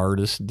what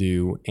artists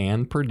do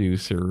and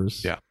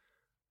producers,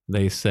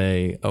 they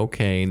say,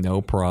 okay,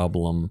 no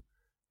problem.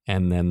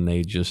 And then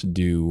they just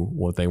do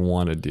what they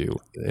want to do.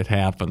 It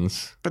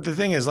happens. But the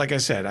thing is, like I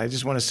said, I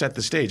just want to set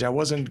the stage. I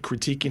wasn't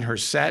critiquing her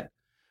set.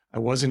 I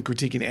wasn't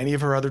critiquing any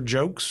of her other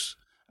jokes.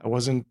 I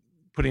wasn't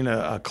putting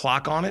a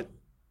clock on it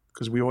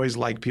because we always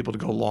like people to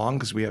go long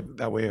because we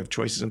have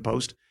choices in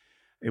post.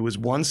 It was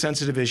one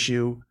sensitive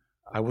issue.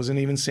 I wasn't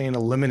even saying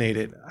eliminate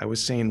it. I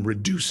was saying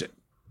reduce it.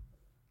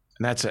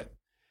 And that's it.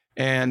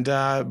 And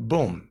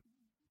boom,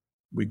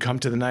 we come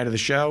to the night of the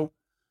show,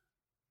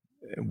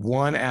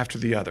 one after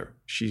the other.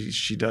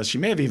 She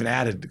may have even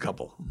added a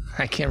couple.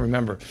 I can't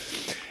remember.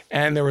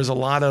 And there was a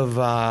lot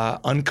of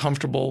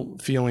uncomfortable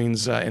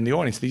feelings in the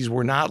audience. These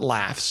were not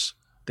laughs.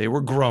 They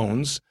were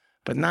groans,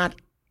 but not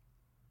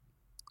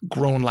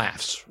groan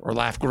laughs or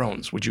laugh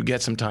groans, which you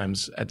get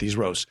sometimes at these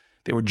roasts.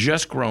 They were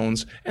just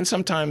groans, and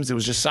sometimes it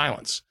was just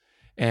silence.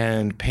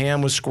 And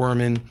Pam was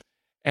squirming.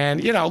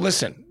 And,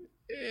 listen,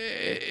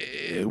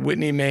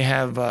 Whitney may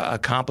have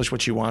accomplished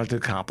what she wanted to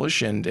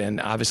accomplish. And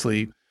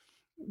obviously,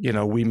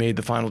 we made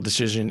the final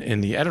decision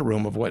in the edit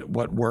room of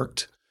what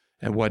worked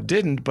and what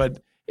didn't.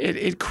 But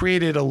it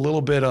created a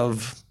little bit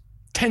of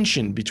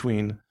tension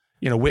between,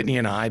 Whitney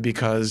and I,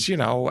 because,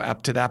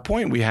 up to that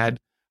point, we had,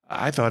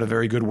 I thought, a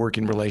very good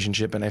working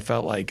relationship. And I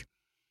felt like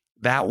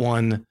that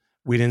one,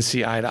 we didn't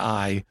see eye to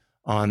eye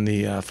on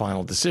the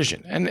final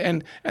decision.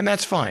 And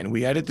that's fine.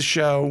 We edit the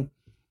show.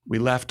 We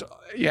left,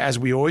 as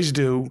we always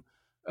do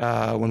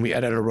when we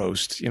edit a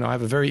roast. I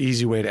have a very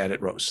easy way to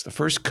edit roasts. The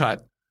first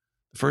cut,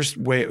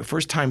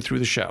 first time through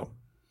the show,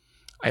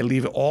 I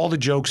leave all the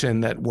jokes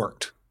in that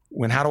worked.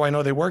 How do I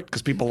know they worked?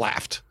 Because people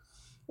laughed,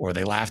 or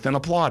they laughed and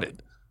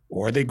applauded,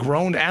 or they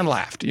groaned and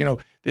laughed.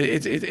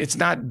 It's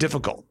not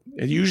difficult.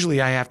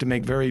 Usually I have to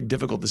make very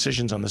difficult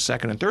decisions on the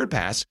second and third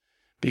pass,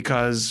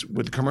 because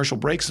with commercial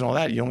breaks and all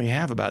that, you only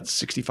have about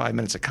 65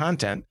 minutes of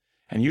content.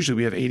 And usually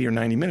we have 80 or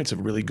 90 minutes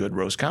of really good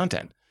roast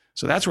content.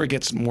 So that's where it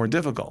gets more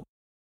difficult.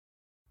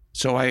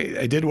 So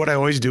I did what I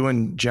always do,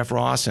 and Jeff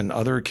Ross and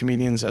other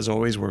comedians, as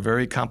always, were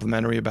very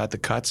complimentary about the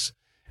cuts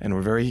and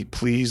were very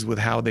pleased with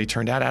how they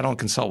turned out. I don't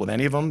consult with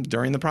any of them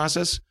during the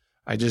process.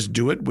 I just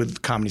do it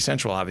with Comedy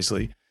Central,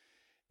 obviously.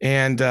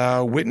 And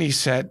Whitney's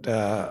set,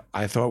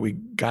 I thought we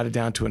got it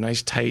down to a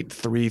nice tight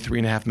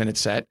 3.5 minute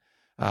set.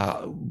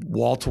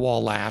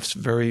 Wall-to-wall laughs,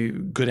 very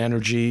good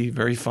energy,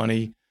 very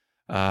funny.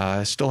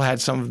 Still had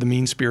some of the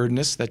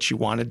mean-spiritedness that she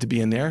wanted to be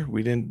in there.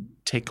 We didn't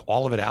take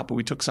all of it out, but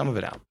we took some of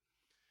it out.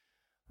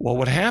 Well,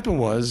 what happened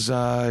was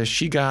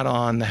she got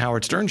on the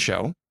Howard Stern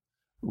show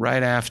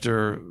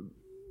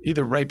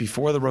either right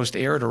before the roast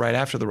aired or right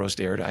after the roast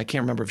aired. I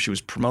can't remember if she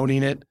was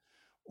promoting it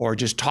or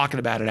just talking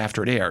about it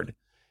after it aired.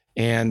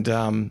 And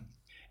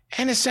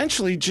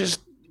essentially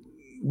just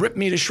ripped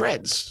me to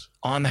shreds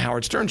on the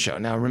Howard Stern show.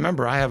 Now,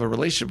 remember, I have a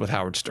relationship with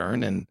Howard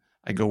Stern, and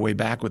I go way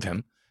back with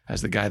him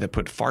as the guy that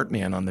put Fart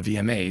Man on the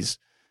VMAs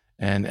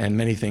and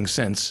many things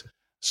since.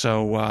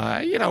 So,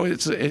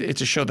 it's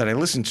a show that I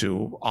listen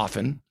to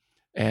often.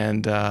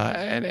 And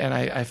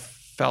I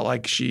felt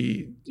like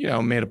she,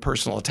 made a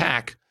personal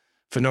attack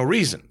for no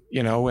reason,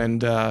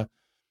 and, I'm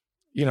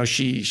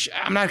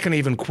not going to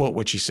even quote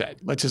what she said.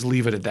 Let's just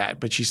leave it at that.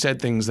 But she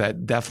said things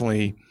that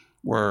definitely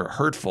were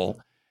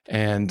hurtful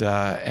and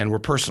were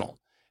personal.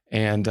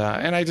 And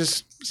I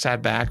just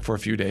sat back for a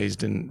few days,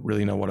 didn't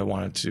really know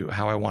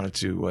how I wanted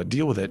to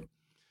deal with it.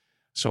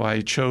 So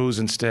I chose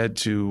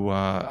instead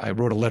I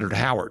wrote a letter to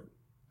Howard.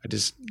 I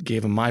just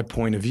gave him my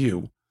point of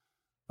view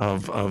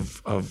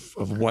of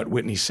what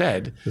Whitney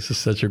said. This is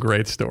such a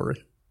great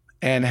story.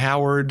 And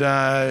Howard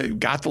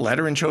got the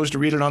letter and chose to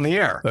read it on the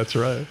air. That's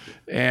right.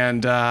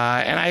 And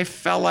I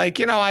felt like,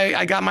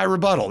 I got my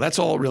rebuttal. That's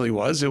all it really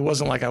was. It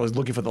wasn't like I was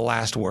looking for the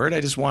last word.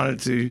 I just wanted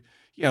to,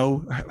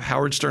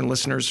 Howard Stern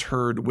listeners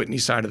heard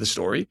Whitney's side of the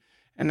story.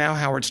 And now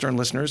Howard Stern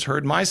listeners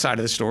heard my side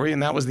of the story.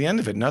 And that was the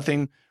end of it.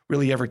 Nothing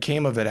really ever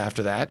came of it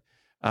after that.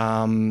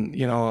 I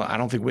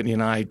don't think Whitney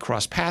and I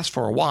crossed paths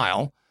for a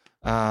while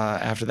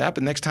after that.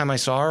 But next time I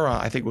saw her,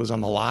 I think it was on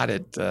the lot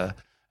at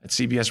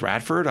CBS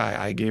Radford.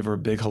 I gave her a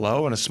big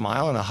hello and a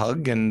smile and a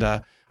hug. And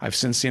I've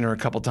since seen her a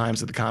couple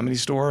times at the Comedy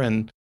Store.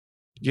 And,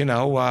 we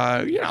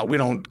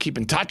don't keep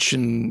in touch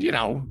and,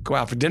 go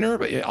out for dinner,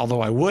 but,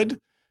 although I would.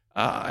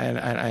 And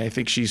I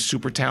think she's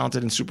super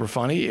talented and super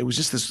funny. It was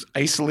just this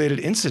isolated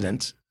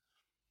incident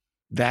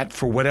that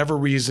for whatever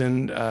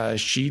reason,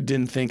 she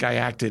didn't think I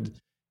acted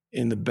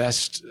in the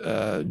best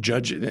I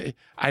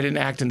didn't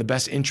act in the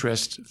best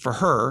interest for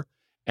her.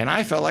 And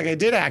I felt like I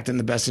did act in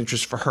the best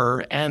interest for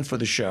her and for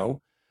the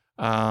show.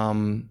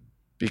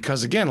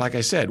 Because again, like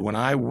I said, when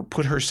I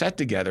put her set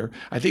together,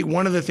 I think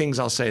one of the things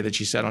I'll say that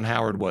she said on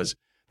Howard was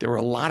there were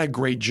a lot of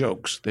great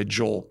jokes that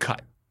Joel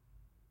cut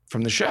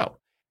from the show.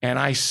 And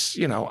I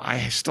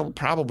still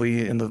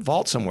probably in the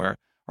vault somewhere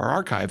are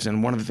archives.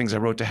 And one of the things I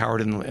wrote to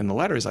Howard in the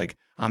letter is like,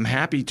 I'm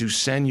happy to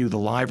send you the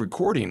live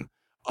recording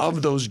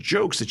of those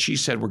jokes that she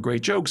said were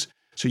great jokes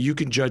so you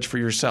can judge for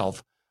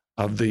yourself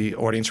of the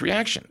audience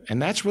reaction.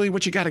 And that's really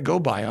what you got to go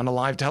by on a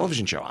live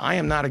television show. I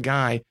am not a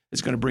guy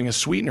that's going to bring a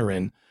sweetener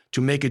in to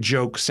make a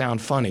joke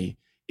sound funny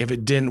if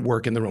it didn't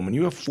work in the room. When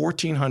you have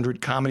 1,400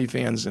 comedy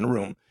fans in a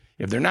room,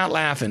 if they're not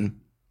laughing,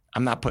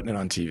 I'm not putting it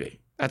on TV.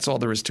 That's all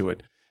there is to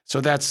it.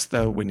 So that's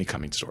the Whitney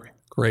Cummings story.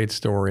 Great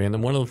story.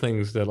 And one of the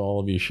things that all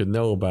of you should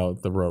know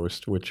about the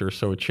roast, which are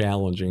so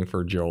challenging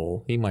for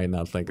Joel, he might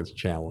not think it's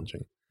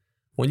challenging.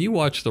 When you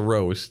watch the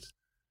roast,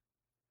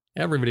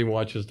 everybody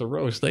watches the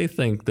roast. They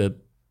think that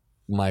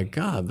my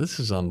God, this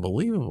is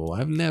unbelievable.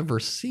 I've never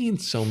seen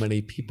so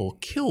many people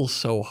kill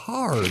so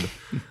hard.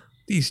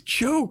 These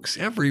jokes,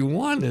 every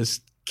one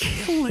is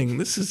killing.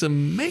 This is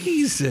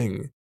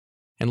amazing.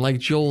 And like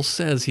Joel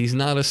says, he's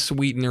not a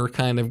sweetener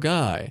kind of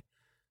guy.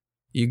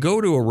 You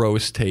go to a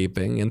roast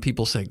taping and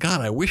people say,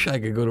 God, I wish I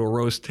could go to a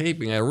roast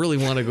taping. I really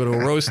want to go to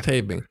a roast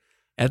taping.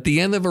 At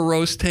the end of a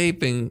roast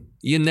taping,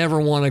 you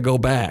never want to go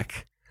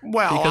back.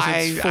 Well,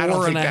 because it's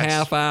four and a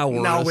half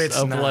hours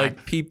of not.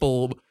 Like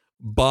people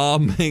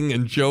bombing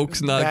and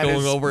jokes not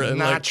going over. And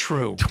not like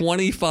true.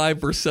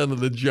 25% of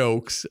the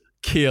jokes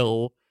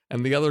kill,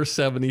 and the other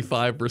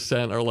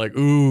 75% are like,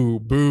 ooh,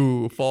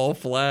 boo, fall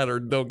flat or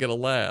don't get a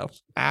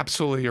laugh.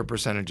 Absolutely, your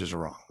percentages are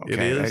wrong. Okay? It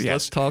is. Yes.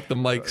 Let's talk to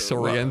Mike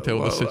Soriento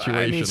of the situation.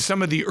 I mean,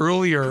 some of the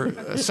earlier,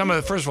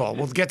 first of all,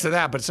 we'll get to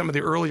that, but some of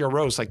the earlier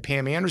roasts, like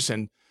Pam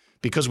Anderson,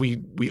 because we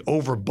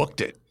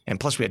overbooked it, and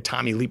plus we had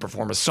Tommy Lee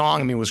perform a song.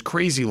 I mean, it was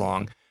crazy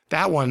long.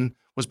 That one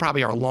was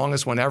probably our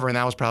longest one ever, and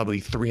that was probably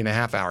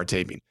 3.5 hour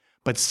taping.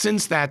 But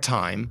since that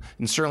time,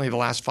 and certainly the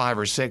last 5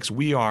 or 6,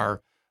 we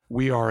are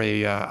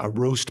a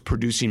roast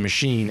producing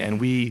machine,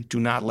 and we do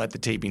not let the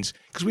tapings,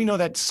 because we know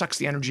that sucks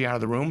the energy out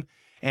of the room.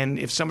 And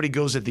if somebody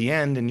goes at the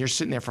end and you're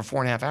sitting there for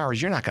 4.5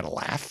 hours, you're not going to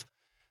laugh.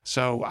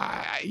 So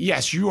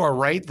yes, you are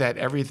right that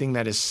everything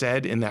that is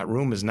said in that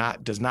room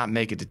does not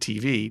make it to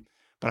TV.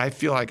 But I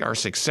feel like our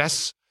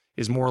success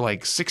is more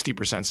like 60%,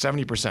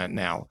 70%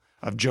 now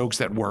of jokes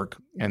that work,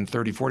 and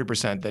 30,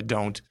 40% that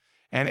don't.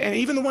 And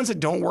even the ones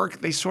that don't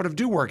work, they sort of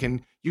do work.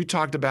 And you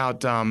talked about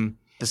the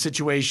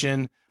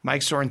situation,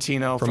 Mike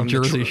Sorrentino from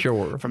Jersey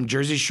Shore. From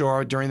Jersey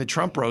Shore during the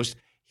Trump roast,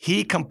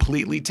 he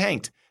completely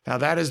tanked. Now,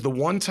 that is the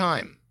one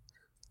time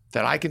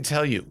that I can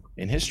tell you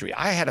in history,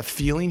 I had a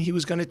feeling he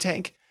was going to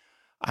tank.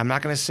 I'm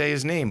not going to say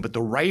his name, but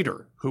the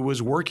writer who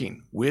was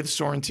working with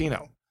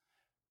Sorrentino,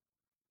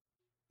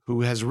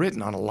 who has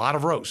written on a lot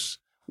of roasts,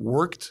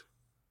 worked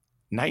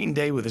night and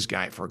day with this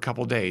guy for a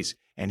couple of days,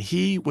 and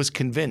he was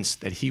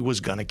convinced that he was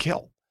going to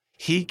kill.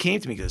 He came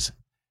to me because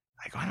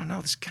I go, I don't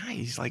know, this guy,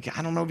 he's like,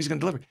 I don't know if he's going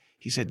to deliver.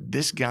 He said,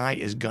 this guy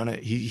is going to,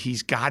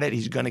 he's got it,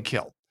 he's going to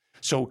kill.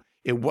 So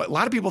a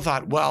lot of people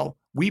thought, well,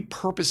 we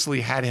purposely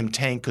had him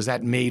tank because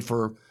that made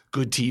for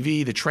good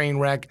TV, the train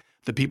wreck,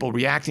 the people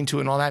reacting to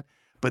it and all that.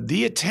 But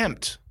the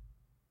attempt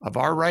of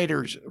our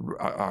writers,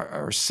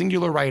 our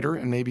singular writer,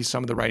 and maybe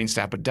some of the writing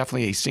staff, but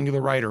definitely a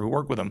singular writer who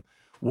worked with him,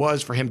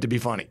 was for him to be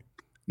funny,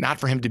 not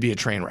for him to be a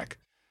train wreck.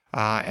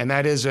 And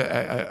that is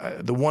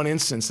the one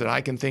instance that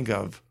I can think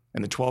of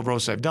in the 12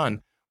 roasts I've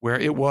done where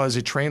it was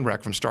a train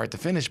wreck from start to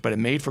finish, but it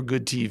made for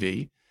good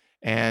TV,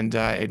 and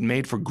it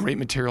made for great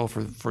material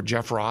for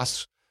Jeff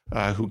Ross,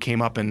 who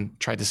came up and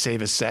tried to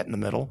save his set in the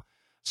middle.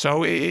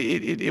 So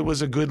it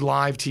was a good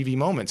live TV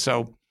moment.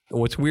 So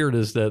what's weird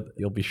is that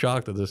you'll be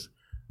shocked at this.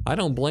 I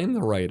don't blame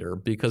the writer,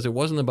 because it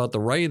wasn't about the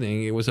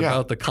writing. It was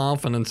about the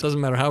confidence. Doesn't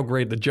matter how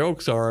great the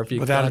jokes are. If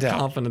you're not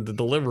confident to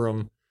deliver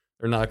them,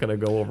 they're not going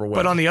to go over well.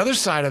 But on the other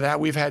side of that,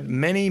 we've had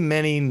many,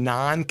 many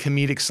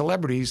non-comedic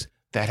celebrities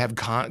that have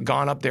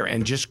gone up there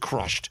and just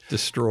crushed.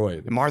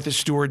 Destroyed. Martha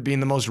Stewart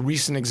being the most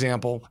recent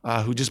example,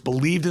 who just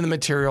believed in the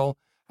material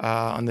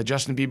on the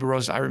Justin Bieber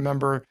roast. I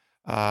remember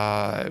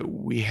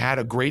we had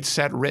a great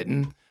set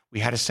written. We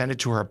had to send it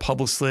to her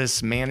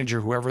publicist,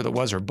 manager, whoever that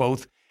was, or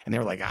both. And they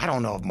were like, I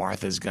don't know if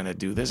Martha's going to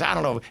do this. I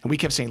don't know. And we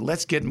kept saying,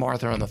 let's get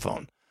Martha on the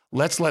phone.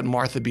 Let's let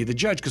Martha be the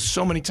judge. Because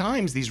so many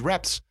times these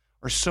reps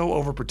are so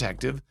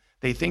overprotective.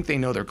 They think they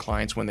know their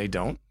clients when they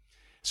don't.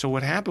 So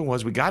what happened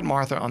was we got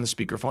Martha on the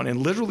speakerphone,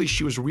 and literally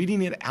she was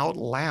reading it out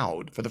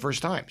loud for the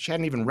first time. She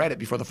hadn't even read it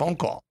before the phone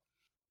call.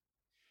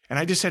 And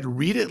I just said,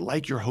 read it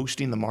like you're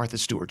hosting the Martha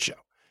Stewart show.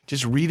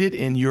 Just read it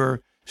in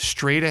your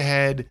straight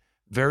ahead,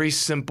 very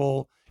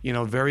simple,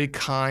 very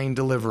kind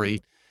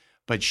delivery.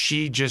 But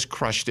she just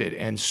crushed it,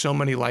 and so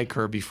many like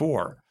her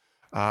before.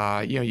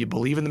 You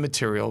believe in the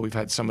material. We've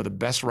had some of the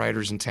best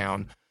writers in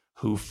town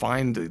who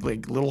find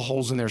like little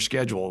holes in their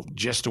schedule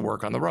just to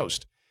work on the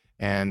roast.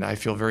 And I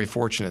feel very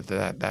fortunate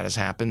that has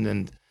happened.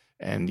 And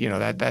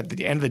that at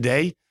the end of the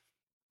day,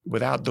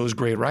 without those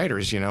great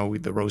writers,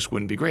 the roast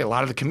wouldn't be great. A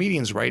lot of the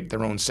comedians write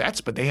their own sets,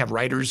 but they have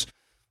writers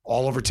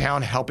all over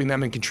town helping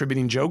them and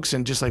contributing jokes.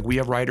 And just like we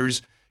have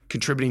writers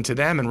contributing to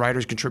them and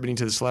writers contributing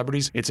to the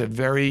celebrities, it's a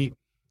very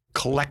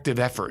collective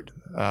effort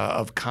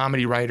of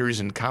comedy writers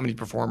and comedy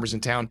performers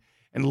in town.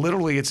 And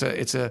literally it's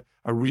a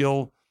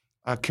real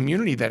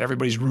community that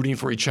everybody's rooting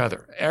for each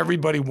other.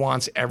 Everybody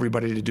wants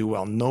everybody to do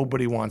well.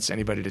 Nobody wants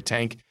anybody to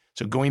tank.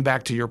 So going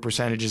back to your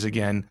percentages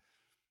again,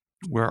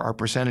 where our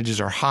percentages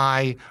are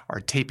high, our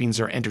tapings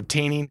are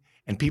entertaining,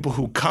 and people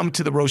who come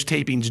to the roast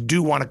tapings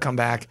do want to come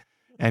back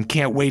and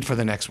can't wait for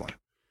the next one.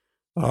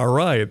 All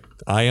right.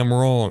 I am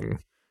wrong.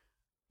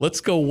 Let's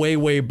go way,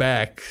 way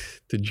back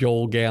to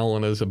Joel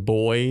Gallen as a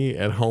boy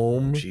at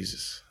home.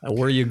 Jesus.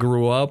 Where you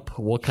grew up,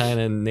 what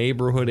kind of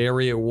neighborhood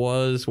area it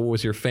was, what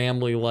was your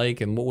family like,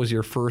 and what was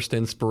your first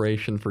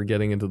inspiration for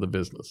getting into the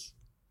business?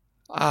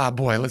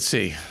 Boy, let's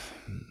see.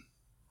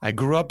 I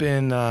grew up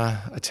in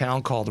a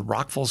town called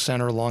Rockville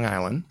Center, Long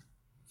Island,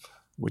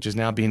 which is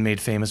now being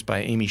made famous by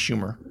Amy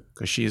Schumer,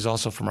 because she is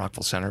also from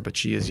Rockville Center, but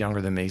she is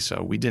younger than me,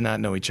 so we did not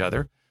know each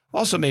other.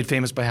 Also made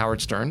famous by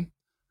Howard Stern,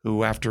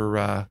 who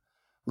after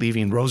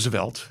leaving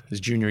Roosevelt his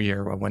junior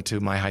year, went to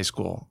my high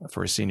school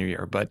for his senior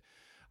year. But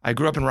I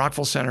grew up in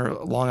Rockville Center,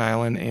 Long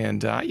Island,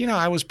 and,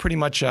 I was pretty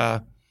much,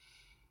 had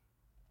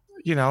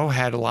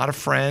a lot of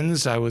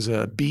friends. I was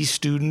a B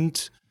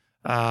student.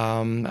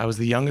 I was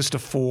the youngest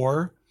of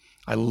four.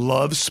 I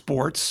love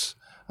sports.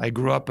 I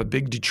grew up a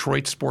big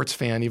Detroit sports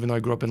fan, even though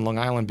I grew up in Long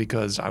Island,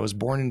 because I was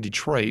born in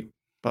Detroit,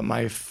 but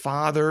my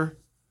father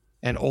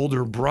and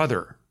older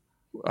brother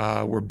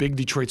were big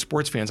Detroit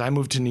sports fans. I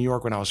moved to New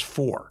York when I was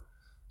 4.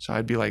 So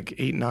I'd be like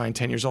 8, 9,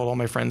 10 years old. All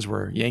my friends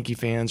were Yankee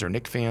fans or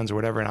Knicks fans or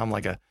whatever. And I'm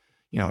like a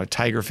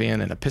Tiger fan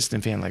and a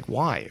Piston fan. Like,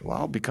 why?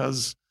 Well,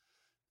 because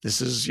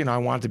this is, I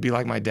wanted to be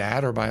like my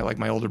dad or like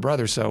my older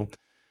brother. So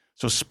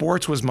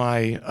sports was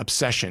my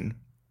obsession.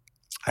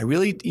 I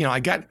really, I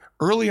got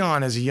early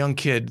on as a young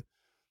kid,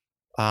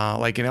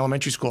 like in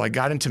elementary school, I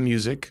got into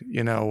music,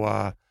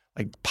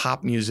 like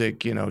pop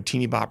music,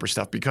 teeny bopper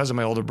stuff, because of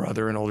my older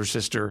brother and older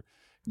sister,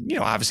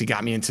 obviously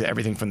got me into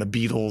everything from the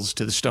Beatles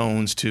to the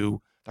Stones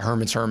to the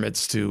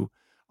Hermits to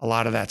a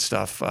lot of that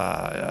stuff,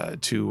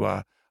 to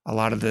a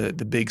lot of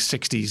the big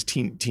 60s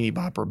teeny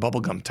bopper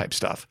bubblegum type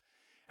stuff.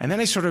 And then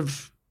I sort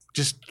of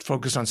just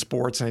focused on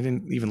sports, and I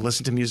didn't even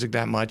listen to music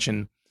that much.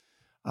 And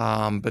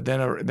but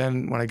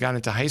then when I got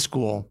into high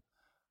school,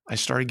 I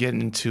started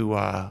getting into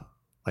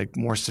like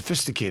more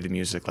sophisticated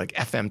music, like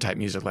FM type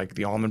music, like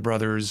the Allman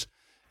Brothers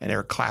and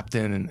Eric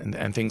Clapton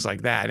and things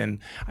like that. And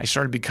I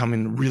started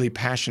becoming really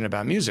passionate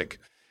about music.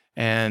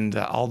 And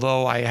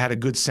although I had a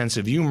good sense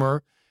of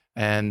humor,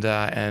 and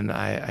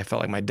I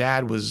felt like my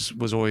dad was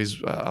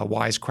always a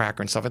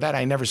wisecracker and stuff like that,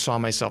 I never saw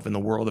myself in the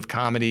world of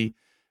comedy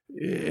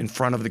in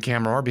front of the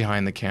camera or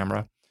behind the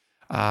camera.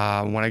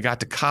 When I got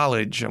to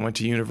college, I went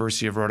to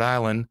University of Rhode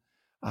Island.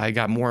 I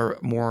got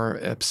more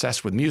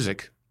obsessed with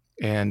music,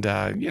 and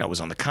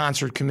was on the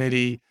concert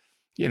committee,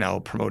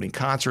 promoting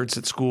concerts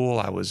at school.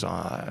 I was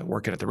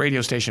working at the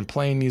radio station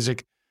playing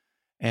music,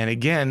 and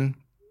again,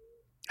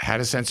 had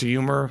a sense of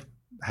humor,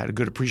 had a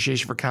good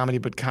appreciation for comedy,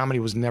 but comedy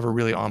was never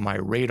really on my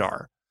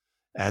radar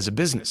as a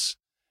business.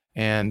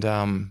 And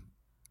when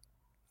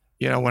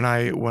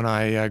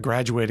I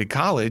graduated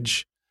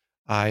college,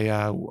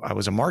 I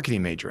was a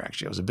marketing major,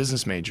 actually. I was a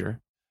business major,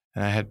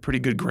 and I had pretty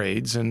good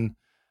grades, and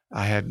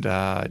I had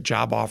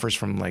job offers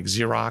from like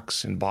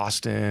Xerox in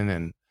Boston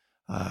and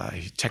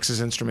Texas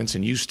Instruments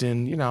in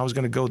Houston. I was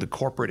going to go the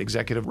corporate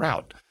executive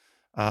route.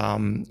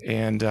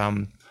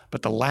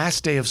 But the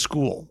last day of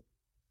school,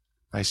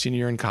 my senior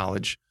year in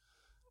college,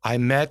 I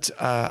met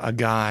a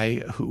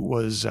guy who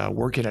was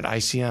working at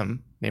ICM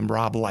named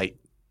Rob Light.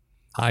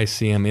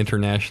 ICM,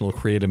 International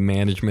Creative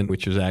Management,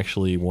 which is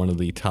actually one of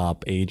the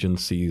top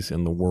agencies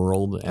in the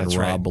world. And That's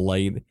Rob right.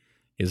 Light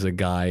is a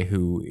guy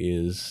who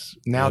is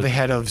now the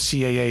head of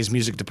CAA's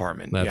music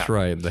department. That's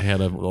right, the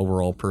head of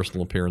overall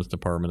personal appearance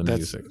department of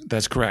music.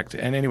 That's correct.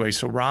 And anyway,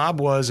 so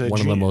Rob was one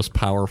of the most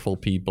powerful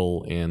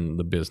people in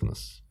the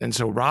business. And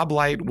so Rob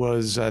Light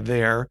was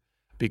there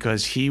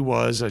because he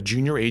was a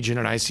junior agent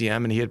at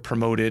ICM, and he had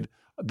promoted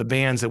the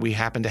bands that we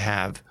happened to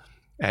have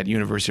at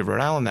University of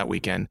Rhode Island that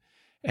weekend.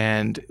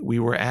 And we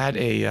were at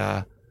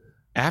a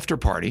after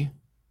party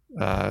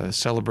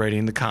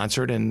celebrating the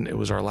concert, and it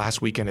was our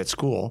last weekend at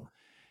school.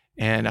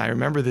 And I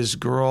remember this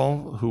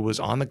girl who was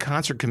on the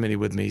concert committee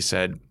with me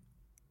said,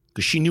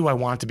 because she knew I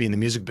wanted to be in the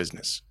music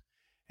business.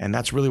 And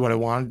that's really what I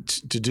wanted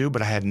to do,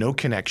 but I had no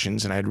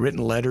connections. And I had written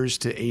letters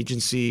to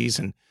agencies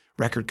and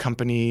record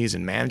companies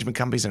and management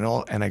companies and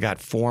all, and I got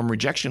form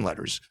rejection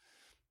letters.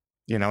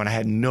 And I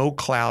had no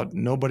clout,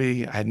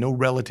 I had no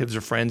relatives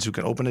or friends who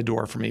could open a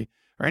door for me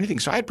or anything.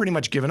 So I had pretty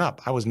much given up.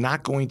 I was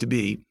not going to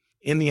be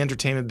in the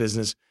entertainment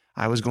business.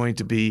 I was going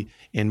to be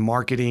in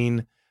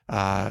marketing,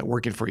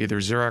 working for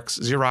either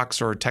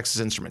Xerox or Texas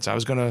Instruments. I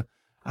was going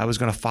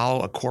to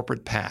follow a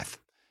corporate path.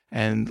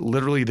 And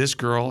literally this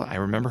girl, I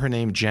remember her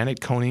name, Janet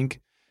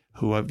Koenig,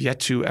 who I've yet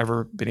to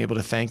ever been able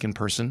to thank in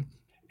person.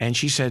 And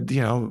she said,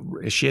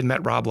 she had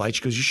met Rob Light.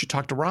 She goes, you should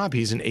talk to Rob.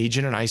 He's an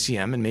agent at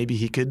ICM, and maybe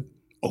he could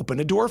open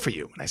a door for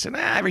you. And I said,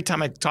 every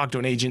time I talk to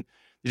an agent,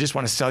 they just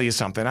want to sell you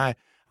something.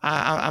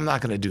 I'm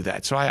not going to do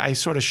that. So I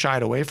sort of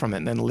shied away from it.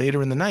 And then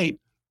later in the night,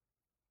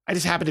 I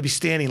just happened to be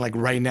standing like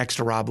right next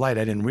to Rob Light.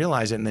 I didn't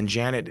realize it. And then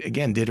Janet,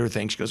 again, did her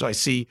thing. She goes, I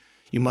see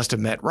you must have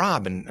met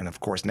Rob. And of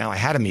course, now I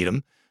had to meet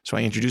him. So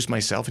I introduced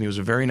myself, and he was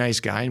a very nice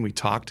guy. And we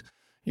talked,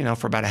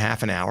 for about a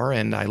half an hour.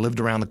 And I lived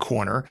around the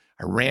corner.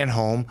 I ran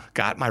home,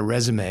 got my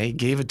resume,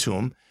 gave it to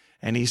him.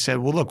 And he said,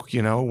 well, look,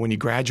 when you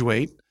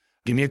graduate,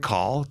 give me a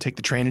call, take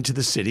the train into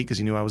the city, because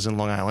he knew I was in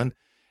Long Island.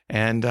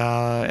 And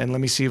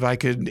let me see if I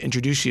could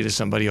introduce you to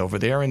somebody over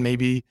there, and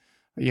maybe,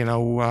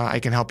 I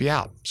can help you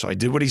out. So I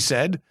did what he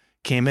said,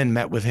 came in,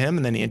 met with him,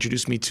 and then he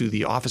introduced me to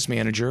the office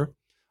manager,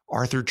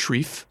 Arthur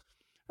Treef.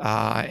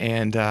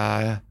 And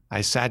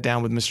I sat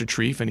down with Mr.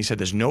 Treef, and he said,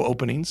 there's no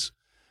openings.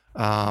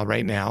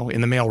 right now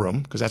in the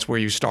mailroom, because that's where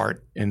you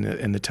start in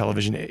the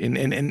television,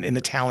 in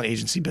the talent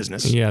agency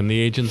business. Yeah, in the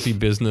agency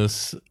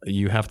business,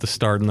 you have to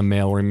start in the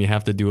mailroom. You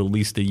have to do at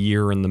least a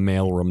year in the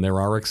mailroom.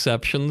 There are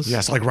exceptions.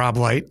 Yes, like Rob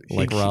Light.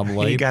 Rob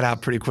Light. He got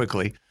out pretty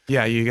quickly.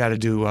 Yeah, you got to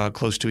do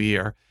close to a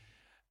year.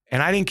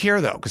 And I didn't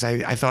care, though, because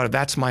I thought if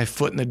that's my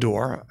foot in the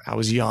door, I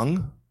was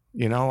young.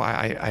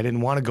 I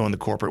didn't want to go in the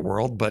corporate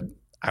world, but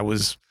I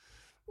was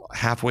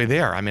halfway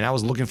there. I mean, I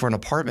was looking for an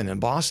apartment in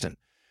Boston.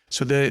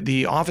 So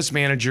the office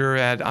manager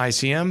at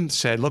ICM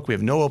said, look, we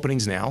have no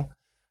openings now.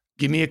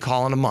 Give me a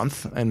call in a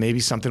month and maybe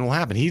something will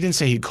happen. He didn't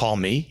say he'd call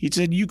me. He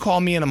said, you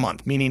call me in a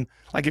month, meaning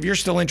like if you're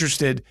still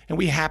interested and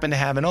we happen to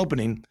have an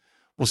opening,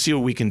 we'll see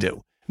what we can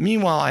do.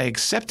 Meanwhile, I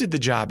accepted the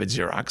job at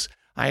Xerox.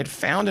 I had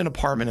found an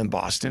apartment in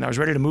Boston. I was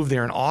ready to move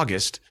there in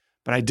August,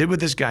 but I did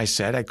what this guy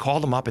said. I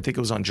called him up. I think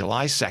it was on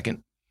July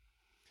 2nd.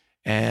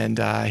 And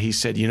he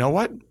said, you know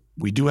what?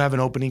 We do have an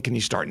opening. Can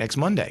you start next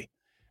Monday?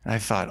 And I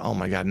thought, oh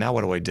my God, now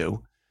what do I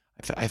do?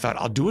 I thought,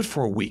 I'll do it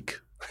for a week.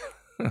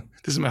 This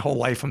is my whole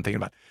life I'm thinking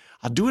about.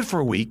 I'll do it for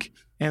a week.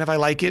 And if I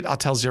like it, I'll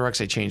tell Xerox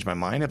I changed my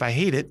mind. If I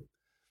hate it,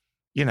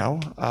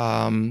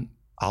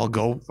 I'll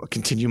go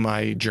continue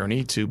my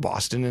journey to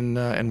Boston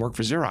and work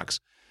for Xerox.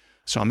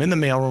 So I'm in the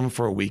mailroom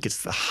for a week.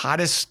 It's the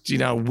hottest,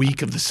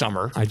 week of the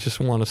summer. I just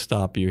want to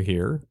stop you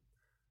here.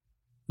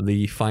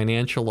 The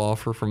financial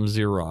offer from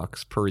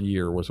Xerox per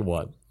year was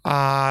what?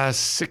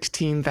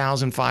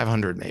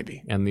 $16,500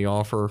 maybe. And the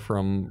offer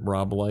from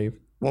Rob Light?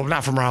 Well,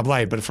 not from Rob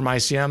Light, but from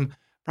ICM,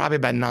 probably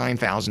about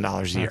 $9,000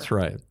 a year. That's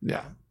right.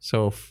 Yeah.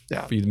 So if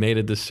you'd made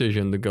a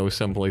decision to go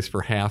someplace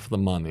for half the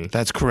money.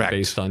 That's correct.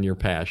 Based on your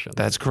passion.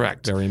 That's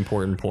correct. Very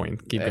important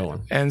point. Keep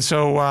going. And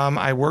so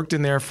I worked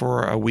in there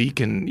for a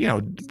week and,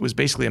 was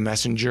basically a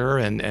messenger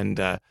and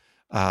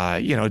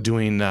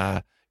doing,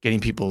 getting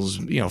people's,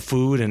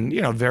 food and,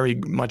 very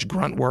much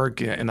grunt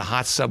work in the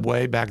hot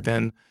subway. Back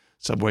then,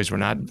 subways were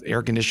not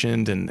air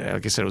conditioned. And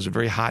like I said, it was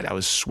very hot. I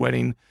was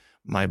sweating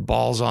my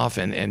balls off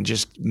and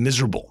just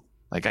miserable.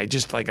 I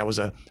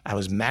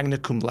was magna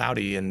cum laude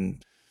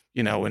and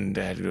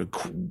had a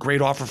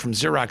great offer from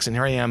Xerox. And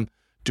here I am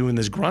doing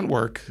this grunt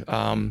work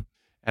at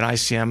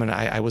ICM. And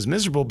I was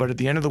miserable. But at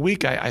the end of the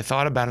week, I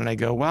thought about it and I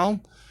go, well,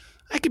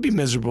 I could be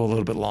miserable a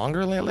little bit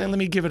longer. Let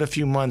me give it a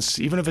few months,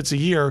 even if it's a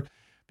year,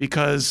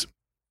 because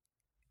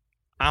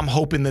I'm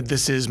hoping that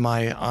this is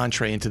my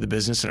entree into the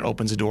business and it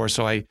opens a door.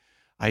 So I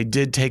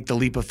did take the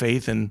leap of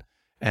faith and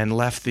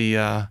left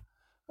the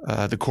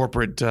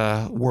corporate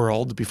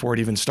world before it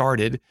even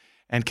started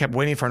and kept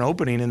waiting for an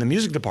opening in the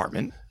music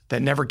department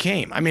that never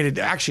came. I mean,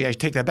 I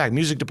take that back.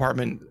 Music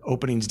department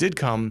openings did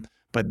come,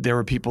 but there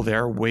were people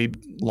there way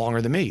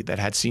longer than me that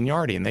had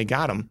seniority and they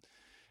got them.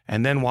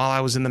 And then while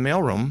I was in the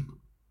mailroom,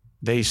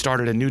 they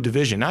started a new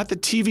division, not the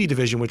TV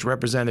division, which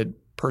represented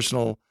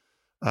personal,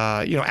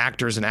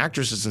 actors and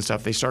actresses and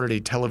stuff. They started a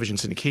television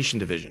syndication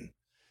division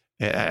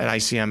at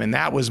ICM. And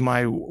that was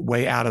my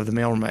way out of the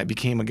mailroom. I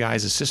became a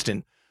guy's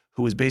assistant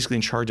who was basically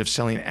in charge of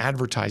selling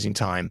advertising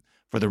time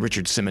for the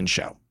Richard Simmons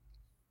show.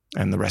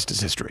 And the rest is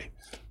history.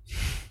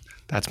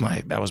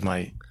 That was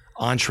my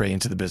entree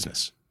into the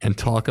business. And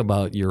talk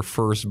about your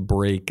first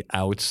break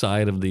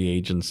outside of the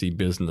agency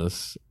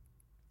business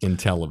in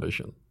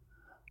television.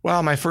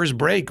 Well, my first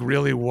break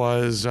really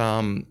was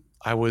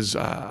I was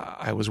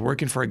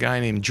working for a guy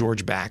named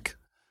George Back,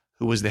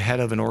 who was the head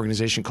of an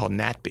organization called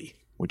NATPE,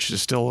 which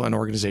is still an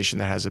organization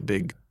that has a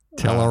big...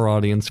 Tell our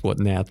audience what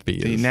NATPE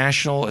is. The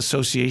National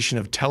Association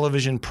of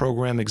Television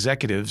Program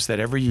Executives, that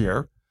every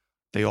year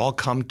they all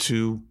come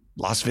to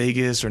Las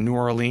Vegas or New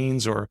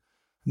Orleans or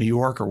New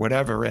York or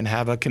whatever and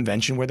have a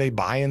convention where they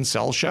buy and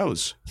sell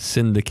shows.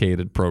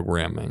 Syndicated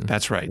programming.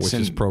 That's right. Which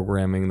is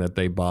programming that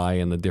they buy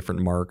in the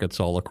different markets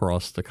all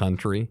across the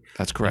country.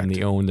 That's correct. And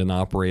the owned and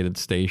operated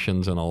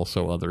stations and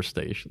also other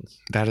stations.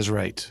 That is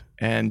right.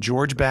 And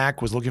George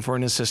Back was looking for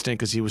an assistant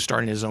because he was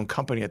starting his own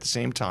company at the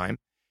same time.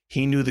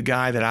 He knew the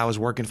guy that I was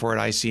working for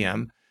at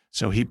ICM,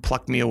 so he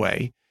plucked me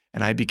away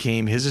and I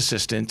became his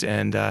assistant.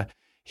 And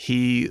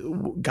he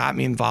got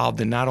me involved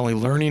in not only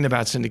learning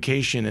about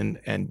syndication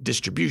and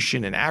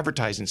distribution and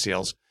advertising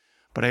sales,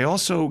 but I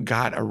also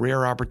got a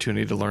rare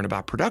opportunity to learn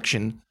about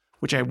production,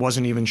 which I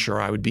wasn't even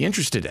sure I would be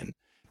interested in,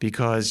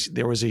 because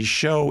there was a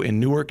show in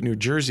Newark, New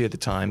Jersey at the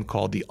time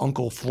called The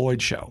Uncle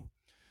Floyd Show,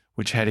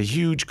 which had a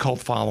huge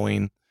cult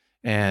following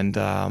and,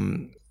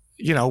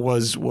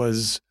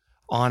 was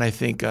on, I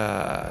think,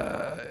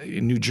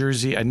 in New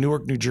Jersey, a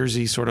Newark, New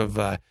Jersey sort of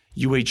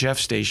UHF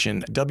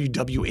station,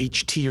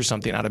 WWHT or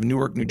something out of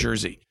Newark, New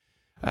Jersey.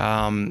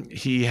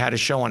 He had a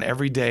show on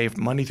every day,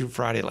 Monday through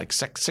Friday, like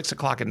 6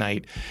 o'clock at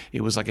night.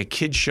 It was like a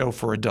kid's show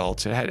for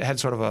adults. It had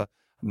sort of a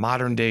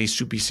modern day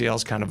Soupy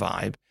Sales kind of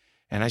vibe.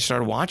 And I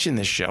started watching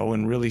this show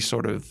and really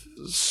sort of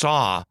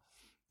saw,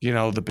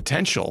 the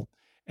potential.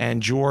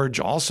 And George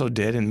also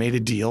did and made a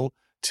deal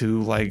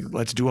to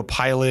let's do a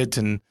pilot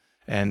and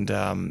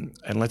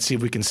let's see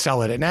if we can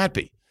sell it at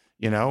NATPE.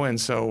 And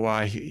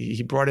so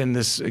he brought in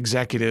this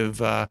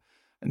executive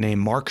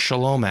named Mark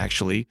Shalom,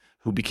 actually,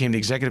 who became the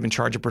executive in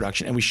charge of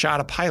production. And we shot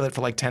a pilot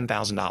for like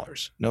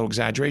 $10,000, no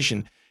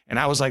exaggeration. And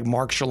I was like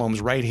Mark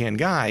Shalom's right-hand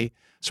guy.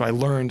 So I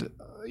learned,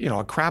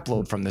 a crap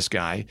load from this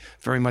guy,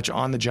 very much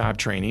on the job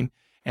training.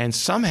 And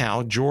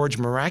somehow George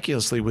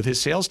miraculously with his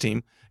sales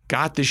team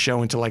got this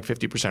show into like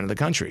 50% of the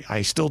country.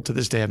 I still to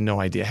this day have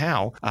no idea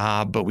how,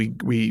 but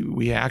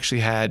we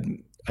actually had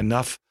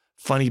enough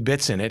funny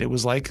bits in it. It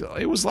was like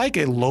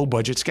a low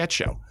budget sketch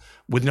show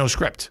with no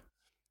script,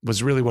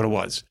 was really what it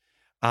was.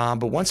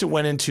 But once it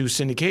went into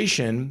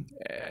syndication,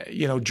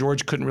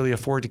 George couldn't really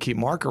afford to keep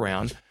Mark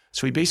around.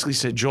 So he basically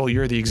said, Joel,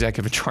 you're the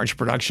executive in charge of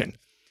production.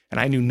 And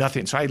I knew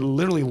nothing. So I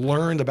literally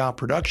learned about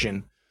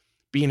production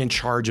being in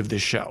charge of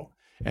this show.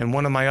 And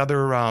one of my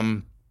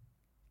other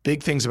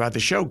big things about the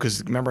show,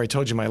 because remember I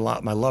told you my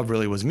love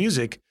really was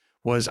music,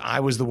 was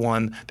I was the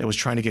one that was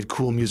trying to get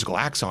cool musical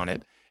acts on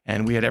it.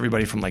 And we had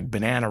everybody from like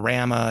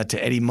Bananarama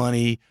to Eddie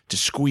Money to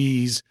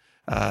Squeeze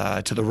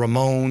to the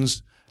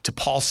Ramones to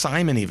Paul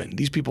Simon even.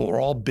 These people were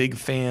all big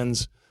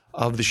fans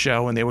of the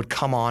show, and they would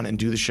come on and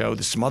do the show.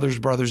 The Smothers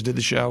Brothers did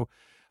the show.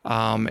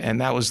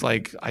 And that was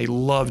like, I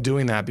love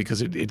doing that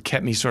because it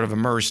kept me sort of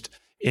immersed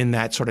in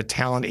that sort of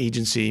talent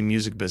agency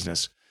music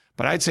business.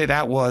 But I'd say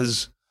that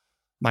was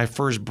my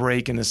first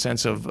break in the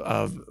sense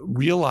of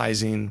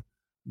realizing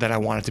that I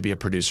wanted to be a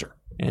producer.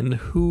 And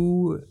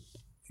who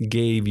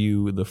gave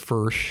you the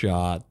first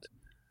shot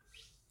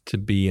to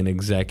be an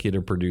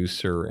executive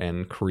producer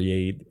and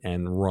create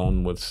and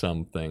run with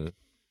something?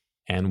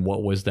 And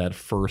what was that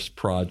first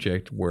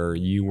project where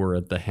you were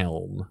at the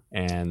helm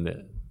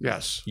and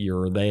yes,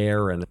 you're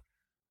there and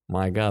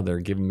my God, they're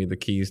giving me the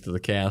keys to the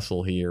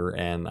castle here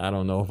and I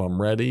don't know if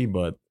I'm ready,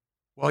 but.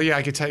 Well, yeah,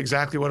 I could tell you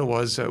exactly what it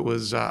was. It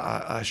was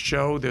a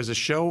show. There's a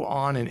show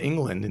on in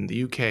England, in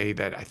the UK,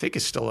 that I think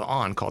is still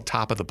on called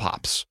Top of the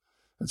Pops.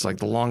 It's like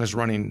the longest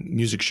running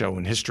music show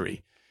in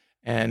history.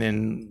 And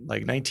in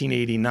like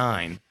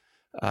 1989,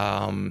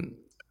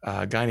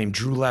 a guy named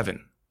Drew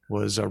Levin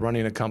was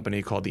running a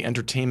company called the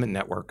Entertainment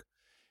Network.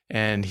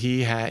 And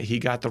he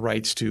got the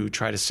rights to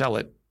try to sell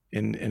it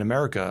in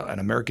America, an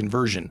American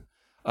version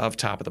of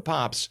Top of the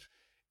Pops.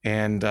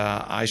 And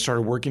I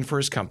started working for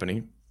his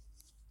company.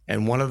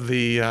 And one of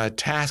the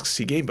tasks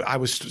he gave,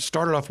 I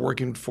started off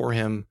working for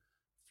him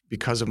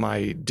because of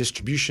my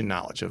distribution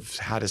knowledge of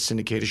how to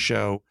syndicate a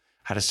show,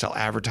 how to sell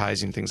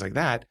advertising, things like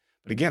that.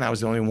 But again, I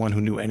was the only one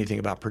who knew anything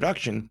about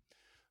production.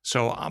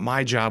 So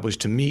my job was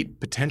to meet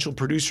potential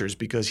producers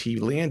because he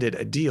landed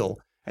a deal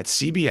at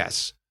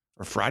CBS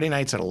for Friday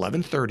nights at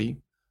 11:30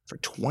 for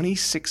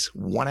 26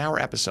 one-hour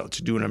episodes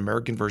to do an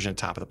American version of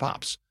Top of the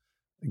Pops.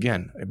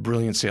 Again, a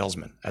brilliant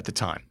salesman at the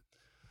time.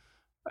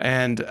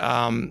 And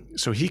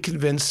so he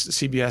convinced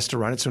CBS to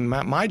run it. So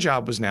my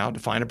job was now to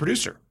find a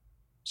producer.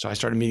 So I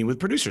started meeting with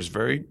producers,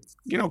 very,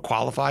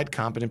 qualified,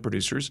 competent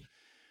producers.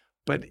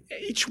 But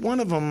each one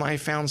of them, I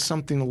found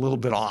something a little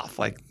bit off.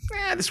 Like,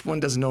 this one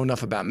doesn't know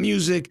enough about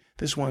music.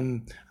 This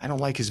one, I don't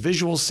like his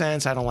visual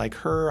sense. I don't like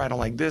her. I don't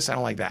like this. I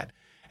don't like that.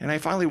 And I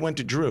finally went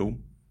to Drew,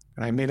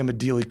 and I made him a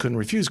deal he couldn't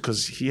refuse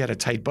because he had a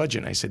tight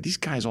budget. And I said, these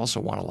guys also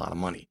want a lot of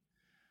money.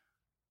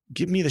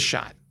 Give me the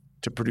shot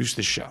to produce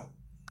this show.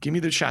 Give me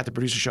the shot to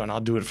produce a show, and I'll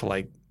do it for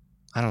I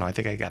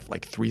think I got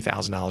like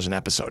 $3,000 an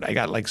episode. I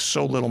got like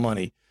so little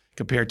money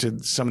compared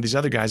to some of these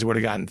other guys who would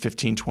have gotten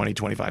 $15,000, $20,000,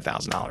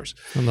 $25,000.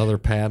 Another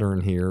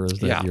pattern here is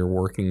that you're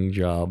working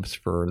jobs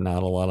for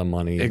not a lot of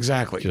money.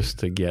 Exactly. Just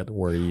to get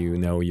where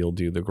you'll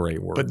do the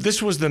great work. But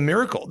this was the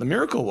miracle. The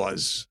miracle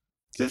was,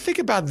 think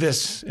about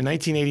this in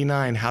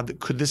 1989, how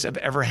could this have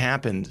ever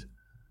happened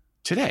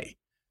today?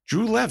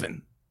 Drew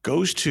Levin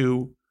goes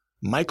to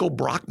Michael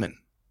Brockman,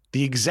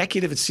 the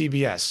executive at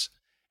CBS,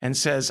 and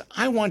says,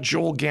 I want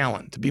Joel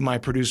Gallen to be my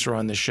producer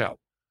on this show.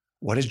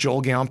 What has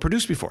Joel Gallen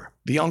produced before?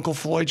 The Uncle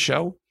Floyd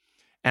Show.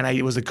 And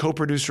I was a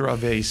co-producer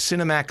of a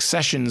Cinemax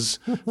Sessions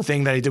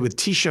thing that I did with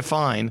Tisha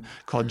Fine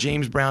called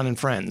James Brown and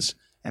Friends.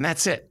 And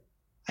that's it.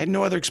 I had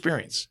no other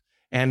experience.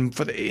 And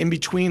in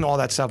between all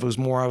that stuff, it was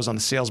more I was on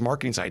the sales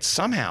marketing side.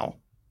 Somehow,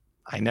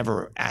 I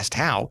never asked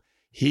how,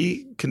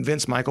 he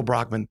convinced Michael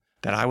Brockman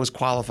that I was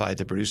qualified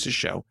to produce this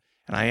show.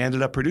 And I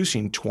ended up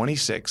producing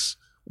 26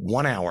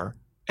 one-hour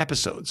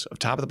episodes of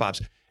Top of the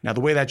Pops. Now, the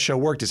way that show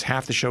worked is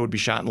half the show would be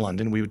shot in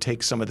London. We would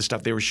take some of the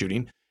stuff they were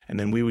shooting, and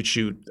then we would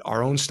shoot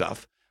our own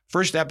stuff.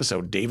 First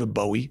episode, David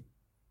Bowie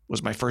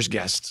was my first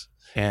guest,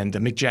 and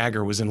Mick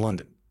Jagger was in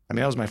London. I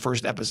mean, that was my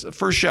first episode,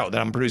 first show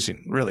that I'm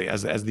producing, really,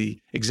 as the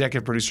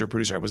executive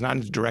producer. I was not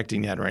into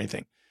directing yet or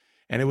anything.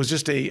 And it was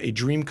just a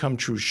dream come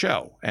true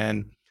show.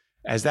 And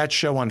as that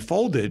show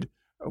unfolded,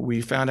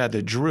 we found out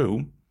that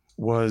Drew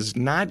was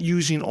not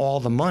using all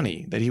the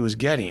money that he was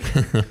getting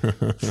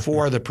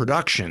for the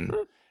production.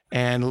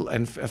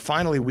 And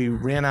finally, we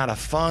ran out of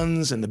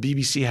funds, and the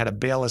BBC had to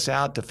bail us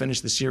out to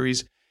finish the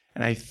series.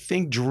 And I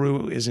think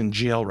Drew is in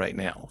jail right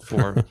now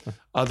for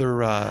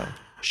other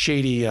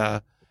shady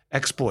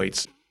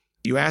exploits.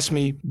 You asked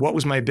me, what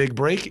was my big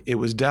break? It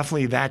was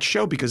definitely that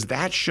show, because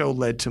that show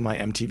led to my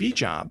MTV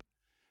job.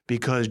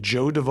 Because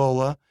Joe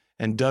Davola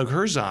and Doug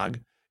Herzog,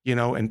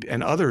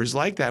 and others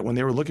like that, when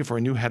they were looking for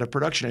a new head of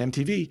production at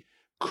MTV,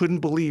 couldn't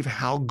believe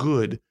how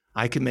good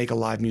I could make a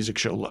live music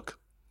show look.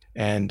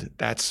 And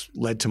that's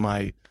led to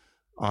my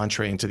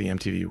entree into the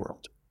MTV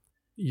world.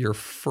 Your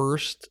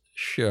first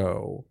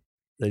show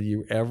that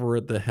you ever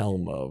at the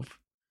helm of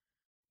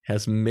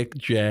has Mick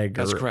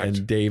Jagger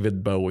and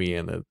David Bowie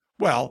in it.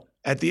 Well,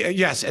 at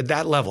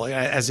that level,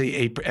 as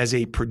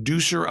a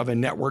producer of a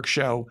network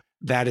show,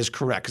 that is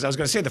correct. Because I was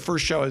going to say the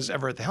first show I was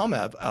ever at the helm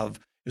of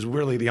is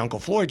really the Uncle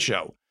Floyd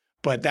show,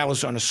 but that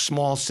was on a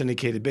small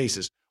syndicated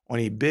basis. On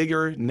a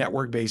bigger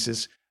network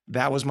basis,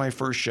 that was my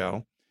first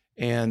show,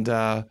 and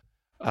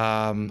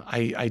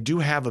I do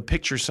have a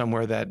picture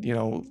somewhere that you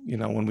know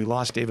when we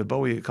lost David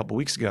Bowie a couple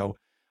weeks ago,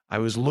 I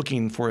was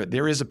looking for it.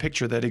 There is a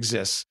picture that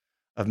exists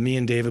of me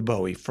and David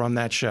Bowie from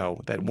that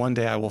show that one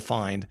day I will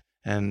find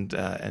and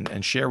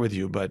share with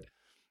you. But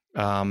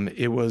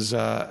it was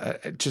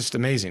just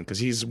amazing because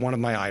he's one of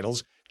my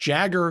idols.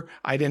 Jagger,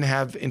 I didn't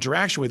have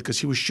interaction with because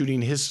he was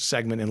shooting his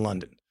segment in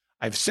London.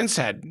 I've since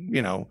had,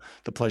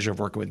 the pleasure of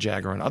working with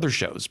Jagger on other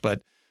shows,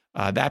 but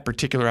that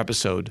particular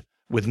episode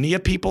with Nia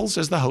Peoples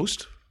as the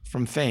host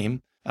from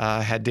Fame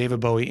had David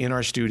Bowie in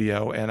our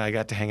studio, and I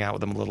got to hang out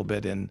with him a little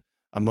bit in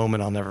a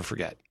moment I'll never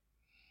forget.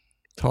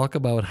 Talk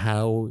about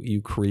how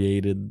you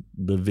created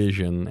the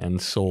vision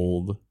and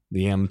sold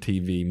the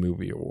MTV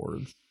Movie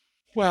Awards.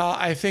 Well,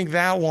 I think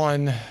that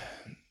one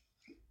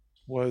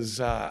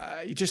was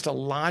just a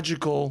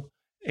logical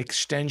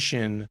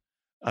extension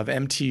of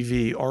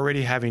MTV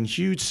already having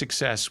huge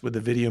success with the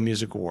Video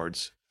Music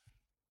Awards.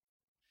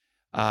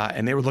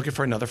 And they were looking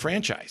for another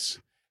franchise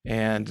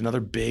and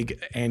another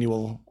big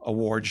annual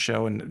award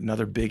show and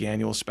another big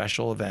annual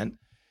special event.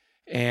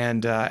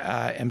 And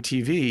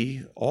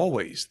MTV,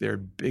 always their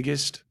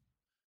biggest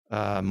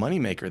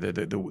moneymaker,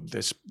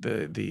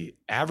 the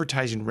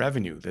advertising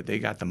revenue that they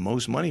got the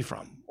most money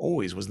from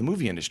always was the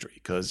movie industry,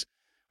 because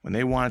when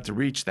they wanted to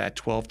reach that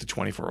 12 to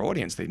 24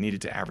 audience, they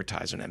needed to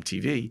advertise on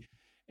MTV.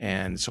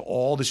 And so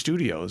all the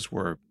studios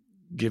were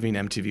giving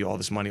MTV all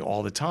this money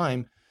all the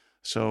time.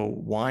 So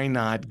why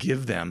not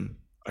give them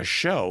a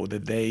show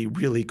that they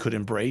really could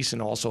embrace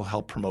and also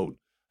help promote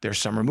their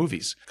summer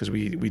movies? Because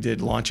we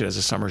did launch it as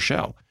a summer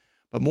show.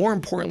 But more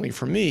importantly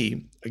for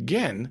me,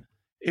 again,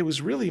 it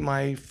was really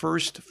my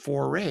first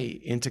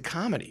foray into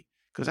comedy,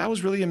 because I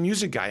was really a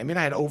music guy. I mean,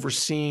 I had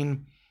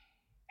overseen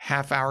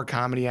half-hour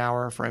comedy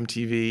hour for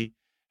MTV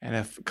and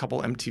a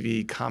couple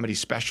MTV comedy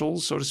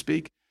specials, so to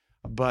speak.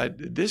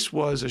 But this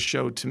was a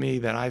show to me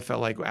that I felt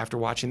like, after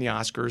watching the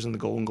Oscars and the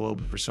Golden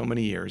Globe for so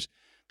many years,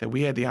 that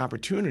we had the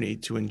opportunity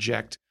to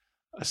inject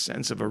a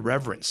sense of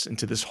irreverence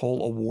into this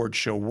whole award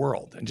show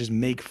world and just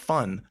make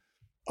fun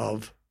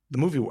of the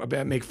movie,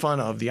 make fun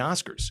of the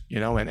Oscars,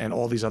 and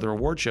all these other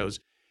award shows,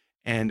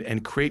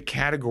 and create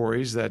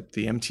categories that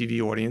the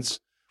MTV audience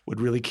would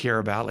really care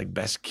about, like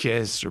best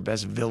kiss or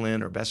best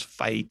villain or best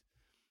fight,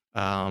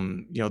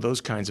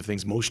 those kinds of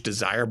things. Most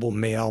desirable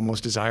male,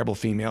 most desirable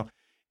female.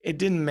 It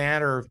didn't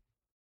matter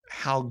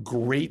how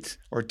great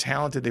or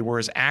talented they were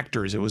as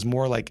actors. It was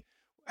more like,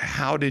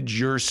 how did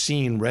your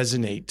scene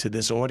resonate to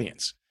this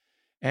audience?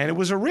 And it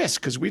was a risk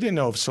because we didn't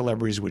know if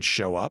celebrities would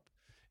show up,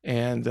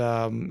 and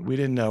we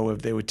didn't know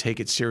if they would take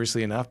it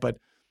seriously enough. But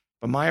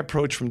my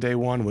approach from day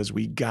one was,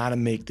 we got to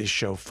make this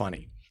show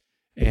funny.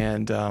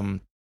 And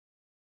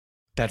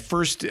that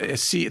first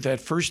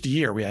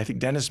year, I think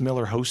Dennis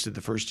Miller hosted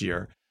the first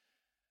year,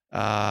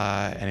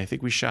 and I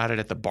think we shot it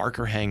at the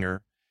Barker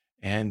Hangar.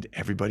 And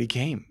everybody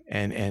came,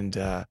 and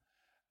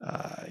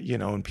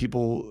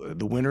people,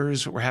 the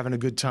winners were having a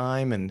good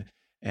time,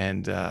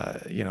 and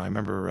I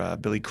remember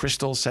Billy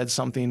Crystal said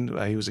something.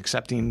 He was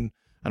accepting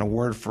an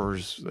award for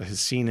his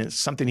scene, best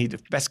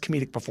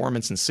comedic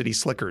performance in City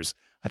Slickers.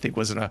 I think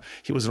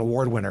he was an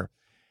award winner,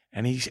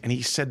 and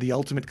he said the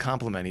ultimate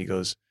compliment. He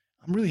goes,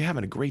 "I'm really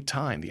having a great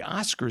time. The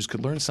Oscars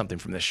could learn something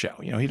from this show."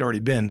 He'd already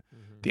been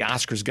the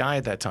Oscars guy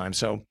at that time,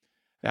 so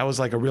that was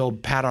like a real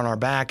pat on our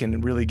back, and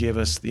it really gave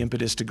us the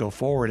impetus to go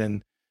forward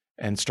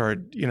and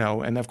start,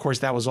 and of course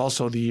that was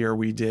also the year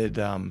we did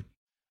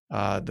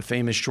the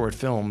famous short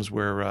films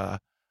where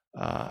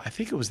I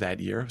think it was that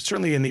year,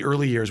 certainly in the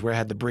early years, where I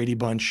had the Brady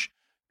Bunch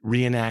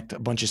reenact a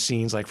bunch of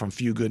scenes like from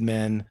Few Good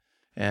Men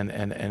and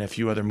a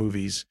few other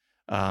movies.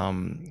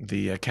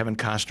 The Kevin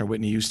Costner,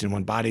 Whitney Houston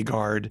one,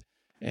 Bodyguard,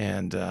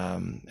 and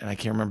I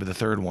can't remember the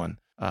third one.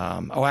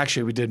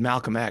 Actually we did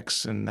Malcolm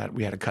X, and that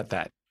we had to cut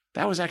that.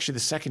 That was actually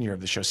the second year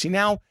of the show. See,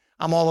 now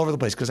I'm all over the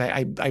place because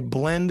I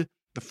blend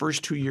the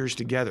first 2 years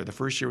together. The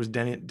first year was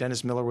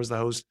Dennis Miller was the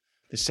host.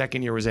 The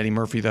second year was Eddie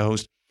Murphy the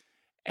host,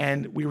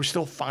 and we were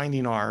still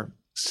finding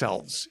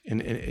ourselves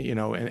in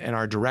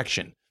our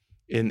direction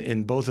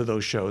in both of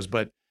those shows.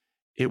 But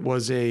it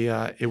was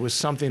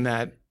something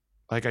that,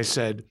 like I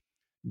said,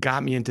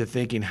 got me into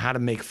thinking how to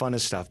make fun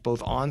of stuff,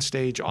 both on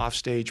stage, off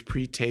stage,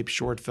 pre-taped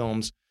short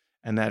films,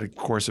 and that of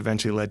course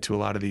eventually led to a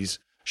lot of these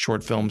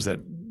short films that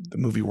the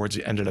movie awards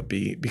ended up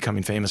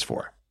becoming famous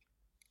for.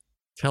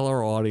 Tell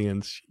our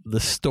audience the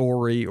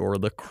story or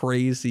the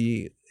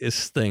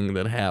craziest thing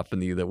that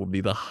happened to you that would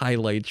be the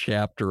highlight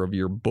chapter of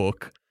your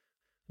book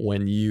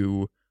when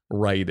you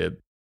write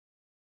it.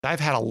 I've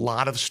had a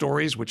lot of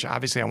stories, which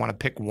obviously I want to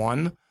pick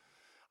one.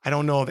 I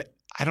don't know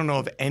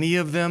if any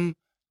of them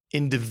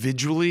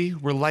individually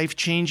were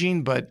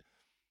life-changing, but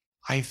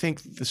I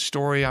think the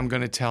story I'm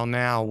going to tell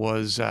now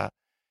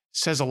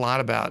says a lot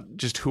about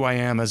just who I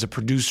am as a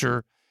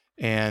producer,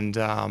 and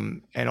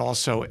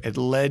also it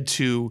led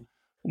to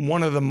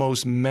one of the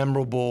most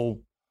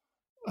memorable,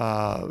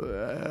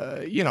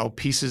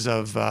 pieces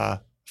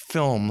of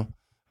film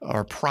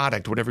or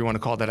product, whatever you want to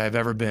call it, that I've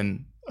ever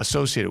been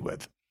associated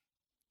with,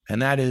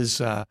 and that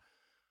is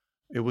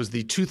it was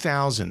the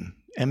 2000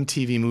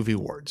 MTV Movie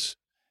Awards,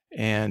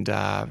 and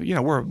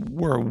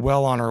we're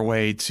well on our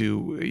way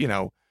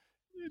to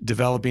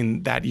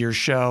developing that year's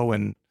show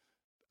and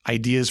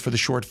ideas for the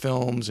short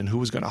films and who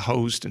was going to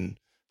host and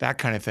that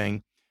kind of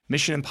thing.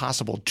 Mission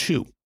Impossible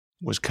 2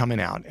 was coming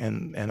out,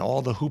 and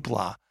all the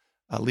hoopla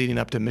leading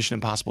up to Mission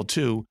Impossible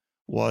 2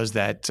 was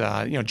that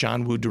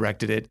John Woo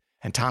directed it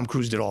and Tom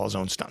Cruise did all his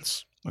own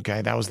stunts.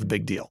 Okay, that was the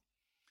big deal.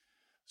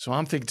 So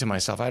I'm thinking to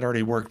myself, I'd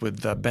already worked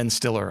with Ben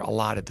Stiller a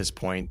lot at this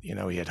point. He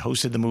had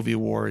hosted the movie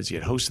awards, he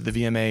had hosted the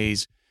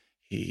VMAs,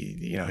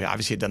 he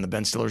obviously had done the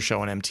Ben Stiller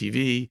show on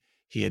MTV.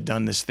 He had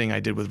done this thing I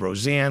did with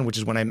Roseanne, which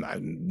is when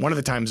one of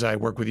the times I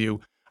worked with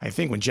you, I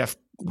think when Jeff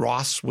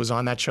Ross was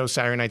on that show,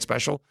 Saturday Night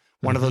Special.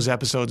 One of those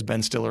episodes,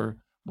 Ben Stiller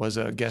was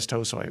a guest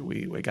host, so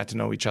we got to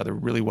know each other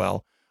really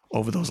well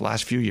over those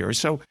last few years.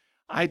 So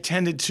I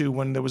tended to,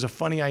 when there was a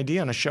funny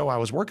idea on a show I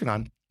was working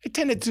on, I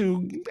tended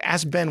to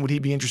ask Ben, would he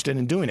be interested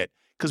in doing it?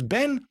 Because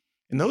Ben,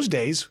 in those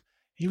days,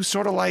 he was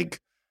sort of like,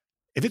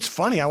 if it's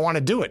funny, I want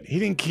to do it. He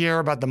didn't care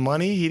about the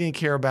money. He didn't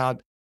care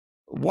about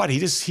what. He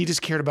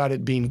just cared about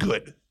it being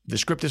good. The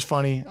script is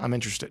funny. I'm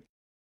interested.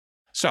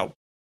 So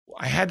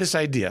I had this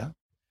idea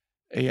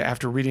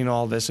after reading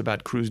all this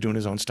about Cruise doing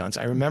his own stunts.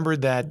 I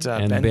remembered that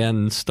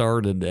Ben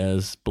started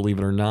as, believe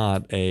it or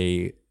not,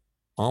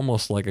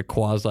 almost like a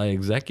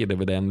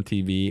quasi-executive at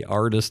MTV,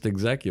 artist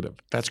executive.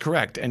 That's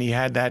correct. And he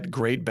had that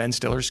great Ben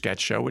Stiller sketch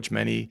show, which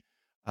many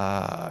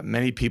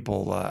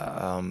people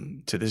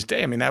to this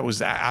day, I mean, that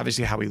was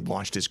obviously how he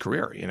launched his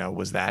career,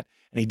 was that.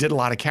 And he did a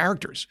lot of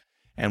characters.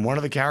 And one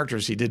of the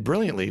characters he did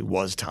brilliantly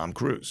was Tom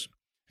Cruise.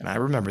 And I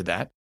remember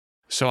that.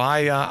 So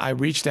I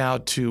reached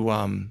out to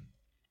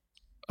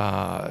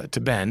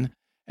Ben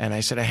and I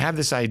said, I have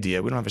this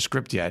idea. We don't have a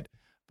script yet,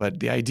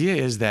 but the idea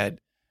is that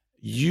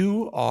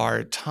you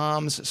are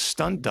Tom's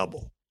stunt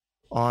double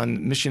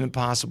on Mission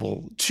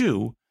Impossible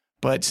 2.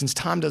 But since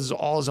Tom does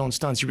all his own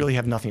stunts, you really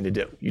have nothing to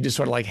do. You just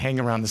sort of like hang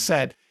around the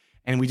set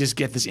and we just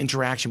get this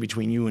interaction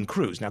between you and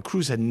Cruise. Now,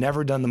 Cruise had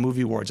never done the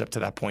movie awards up to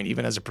that point,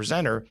 even as a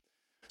presenter.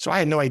 So I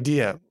had no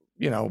idea,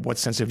 what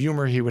sense of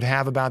humor he would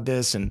have about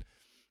this. And,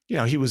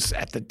 he was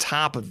at the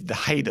top of the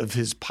height of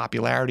his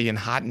popularity and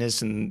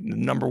hotness and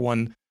number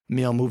one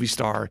male movie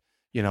star,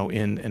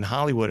 in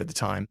Hollywood at the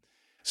time.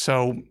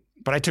 So,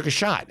 but I took a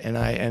shot and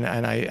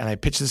I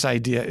pitched this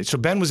idea. So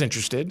Ben was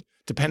interested,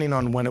 depending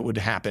on when it would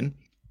happen,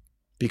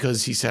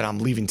 because he said, I'm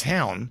leaving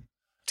town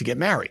to get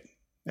married.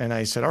 And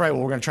I said, all right,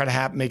 well, we're going to try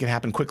to make it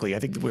happen quickly. I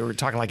think we were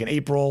talking like in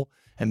April,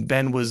 and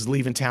Ben was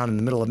leaving town in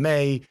the middle of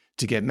May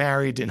to get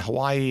married in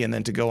Hawaii and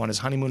then to go on his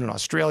honeymoon in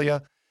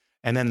Australia.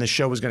 And then the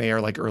show was going to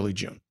air like early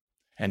June.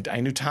 And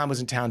I knew Tom was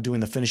in town doing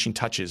the finishing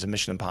touches of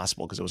Mission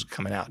Impossible because it was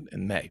coming out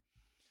in May.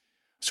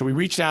 So we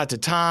reached out to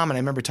Tom, and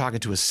I remember talking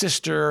to his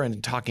sister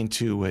and talking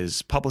to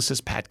his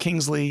publicist, Pat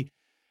Kingsley.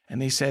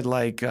 And they said,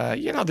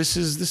 this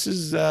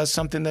is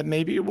something that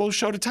maybe we'll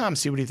show to Tom,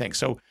 see what he thinks.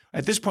 So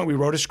at this point, we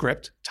wrote a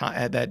script,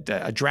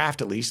 a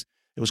draft at least.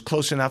 It was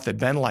close enough that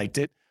Ben liked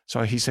it.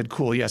 So he said,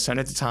 cool, yeah, send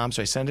it to Tom.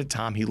 So I sent it to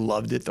Tom. He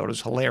loved it, thought it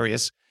was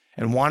hilarious,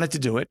 and wanted to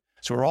do it.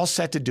 So we're all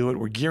set to do it.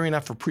 We're gearing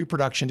up for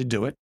pre-production to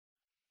do it.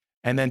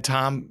 And then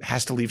Tom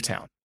has to leave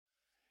town.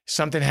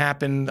 Something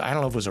happened. I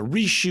don't know if it was a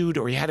reshoot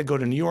or he had to go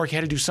to New York. He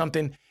had to do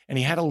something, and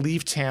he had to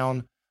leave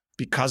town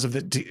because of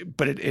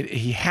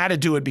he had to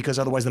do it because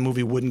otherwise the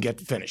movie wouldn't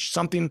get finished.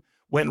 Something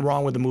went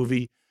wrong with the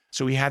movie,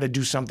 so he had to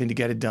do something to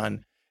get it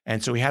done.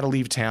 And so he had to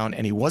leave town,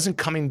 and he wasn't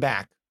coming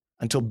back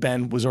until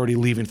Ben was already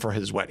leaving for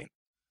his wedding.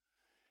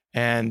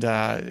 And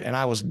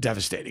I was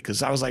devastated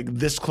because I was like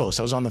this close.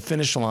 I was on the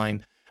finish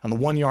line, on the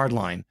 1 yard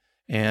line.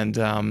 And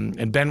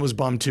Ben was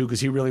bummed too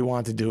because he really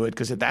wanted to do it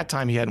because at that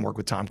time he hadn't worked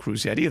with Tom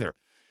Cruise yet either.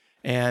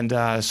 And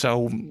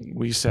so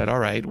we said, all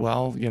right,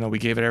 well, we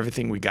gave it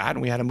everything we got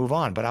and we had to move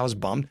on. But I was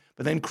bummed.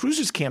 But then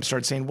Cruise's camp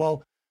started saying,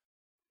 well,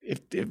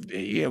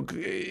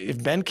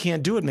 if Ben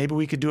can't do it, maybe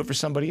we could do it for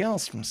somebody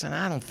else. I said,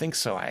 I don't think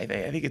so. I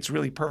think it's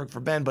really perfect for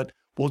Ben, but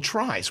we'll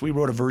try. So we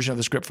wrote a version of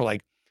the script for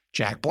like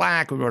Jack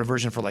Black. We wrote a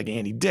version for like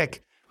Andy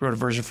Dick. We wrote a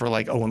version for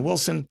like Owen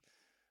Wilson.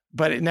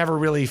 But it never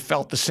really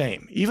felt the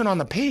same, even on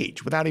the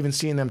page, without even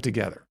seeing them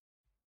together.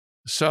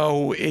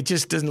 So it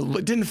just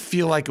didn't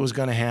feel like it was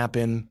going to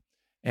happen.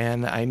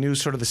 And I knew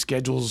sort of the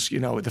schedules,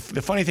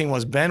 the funny thing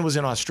was Ben was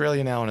in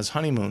Australia now on his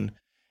honeymoon,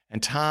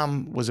 and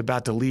Tom was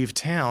about to leave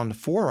town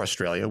for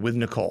Australia with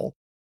Nicole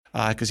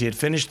because he had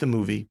finished the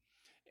movie.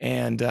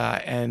 And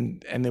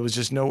there was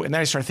just no, and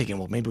then I started thinking,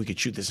 well, maybe we could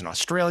shoot this in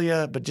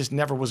Australia, but just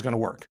never was going to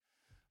work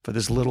for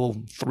this little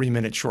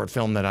 3-minute short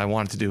film that I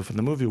wanted to do for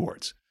the movie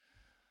awards.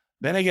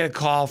 Then I get a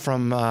call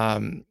from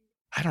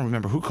I don't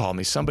remember who called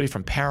me. Somebody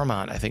from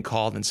Paramount, I think,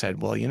 called and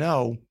said, well,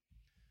 you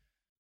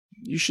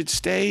should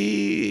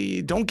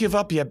stay. Don't give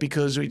up yet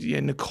because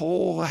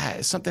Nicole,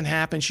 something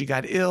happened. She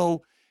got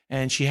ill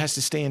and she has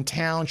to stay in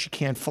town. She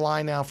can't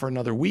fly now for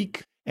another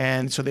week.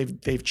 And so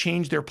they've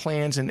changed their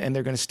plans and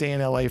they're going to stay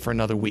in LA for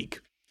another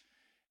week.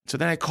 So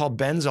then I called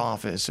Ben's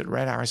office at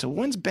Red Hour. I said,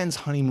 when's Ben's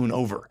honeymoon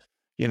over?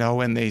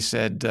 And they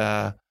said,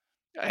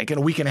 like in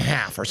a week and a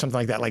half or something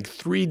like that, like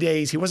 3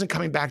 days. He wasn't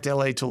coming back to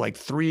LA till like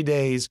 3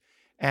 days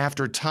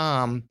after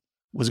Tom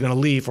was going to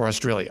leave for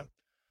Australia.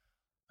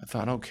 I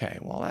thought, okay,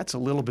 well, that's a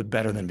little bit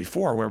better than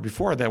before, where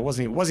before that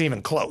wasn't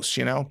even close,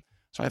 So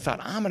I thought,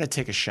 I'm going to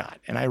take a shot.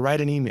 And I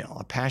write an email,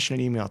 a passionate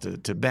email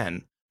to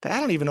Ben that I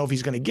don't even know if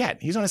he's going to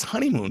get. He's on his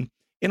honeymoon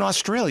in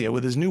Australia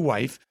with his new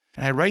wife.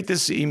 And I write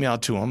this email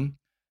to him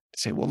to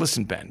say, well,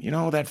 listen, Ben,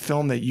 that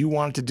film that you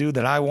wanted to do,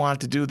 that I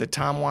wanted to do, that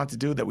Tom wanted to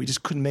do, that we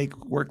just couldn't make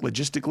work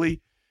logistically.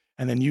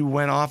 And then you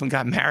went off and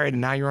got married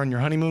and now you're on your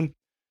honeymoon.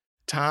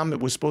 Tom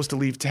was supposed to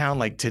leave town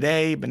like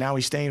today, but now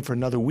he's staying for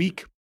another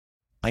week.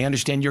 I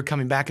understand you're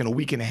coming back in a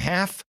week and a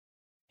half.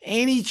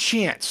 Any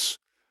chance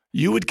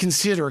you would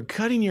consider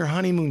cutting your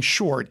honeymoon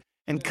short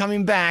and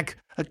coming back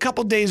a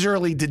couple days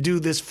early to do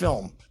this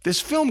film?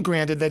 This film,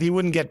 granted, that he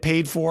wouldn't get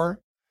paid for.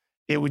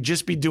 It would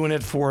just be doing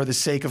it for the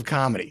sake of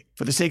comedy,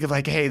 for the sake of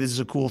like, hey, this is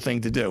a cool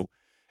thing to do.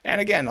 And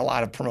again, a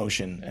lot of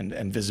promotion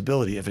and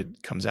visibility if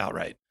it comes out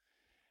right.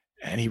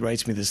 And he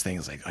writes me this thing.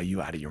 It's like, are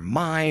you out of your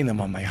mind?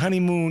 I'm on my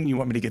honeymoon. You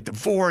want me to get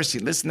divorced?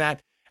 You listen to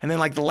that. And then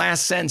like the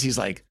last sentence, he's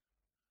like,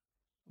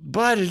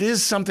 but it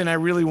is something I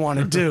really want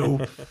to do.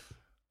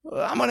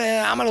 I'm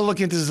gonna look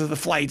into the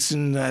flights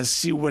and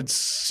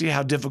see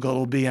how difficult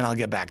it'll be, and I'll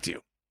get back to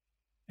you.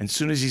 And as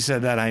soon as he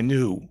said that, I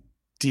knew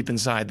deep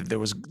inside that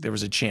there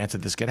was a chance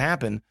that this could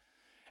happen.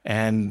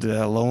 And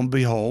lo and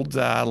behold,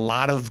 a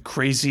lot of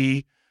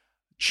crazy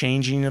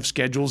changing of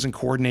schedules and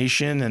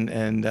coordination,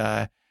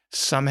 and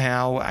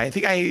somehow I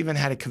think I even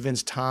had to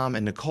convince Tom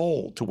and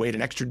Nicole to wait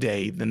an extra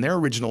day than their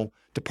original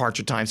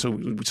departure time, so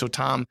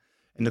Tom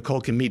and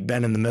Nicole can meet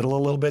Ben in the middle a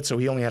little bit. So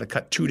he only had to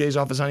cut 2 days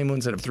off his honeymoon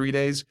instead of 3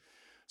 days.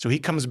 So he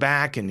comes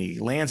back and he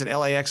lands at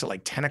LAX at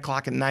like 10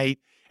 o'clock at night.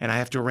 And I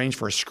have to arrange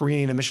for a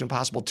screening of Mission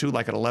Impossible 2,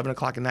 like at 11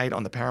 o'clock at night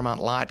on the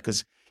Paramount lot,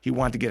 because he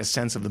wanted to get a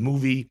sense of the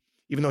movie,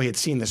 even though he had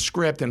seen the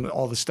script and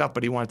all the stuff,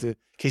 but in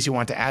case he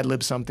wanted to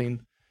ad-lib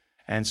something.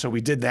 And so we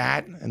did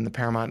that, and the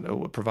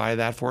Paramount provided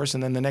that for us.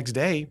 And then the next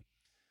day,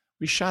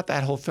 we shot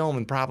that whole film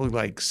in probably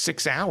like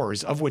 6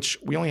 hours, of which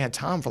we only had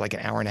Tom for like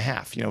an hour and a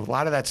half. A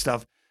lot of that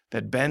stuff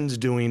that Ben's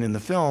doing in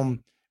the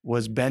film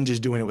was Ben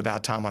just doing it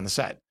without Tom on the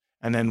set.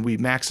 And then we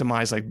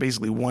maximized like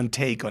basically one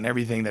take on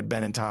everything that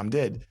Ben and Tom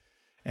did.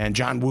 And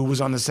John Woo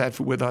was on the set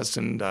with us.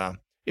 And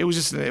it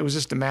was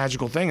just a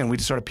magical thing. And we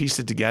just sort of pieced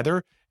it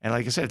together. And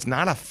like I said, it's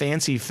not a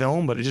fancy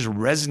film, but it just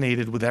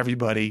resonated with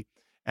everybody.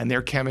 And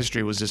their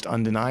chemistry was just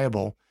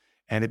undeniable.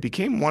 And it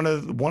became one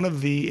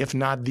of the, if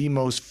not the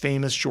most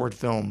famous short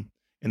film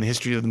in the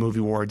history of the movie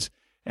awards.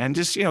 And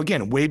just,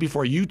 again, way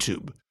before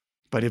YouTube.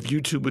 But if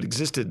YouTube had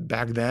existed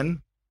back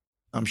then,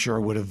 I'm sure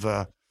it would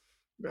have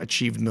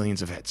achieved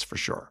millions of hits for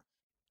sure.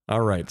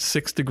 All right,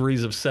 6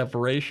 Degrees of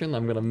Separation.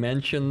 I'm going to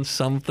mention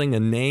something, a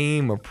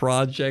name, a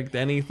project,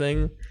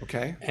 anything.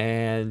 Okay.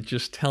 And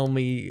just tell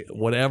me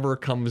whatever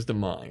comes to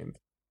mind.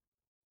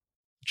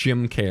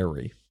 Jim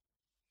Carrey.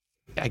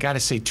 I got to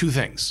say 2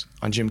 things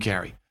on Jim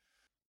Carrey.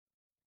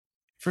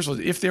 First of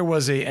all, if there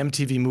was a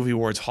MTV Movie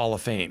Awards Hall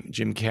of Fame,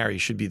 Jim Carrey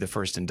should be the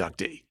first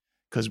inductee.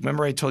 Because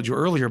remember I told you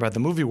earlier about the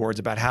movie awards,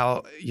 about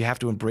how you have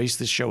to embrace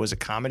this show as a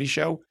comedy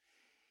show.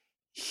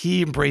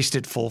 He embraced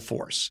it full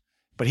force.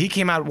 But he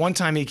came out, one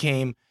time he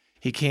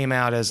came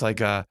out as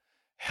like a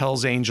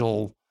Hell's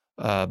Angel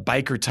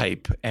biker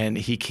type. And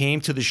he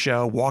came to the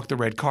show, walked the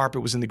red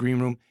carpet, was in the green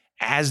room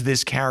as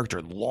this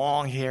character.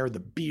 Long hair, the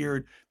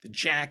beard, the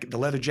jacket, the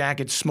leather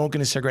jacket,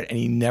 smoking a cigarette, and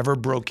he never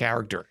broke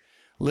character.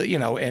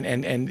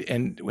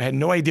 And had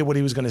no idea what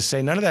he was going to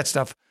say. None of that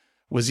stuff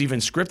was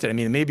even scripted. I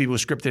mean, maybe it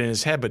was scripted in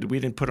his head, but we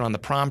didn't put it on the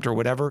prompt or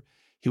whatever.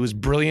 He was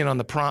brilliant on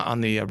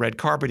the red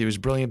carpet. He was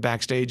brilliant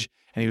backstage,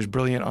 and he was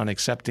brilliant on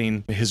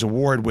accepting his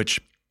award, which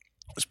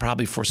was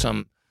probably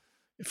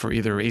for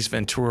either Ace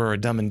Ventura or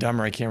Dumb and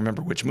Dumber. I can't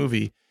remember which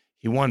movie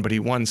he won, but he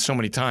won so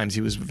many times.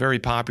 He was very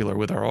popular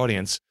with our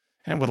audience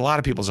and with a lot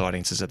of people's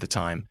audiences at the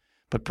time.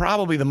 But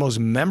probably the most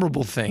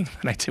memorable thing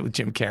that I did with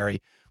Jim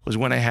Carrey was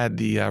when I had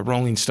the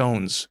Rolling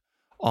Stones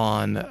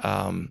on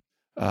the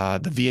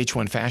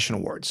VH1 Fashion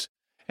Awards.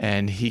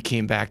 And he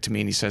came back to me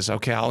and he says,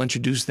 okay, I'll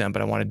introduce them,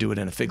 but I want to do it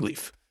in a fig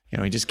leaf.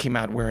 He just came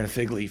out wearing a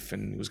fig leaf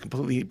and he was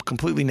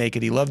completely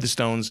naked. He loved the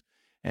Stones,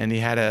 and he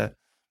had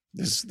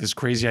this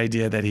crazy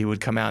idea that he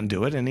would come out and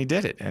do it, and he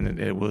did it. And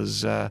it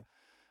was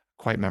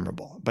quite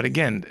memorable. But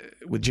again,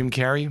 with Jim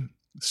Carrey,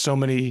 so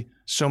many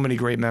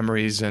great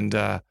memories, and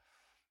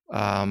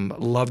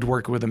loved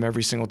working with him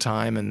every single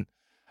time. And,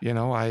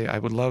 I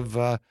would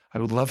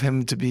love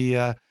him to be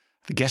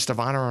the guest of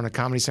honor on a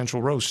Comedy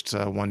Central roast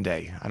one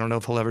day. I don't know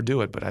if he'll ever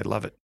do it, but I'd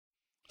love it.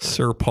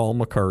 Sir Paul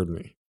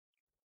McCartney.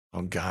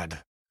 Oh,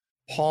 God.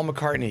 Paul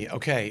McCartney.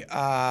 Okay.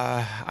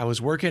 I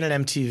was working at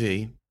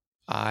MTV.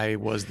 I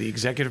was the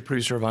executive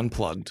producer of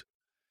Unplugged.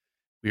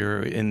 We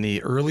were in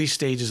the early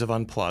stages of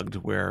Unplugged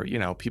where,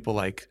 people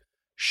like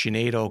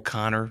Sinead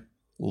O'Connor,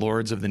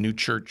 Lords of the New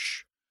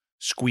Church,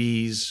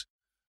 Squeeze,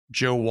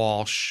 Joe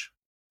Walsh.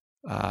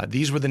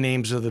 These were the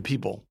names of the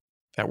people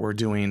that were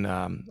doing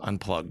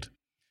Unplugged.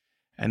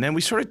 And then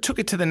we sort of took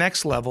it to the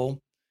next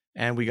level,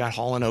 and we got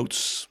Hall &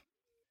 Oates,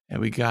 and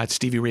we got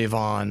Stevie Ray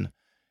Vaughan,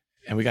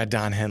 and we got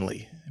Don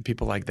Henley, and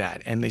people like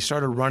that. And they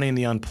started running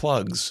the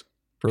Unplugs.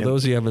 For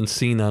those who haven't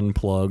seen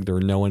Unplugged or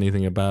know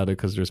anything about it,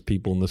 because there's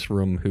people in this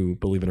room who,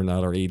 believe it or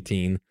not, are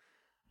 18,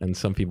 and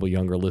some people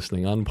younger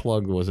listening,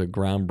 Unplugged was a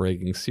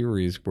groundbreaking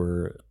series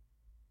where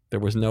there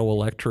was no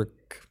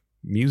electric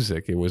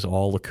music. It was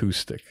all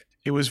acoustic.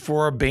 It was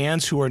for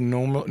bands who are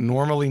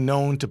normally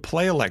known to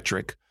play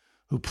electric,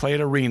 who play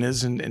at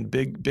arenas and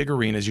big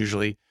arenas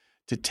usually,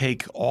 to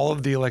take all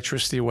of the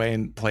electricity away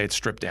and play it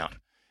stripped down.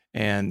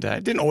 And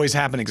it didn't always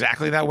happen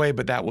exactly that way,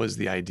 but that was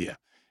the idea.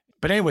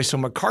 But anyway, so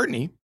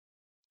McCartney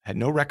had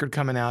no record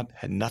coming out,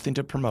 had nothing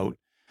to promote.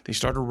 They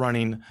started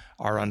running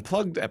our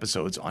Unplugged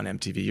episodes on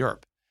MTV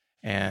Europe.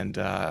 And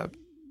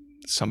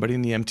somebody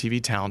in the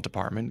MTV talent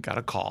department got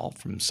a call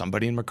from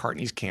somebody in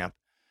McCartney's camp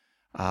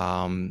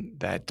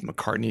that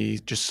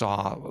McCartney just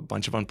saw a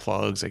bunch of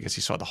Unplugs. I guess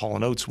he saw the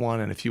Hall & Oates one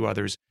and a few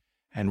others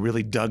and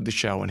really dug the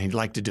show, and he'd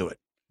like to do it.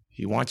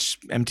 He wants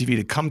MTV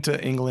to come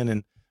to England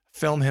and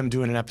film him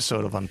doing an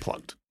episode of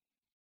Unplugged.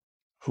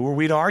 Who are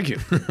we to argue?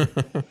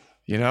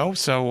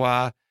 So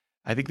I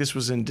think this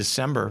was in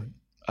December,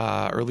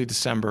 early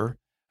December.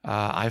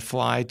 I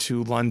fly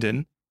to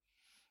London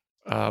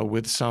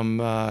with some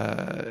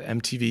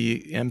MTVers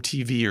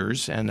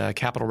and a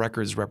Capitol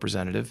Records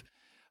representative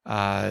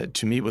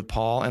to meet with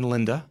Paul and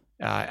Linda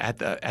I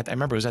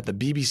remember it was at the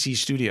BBC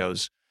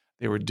studios.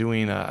 They were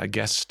doing a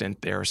guest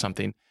stint there or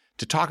something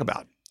to talk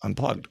about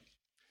Unplugged.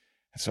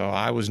 So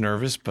I was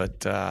nervous, but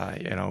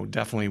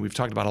definitely we've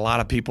talked about a lot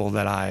of people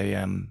that I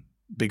am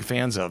big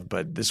fans of,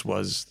 but this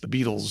was the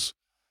Beatles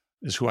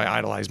is who I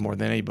idolize more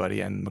than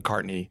anybody, and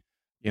McCartney,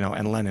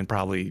 and Lennon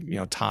probably,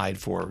 tied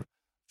for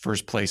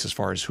first place as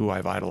far as who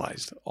I've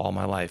idolized all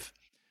my life.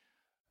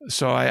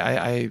 So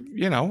I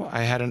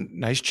had a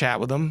nice chat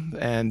with them,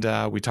 and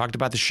we talked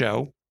about the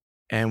show,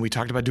 and we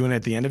talked about doing it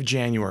at the end of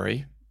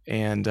January,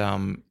 and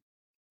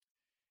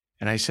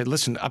I said,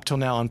 listen, up till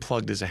now,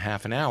 Unplugged is a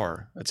half an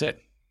hour. That's it.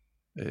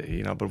 But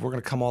if we're going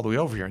to come all the way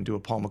over here and do a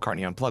Paul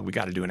McCartney Unplugged, we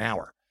got to do an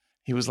hour.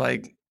 He was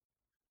like,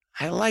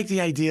 I like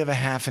the idea of a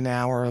half an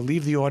hour.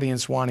 Leave the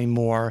audience wanting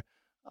more.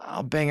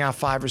 I'll bang out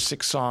 5 or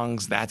 6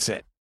 songs. That's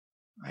it.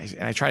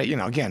 I try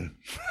to, again,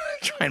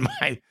 trying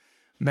my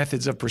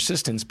methods of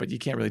persistence, but you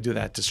can't really do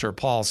that to Sir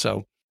Paul.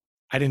 So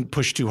I didn't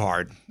push too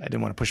hard. I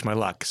didn't want to push my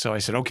luck. So I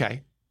said,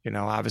 okay,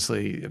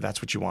 obviously if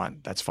that's what you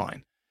want, that's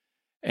fine.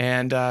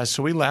 And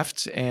so we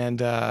left,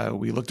 and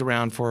we looked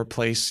around for a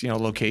place,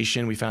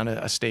 location. We found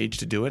a stage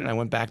to do it. And I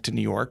went back to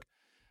New York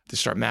to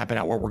start mapping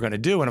out what we're going to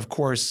do. And of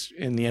course,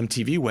 in the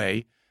MTV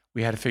way,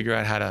 we had to figure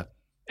out how to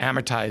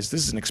amortize.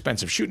 This is an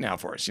expensive shoot now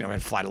for us. I had to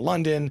fly to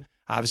London.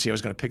 Obviously, I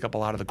was going to pick up a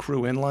lot of the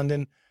crew in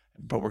London,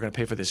 but we're going to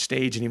pay for this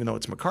stage. And even though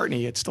it's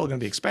McCartney, it's still going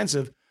to be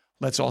expensive.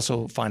 Let's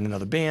also find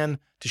another band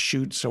to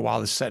shoot. So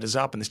while the set is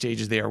up and the stage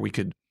is there, we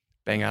could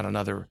bang out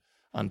another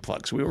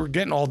Unplugged. So we were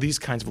getting all these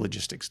kinds of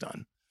logistics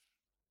done.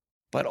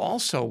 But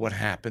also what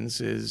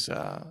happens is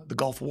the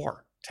Gulf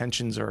War.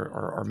 Tensions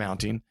are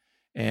mounting,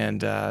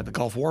 and the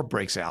Gulf War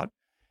breaks out.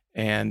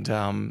 And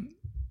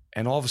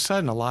all of a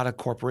sudden, a lot of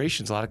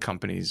corporations, a lot of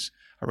companies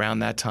around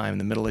that time, in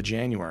the middle of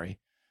January,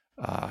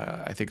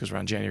 I think it was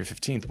around January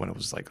 15th when it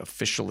was like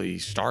officially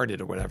started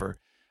or whatever,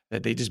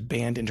 that they just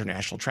banned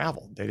international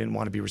travel. They didn't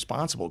want to be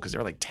responsible because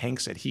there were like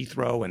tanks at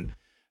Heathrow, and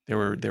there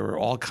were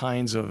all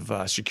kinds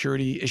of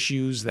security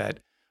issues that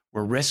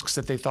were risks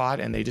that they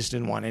thought, and they just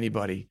didn't want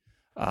anybody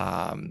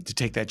to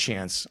take that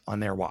chance on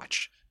their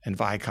watch. And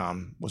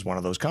Viacom was one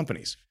of those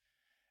companies.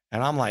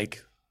 And I'm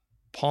like,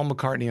 Paul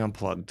McCartney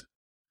Unplugged.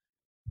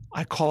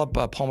 I call up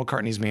Paul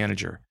McCartney's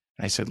manager,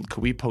 and I said,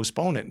 could we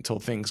postpone it until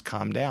things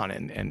calm down?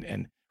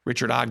 And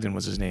Richard Ogden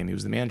was his name. He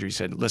was the manager. He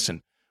said,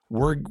 listen,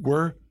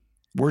 we're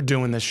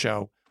doing this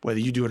show, whether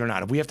you do it or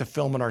not. If we have to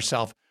film it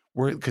ourselves,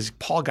 because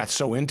Paul got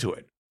so into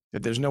it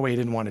that there's no way he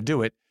didn't want to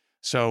do it.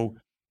 So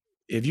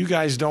if you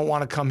guys don't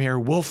want to come here,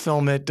 we'll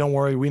film it. Don't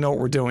worry. We know what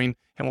we're doing,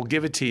 and we'll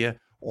give it to you,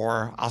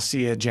 or I'll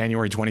see you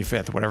January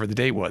 25th, whatever the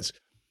date was.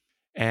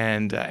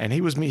 And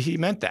he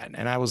meant that.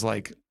 And I was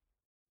like,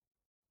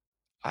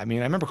 I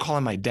remember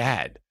calling my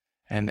dad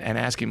and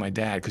asking my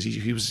dad, because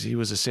he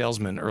was a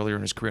salesman earlier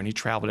in his career and he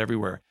traveled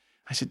everywhere.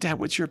 I said, Dad,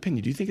 what's your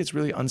opinion? Do you think it's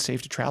really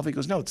unsafe to travel? He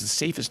goes, no, it's the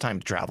safest time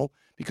to travel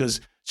because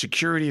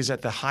security is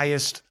at the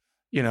highest,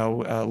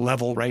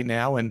 level right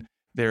now. And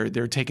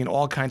they're taking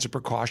all kinds of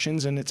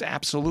precautions, and it's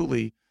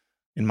absolutely,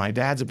 in my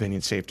dad's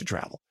opinion, safe to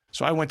travel.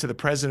 So I went to the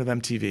president of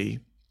MTV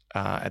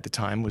at the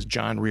time, was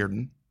John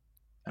Reardon,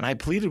 and I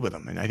pleaded with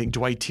him. And I think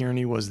Dwight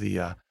Tierney was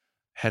the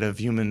head of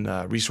human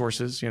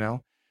resources,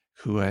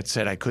 who had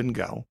said I couldn't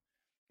go.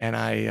 And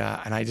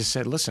I just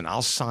said, listen,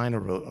 I'll sign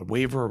a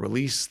waiver or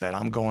release that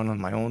I'm going on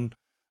my own,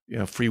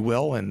 free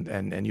will,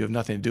 and you have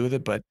nothing to do with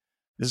it. But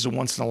this is a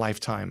once in a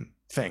lifetime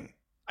thing.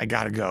 I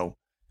got to go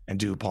and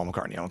do Paul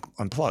McCartney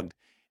Unplugged.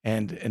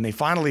 And they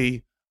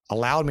finally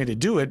allowed me to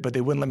do it, but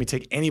they wouldn't let me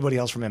take anybody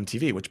else from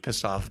MTV, which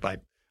pissed off by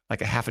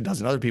like a half a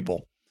dozen other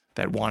people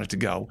that wanted to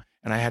go.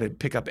 And I had to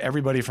pick up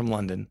everybody from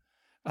London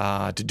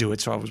to do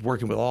it. So I was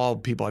working with all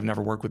people I've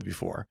never worked with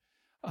before,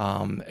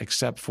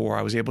 except for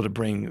I was able to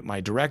bring my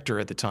director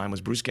at the time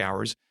was Bruce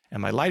Gowers,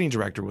 and my lighting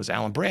director was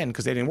Alan Brand,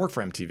 because they didn't work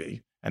for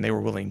MTV, and they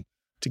were willing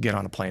to get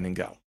on a plane and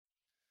go.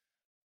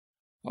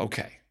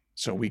 Okay,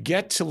 so we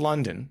get to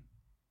London,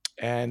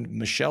 and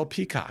Michelle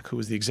Peacock, who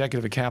was the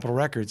executive at Capitol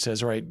Records,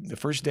 says, all right, the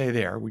first day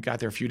there, we got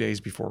there a few days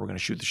before we're going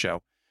to shoot the show.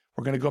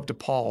 We're going to go up to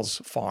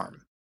Paul's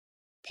farm,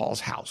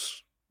 Paul's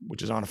house,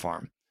 which is on a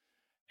farm.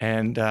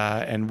 And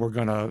we're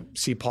going to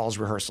see Paul's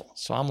rehearsal.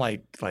 So I'm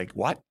like,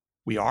 what?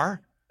 We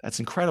are? That's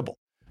incredible.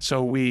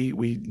 So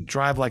we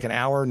drive like an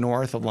hour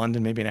north of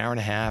London, maybe an hour and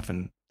a half,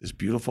 and this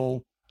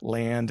beautiful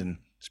land and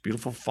this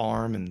beautiful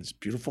farm and this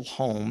beautiful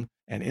home.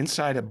 And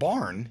inside a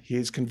barn, he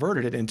has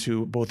converted it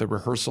into both a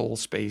rehearsal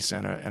space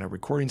and a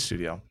recording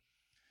studio.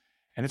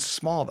 And it's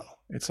small, though.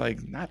 It's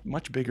like not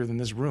much bigger than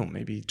this room,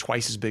 maybe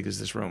twice as big as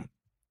this room.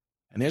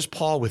 And there's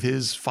Paul with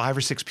his 5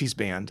 or 6 piece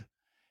band.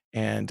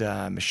 And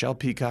Michelle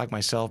Peacock,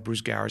 myself,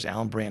 Bruce Gowers,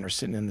 Alan Brand are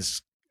sitting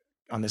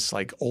on this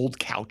like old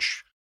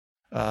couch,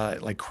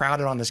 like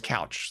crowded on this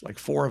couch, like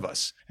 4 of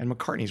us. And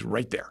McCartney's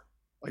right there,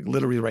 like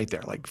literally right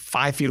there, like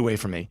 5 feet away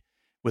from me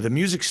with a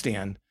music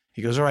stand.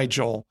 He goes, all right,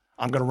 Joel,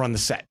 I'm going to run the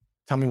set.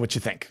 Tell me what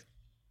you think.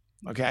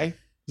 Okay?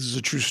 This is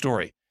a true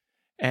story.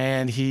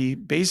 And he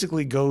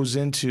basically goes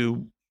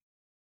into,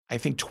 I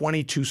think,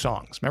 22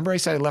 songs. Remember I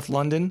said I left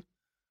London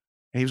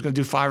and he was going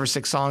to do 5 or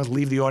 6 songs,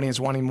 leave the audience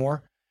wanting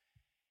more?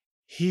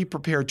 He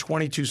prepared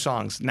 22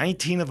 songs.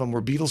 19 of them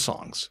were Beatles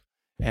songs.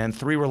 And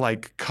 3 were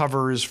like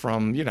covers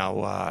from,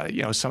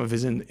 some of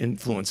his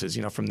influences,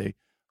 from the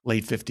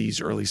late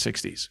 50s, early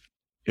 60s.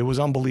 It was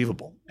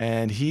unbelievable.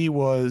 And he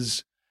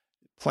was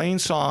playing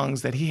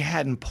songs that he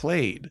hadn't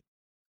played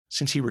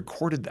since he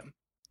recorded them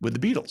with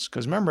the Beatles.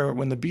 Because remember,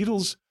 by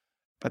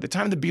the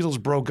time the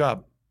Beatles broke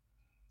up,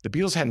 the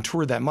Beatles hadn't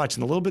toured that much.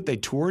 And the little bit they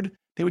toured,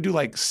 they would do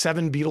like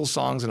 7 Beatles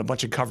songs and a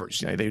bunch of covers.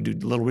 They would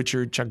do Little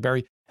Richard, Chuck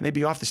Berry, and they'd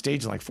be off the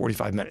stage in like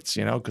 45 minutes,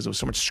 because there was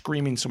so much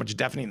screaming, so much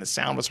deafening, the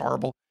sound was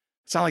horrible.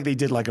 It's not like they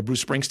did like a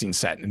Bruce Springsteen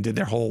set and did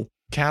their whole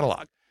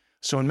catalog.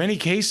 So in many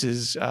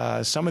cases,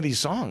 some of these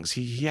songs,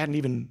 he hadn't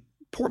even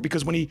poured,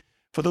 because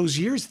for those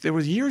years, there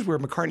was years where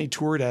McCartney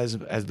toured as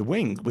the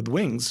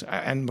Wings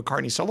and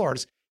McCartney solo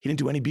artist. He didn't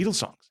do any Beatles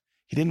songs.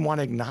 He didn't want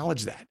to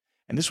acknowledge that.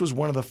 And this was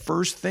one of the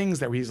first things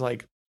that he's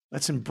like,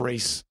 let's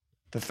embrace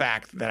the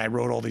fact that I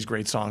wrote all these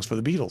great songs for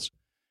the Beatles.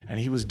 And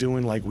he was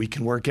doing like We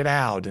Can Work It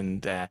Out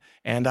and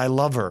I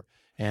Love Her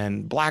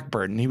and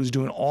Blackbird. And he was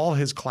doing all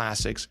his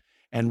classics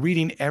and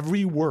reading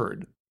every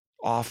word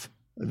off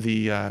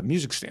the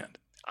music stand.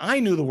 I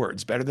knew the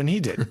words better than he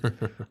did.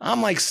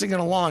 I'm like singing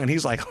along and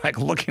he's like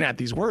looking at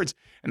these words.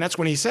 And that's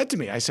when he said to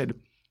me, I said,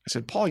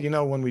 Paul,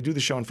 when we do the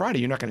show on Friday,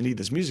 you're not going to need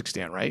this music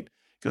stand, right?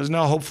 He goes,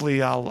 no,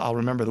 hopefully I'll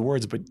remember the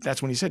words. But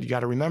that's when he said, you got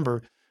to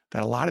remember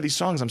that a lot of these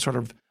songs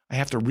I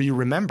have to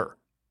re-remember,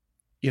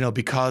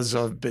 because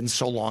of been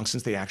so long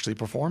since they actually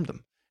performed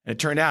them. And it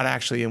turned out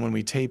actually, and when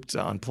we taped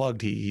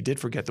Unplugged, he did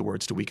forget the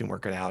words to We Can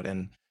Work It Out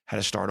and had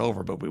to start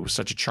over. But it was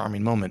such a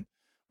charming moment,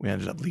 we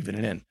ended up leaving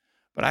it in.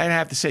 But I'd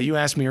have to say, you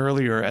asked me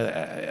earlier,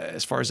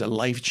 as far as a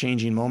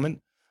life-changing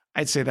moment,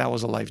 I'd say that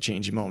was a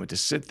life-changing moment, to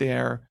sit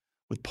there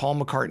with Paul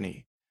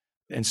McCartney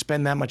and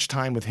spend that much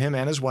time with him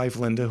and his wife,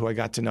 Linda, who I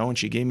got to know, and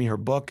she gave me her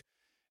book.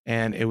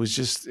 And it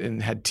was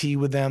and had tea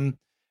with them.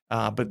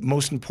 But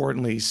most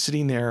importantly,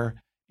 sitting there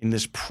in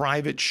this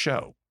private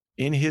show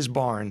in his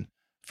barn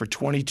for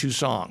 22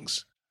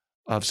 songs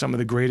of some of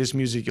the greatest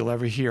music you'll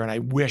ever hear. And I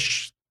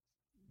wish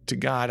to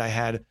God I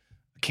had a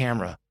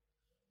camera,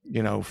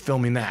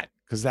 filming that,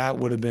 because that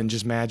would have been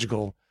just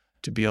magical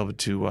to be able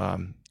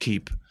to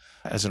keep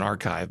as an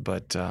archive.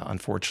 But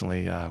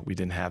unfortunately, we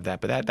didn't have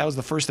that. But that was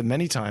the first of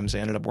many times I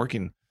ended up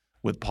working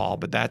with Paul.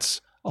 But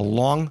that's a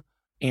long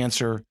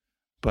answer,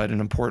 but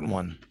an important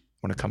one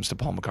when it comes to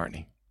Paul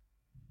McCartney.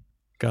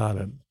 Got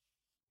it.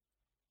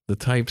 The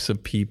types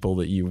of people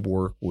that you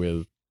work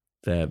with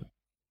that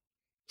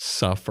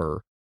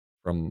suffer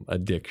from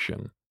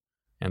addiction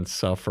and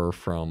suffer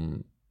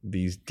from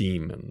these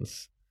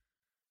demons.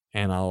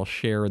 And I'll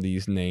share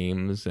these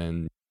names,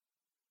 and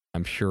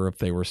I'm sure if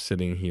they were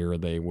sitting here,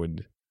 they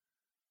would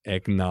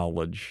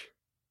acknowledge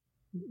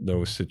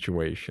those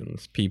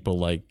situations. People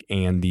like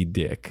Andy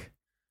Dick,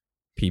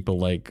 people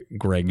like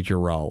Greg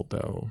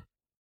Giraldo,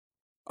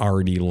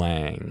 Artie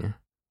Lang,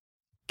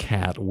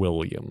 Cat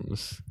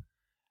Williams,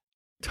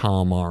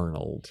 Tom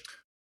Arnold,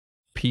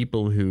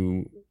 people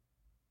who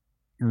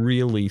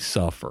really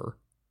suffer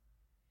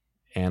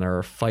and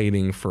are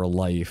fighting for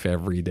life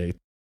every day.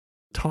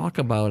 Talk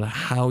about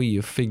how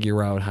you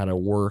figure out how to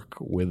work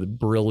with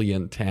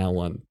brilliant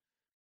talent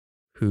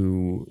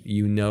who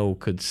you know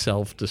could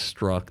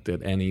self-destruct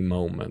at any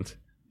moment,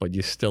 but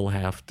you still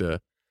have to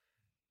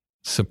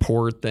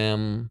support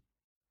them,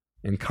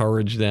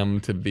 encourage them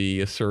to be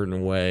a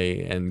certain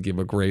way and give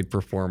a great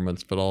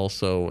performance, but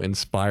also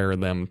inspire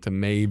them to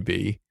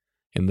maybe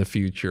in the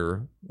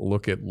future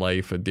look at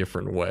life a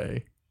different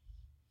way.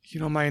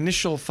 My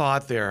initial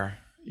thought there,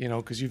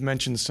 because you've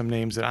mentioned some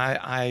names that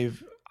I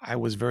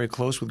was very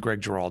close with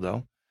Greg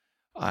Giraldo.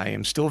 I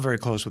am still very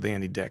close with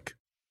Andy Dick.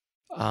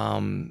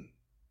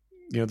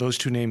 Those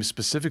two names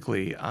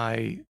specifically,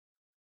 I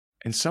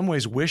in some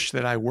ways wish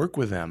that I worked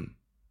with them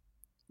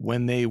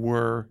when they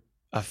were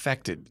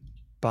affected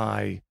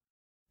by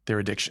their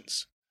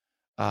addictions.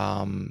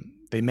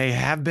 They may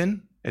have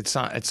been at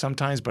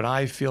sometimes, but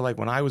I feel like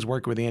when I was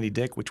working with Andy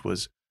Dick, which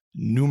was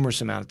numerous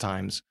amount of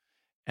times,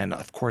 and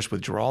of course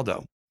with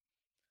Giraldo,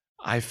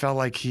 I felt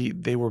like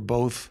they were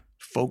both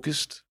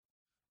focused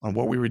on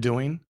what we were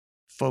doing,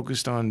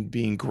 focused on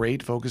being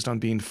great, focused on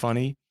being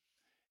funny.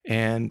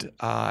 And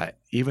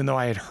even though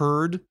I had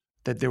heard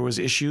that there was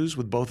issues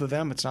with both of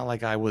them, it's not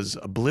like I was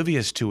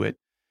oblivious to it.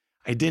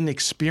 I didn't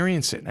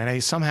experience it. And I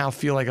somehow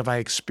feel like if I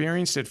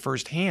experienced it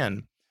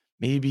firsthand,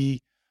 maybe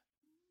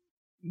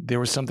there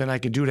was something I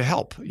could do to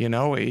help.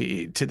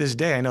 To this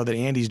day, I know that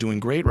Andy's doing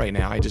great right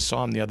now. I just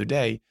saw him the other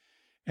day,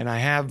 and I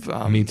have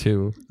me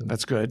too.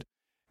 That's good.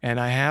 And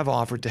I have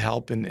offered to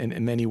help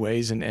in many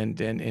ways, and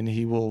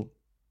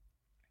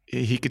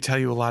he could tell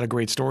you a lot of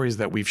great stories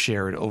that we've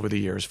shared over the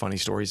years, funny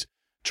stories.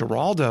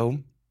 Giraldo,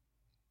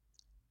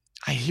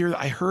 I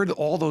heard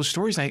all those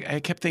stories.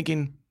 I kept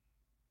thinking,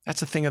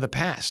 that's a thing of the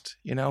past.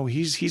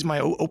 He's my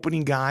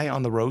opening guy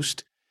on the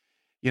roast.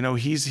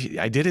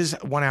 I did his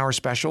 1 hour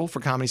special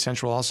for Comedy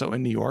Central also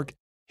in New York.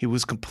 He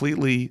was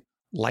completely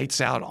lights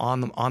out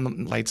on the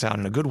lights out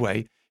in a good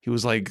way. He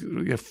was like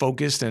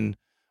focused and,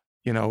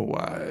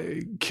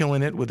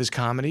 killing it with his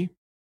comedy.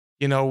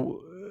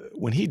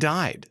 When he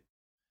died,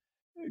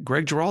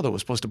 Greg Giraldo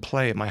was supposed to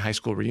play at my high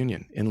school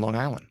reunion in Long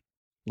Island.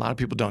 A lot of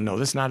people don't know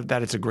this. Not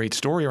that it's a great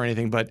story or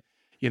anything, but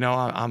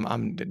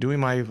I'm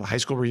doing my high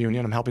school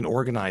reunion. I'm helping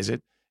organize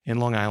it in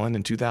Long Island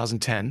in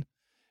 2010,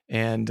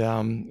 and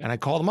I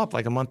called him up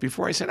like a month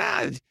before. I said,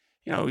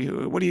 maybe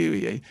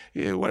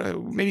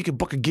you could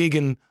book a gig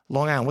in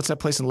Long Island. What's that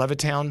place in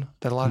Levittown?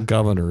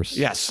 Governors.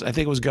 Yes, I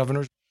think it was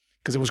Governors,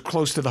 because it was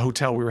close to the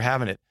hotel we were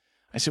having it.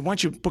 I said, why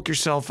don't you book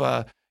yourself?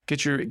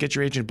 Get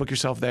your agent, book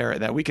yourself there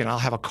that weekend. I'll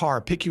have a car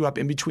pick you up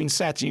in between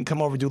sets. And you can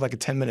come over and do like a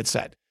 10-minute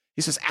set.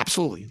 He says,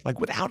 absolutely,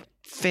 like without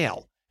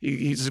fail.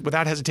 He's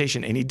without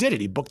hesitation. And he did it.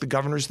 He booked the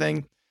Governor's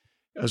thing.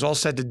 I was all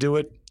set to do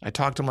it. I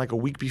talked to him like a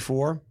week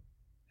before,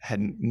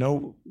 had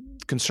no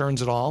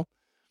concerns at all.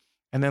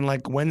 And then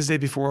like Wednesday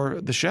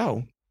before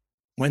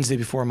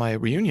my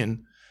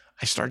reunion,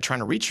 I started trying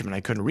to reach him and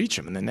I couldn't reach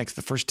him. And then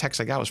the first text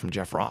I got was from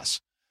Jeff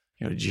Ross.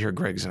 Did you hear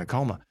Greg's in a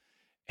coma?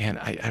 And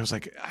I was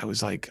like,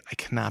 I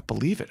cannot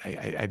believe it.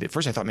 At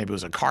first I thought maybe it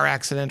was a car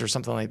accident or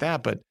something like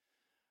that. But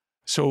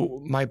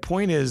so my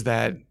point is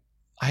that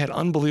I had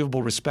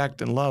unbelievable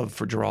respect and love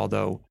for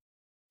Giraldo,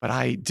 but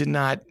I did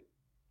not,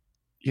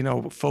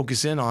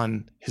 focus in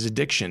on his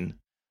addiction.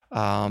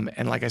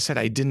 And like I said,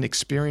 I didn't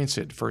experience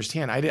it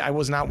firsthand. I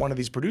was not one of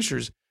these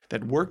producers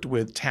that worked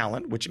with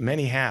talent, which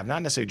many have,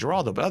 not necessarily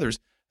Giraldo, but others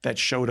that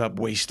showed up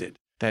wasted,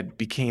 that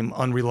became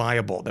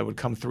unreliable, that would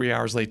come 3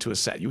 hours late to a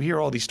set. You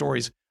hear all these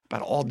stories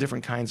about all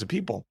different kinds of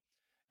people.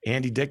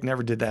 Andy Dick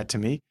never did that to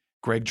me.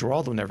 Greg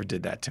Giraldo never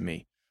did that to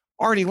me.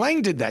 Artie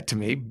Lang did that to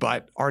me,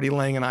 but Artie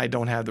Lang and I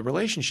don't have the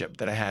relationship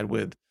that I had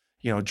with,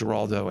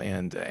 Giraldo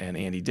and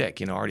Andy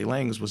Dick. Artie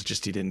Lang's was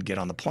just he didn't get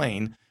on the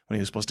plane when he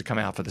was supposed to come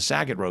out for the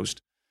Saget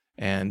roast,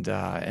 and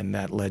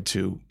that led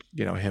to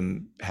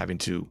him having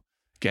to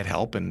get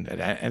help, and it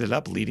ended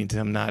up leading to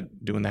him not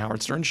doing the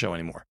Howard Stern show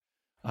anymore.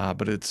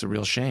 But it's a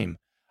real shame.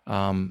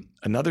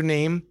 Another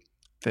name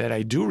that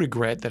I do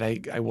regret that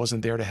I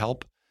wasn't there to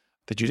help,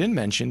 that you didn't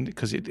mention,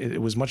 because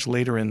it was much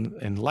later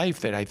in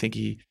life that I think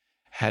he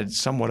had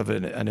somewhat of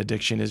an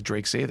addiction, is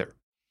Drake Sather.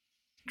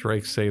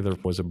 Drake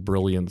Sather was a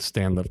brilliant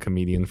stand-up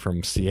comedian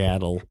from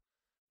Seattle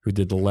who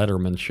did the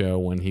Letterman show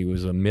when he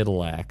was a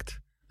middle act.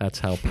 That's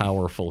how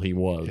powerful he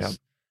was. Yep.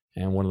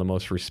 And one of the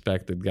most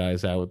respected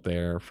guys out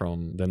there,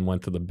 then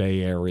went to the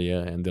Bay Area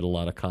and did a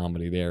lot of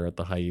comedy there at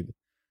the height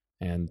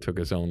and took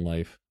his own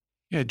life.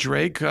 Yeah,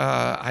 Drake,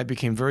 I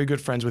became very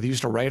good friends with. He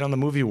used to write on the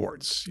movie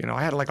awards.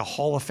 I had like a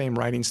Hall of Fame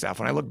writing staff.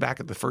 When I look back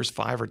at the first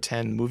 5 or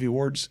 10 movie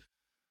awards,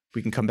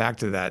 we can come back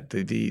to that.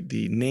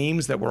 The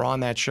names that were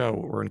on that show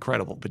were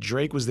incredible. But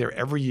Drake was there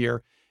every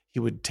year. He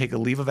would take a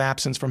leave of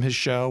absence from his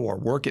show or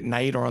work at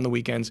night or on the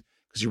weekends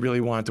because he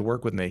really wanted to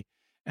work with me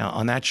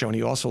on that show. And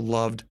he also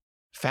loved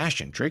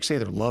fashion. Drake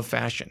Sather loved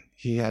fashion.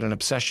 He had an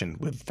obsession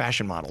with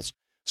fashion models.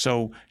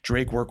 So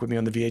Drake worked with me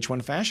on the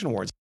VH1 Fashion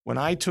Awards. When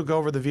I took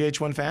over the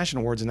VH1 Fashion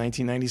Awards in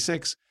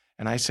 1996,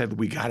 and I said,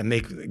 we got to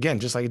make, again,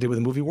 just like I did with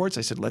the movie awards,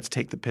 I said, let's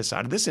take the piss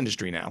out of this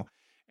industry now.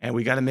 And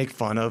we got to make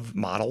fun of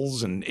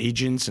models and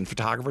agents and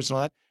photographers and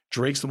all that.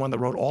 Drake's the one that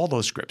wrote all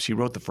those scripts. He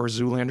wrote the first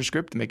Zoolander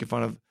script, making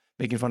fun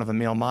of a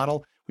male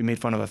model. We made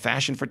fun of a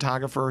fashion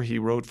photographer. He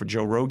wrote for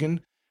Joe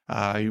Rogan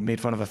He made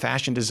fun of a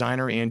fashion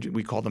designer, and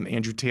we called him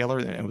Andrew Taylor,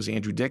 and it was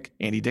Andy Dick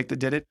that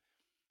did it.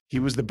 He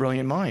was the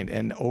brilliant mind.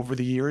 And over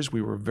the years,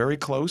 we were very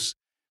close.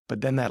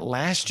 But then that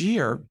last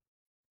year,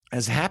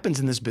 as happens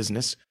in this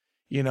business,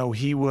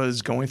 he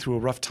was going through a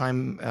rough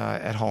time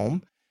at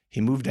home. He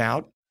moved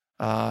out,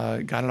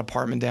 got an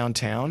apartment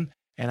downtown,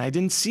 and I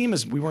didn't see him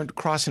we weren't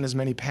crossing as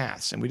many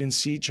paths, and we didn't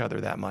see each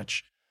other that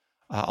much.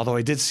 Although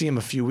I did see him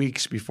a few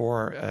weeks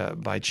before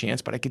by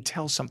chance, but I could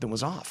tell something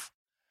was off.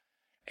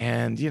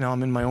 And,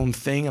 I'm in my own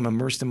thing. I'm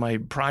immersed in my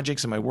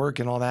projects and my work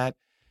and all that.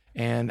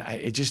 And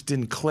it just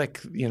didn't click,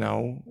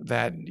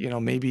 that,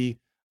 maybe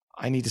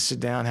I need to sit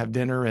down, have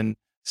dinner and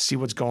see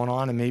what's going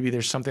on. And maybe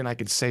there's something I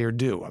could say or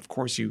do. Of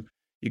course, you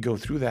go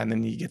through that and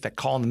then you get that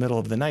call in the middle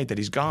of the night that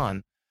he's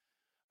gone.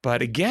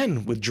 But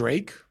again, with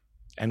Drake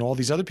and all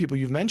these other people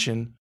you've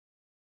mentioned,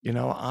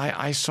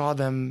 I saw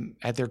them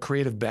at their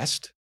creative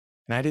best.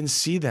 And I didn't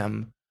see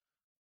them,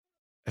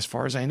 as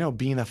far as I know,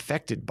 being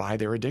affected by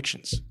their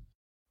addictions.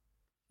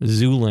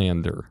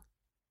 Zoolander.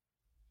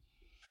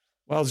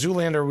 Well,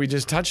 Zoolander, we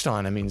just touched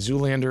on. I mean,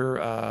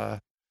 Zoolander,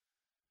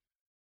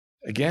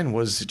 again,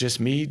 was just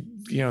me,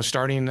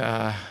 starting,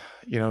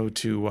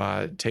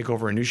 to take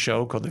over a new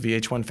show called the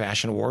VH1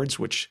 Fashion Awards,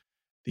 which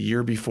the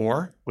year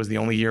before was the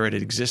only year it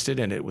had existed.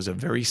 And it was a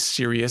very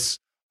serious,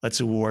 let's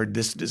award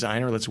this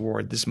designer, let's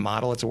award this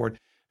model, let's award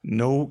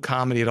no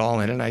comedy at all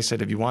in it. And I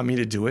said, if you want me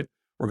to do it,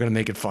 we're going to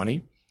make it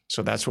funny.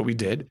 So that's what we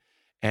did.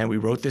 And we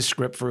wrote this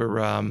script for,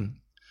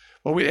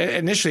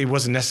 initially it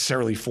wasn't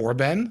necessarily for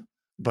Ben,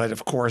 but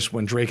of course,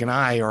 when Drake and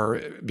I are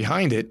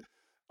behind it,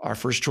 our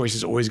first choice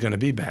is always going to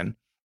be Ben.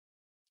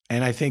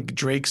 And I think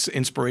Drake's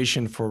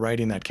inspiration for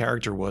writing that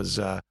character was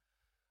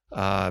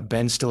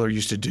Ben Stiller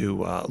used to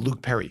do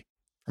Luke Perry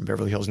from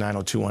Beverly Hills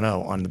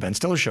 90210 on the Ben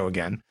Stiller show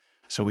again.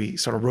 So we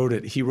sort of wrote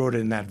it. He wrote it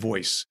in that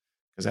voice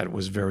because that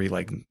was very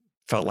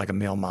felt like a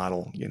male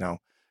model,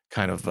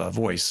 kind of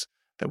voice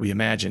that we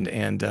imagined.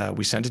 And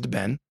we sent it to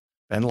Ben.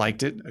 Ben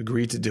liked it,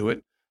 agreed to do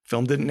it,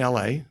 filmed it in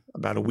LA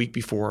about a week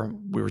before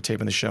we were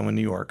taping the show in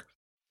New York.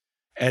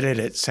 Edit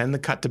it, send the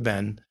cut to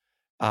Ben.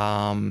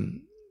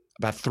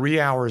 About 3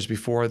 hours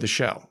before the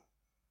show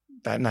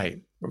that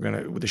night,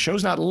 the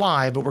show's not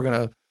live, but we're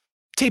going to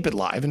tape it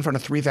live in front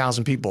of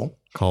 3,000 people.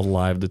 Called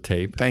Live to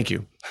Tape. Thank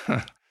you.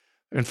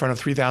 In front of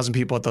 3,000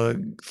 people at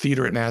the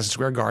theater at Madison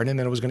Square Garden. And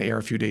then it was going to air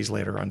a few days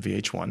later on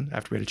VH1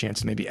 after we had a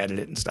chance to maybe edit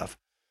it and stuff.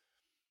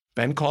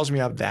 Ben calls me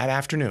up that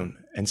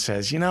afternoon and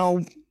says,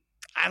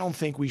 I don't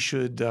think we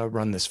should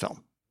run this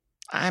film.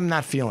 I'm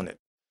not feeling it.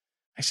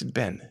 I said,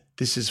 Ben,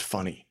 this is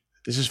funny.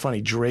 This is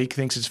funny. Drake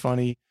thinks it's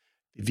funny.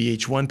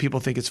 VH1 people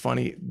think it's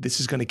funny.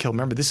 This is going to kill.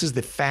 Remember, this is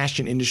the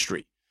fashion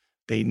industry.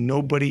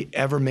 Nobody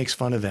ever makes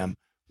fun of them.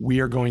 We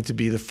are going to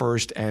be the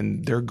first,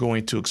 and they're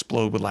going to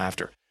explode with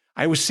laughter.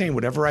 I was saying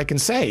whatever I can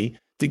say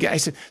to get. I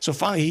said, so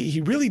finally,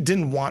 he really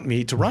didn't want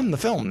me to run the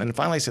film. And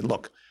finally, I said,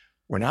 look,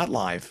 we're not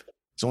live.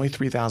 It's only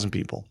 3,000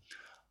 people.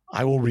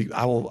 I will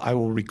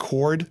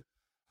record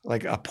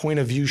like a point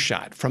of view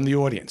shot from the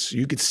audience.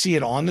 You could see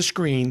it on the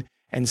screen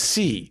and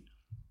see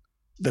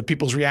the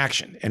people's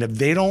reaction. And if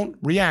they don't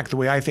react the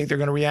way I think they're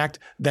going to react,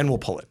 then we'll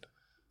pull it.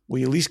 Will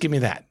you at least give me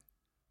that?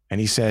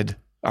 And he said,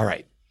 all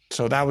right.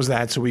 So that was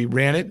that. So we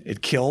ran it.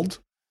 It killed.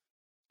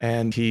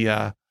 And he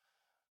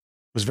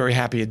was very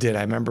happy it did.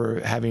 I remember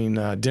having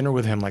dinner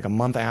with him like a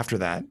month after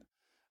that,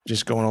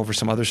 just going over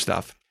some other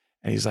stuff.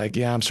 And he's like,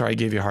 yeah, I'm sorry I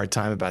gave you a hard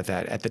time about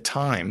that. At the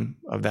time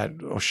of that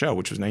show,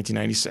 which was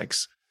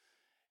 1996,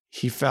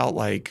 he felt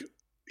like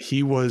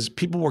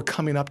people were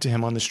coming up to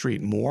him on the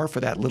street more for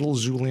that little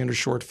Zoolander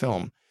short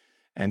film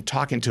and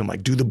talking to him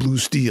like, do the Blue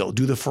Steel,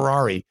 do the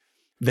Ferrari,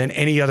 than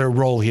any other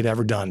role he'd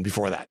ever done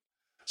before that.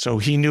 So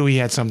he knew he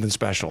had something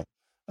special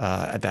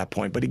at that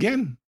point. But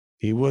again,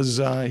 he was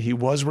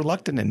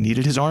reluctant and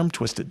needed his arm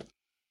twisted.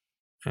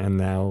 And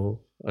now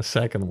a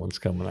second one's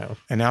coming out.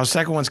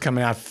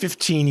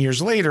 15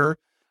 years later.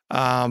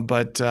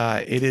 But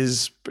it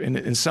is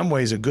in some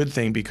ways a good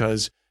thing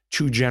because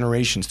 3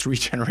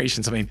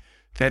 generations. I mean,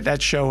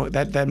 that show,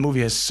 that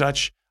movie has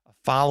such a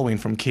following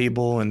from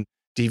cable and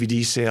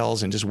DVD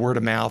sales and just word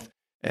of mouth.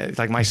 It's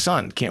like my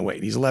son can't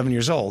wait. He's 11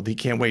 years old. He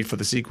can't wait for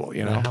the sequel,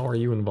 Now, how are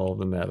you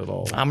involved in that at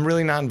all? I'm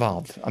really not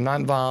involved. I'm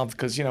not involved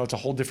because, it's a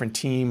whole different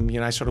team.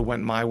 I sort of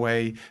went my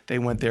way. They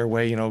went their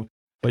way,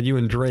 But you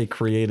and Drake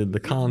created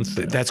the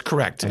concept. That's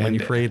correct. And when you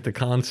create the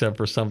concept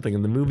for something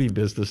in the movie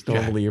business,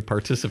 normally you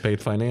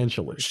participate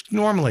financially.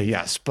 Normally,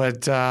 yes.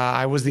 But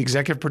I was the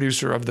executive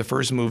producer of the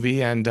first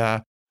movie, and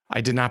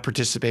I did not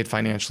participate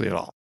financially at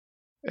all.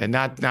 And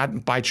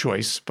not by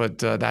choice, but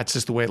that's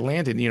just the way it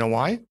landed. And you know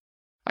why?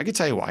 I could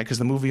tell you why, because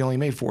the movie only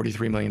made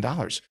 $43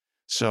 million.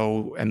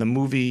 So, and the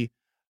movie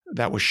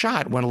that was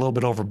shot went a little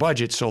bit over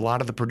budget. So a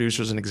lot of the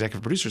producers and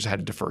executive producers had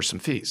to defer some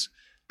fees.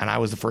 And I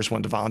was the first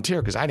one to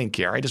volunteer because I didn't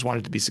care. I just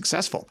wanted to be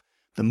successful.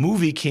 The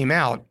movie came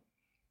out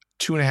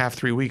 2.5,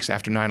 3 weeks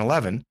after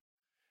 9/11.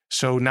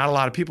 So not a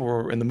lot of people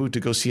were in the mood to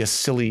go see a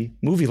silly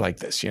movie like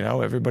this.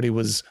 Everybody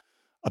was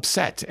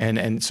upset.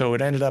 And so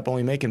it ended up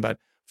only making about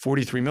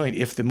 $43 million.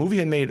 If the movie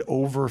had made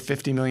over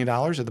 $50 million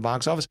at the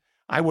box office,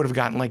 I would have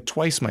gotten like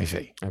twice my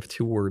fee. I have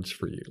 2 words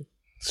for you.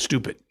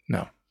 Stupid.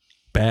 No.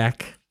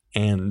 Back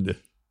end.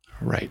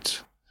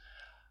 Right.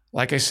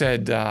 Like I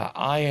said,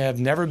 I have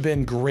never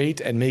been great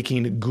at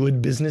making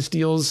good business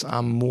deals.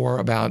 I'm more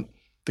about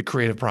the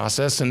creative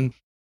process, and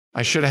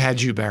I should have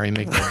had you, Barry,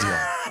 make that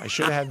deal. I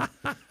should have had.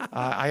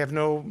 I have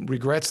no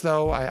regrets,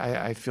 though.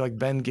 I feel like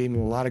Ben gave me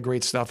a lot of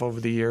great stuff over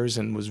the years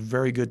and was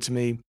very good to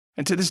me,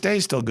 and to this day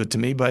is still good to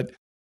me. But,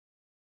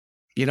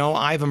 you know,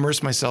 I've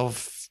immersed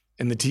myself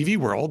in the TV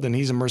world, and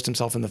he's immersed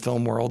himself in the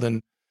film world,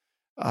 and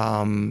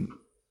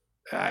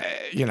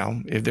you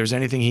know, if there's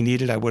anything he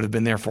needed, I would have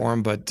been there for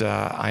him, but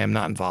I am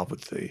not involved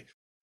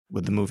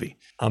with the movie.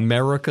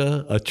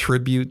 America, a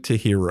tribute to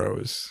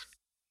heroes.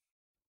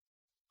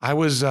 I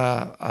was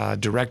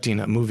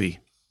directing a movie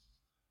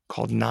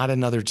called Not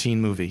Another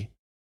Teen Movie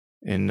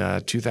in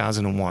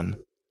 2001.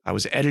 I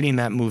was editing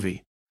that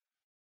movie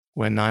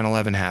when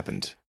 9/11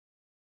 happened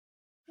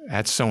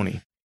at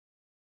Sony.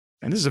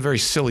 And this is a very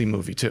silly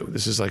movie, too.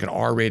 This is like an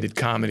R-rated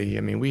comedy.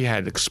 I mean, we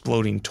had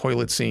exploding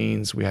toilet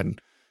scenes. We had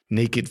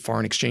naked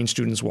foreign exchange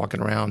students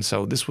walking around.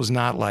 So this was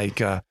not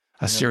like a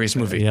serious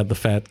movie. You had the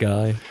fat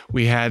guy.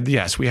 We had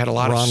a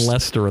lot Ron of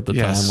Lester at the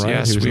time, right?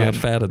 Yes, he was not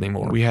fat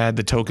anymore. We had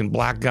the token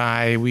black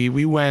guy. We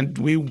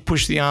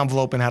pushed the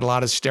envelope and had a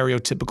lot of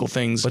stereotypical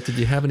things. But did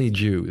you have any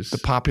Jews? The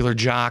popular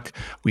jock.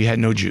 We had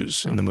no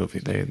Jews in the movie.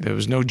 There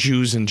was no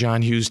Jews in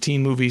John Hughes'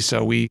 teen movie,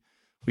 so we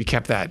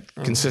kept that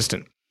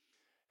consistent.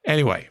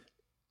 Anyway,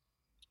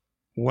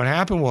 what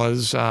happened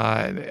was,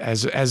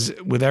 as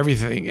with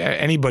everything,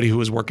 anybody who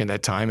was working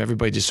that time,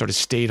 everybody just sort of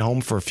stayed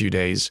home for a few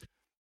days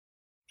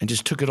and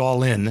just took it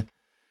all in,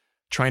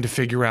 trying to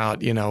figure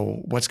out, you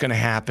know, what's going to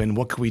happen,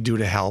 what can we do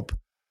to help,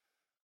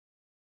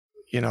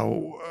 you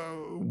know,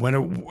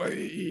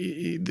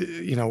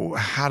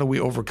 how do we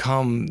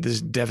overcome this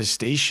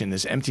devastation,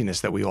 this emptiness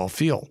that we all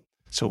feel?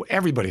 So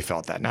everybody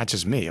felt that, not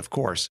just me, of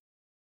course.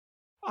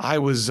 I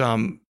was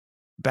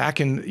back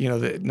in, you know,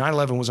 the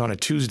 9/11 was on a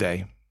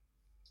Tuesday.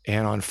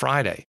 And on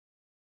Friday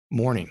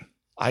morning,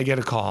 I get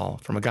a call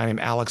from a guy named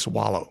Alex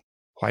Wallow,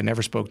 who I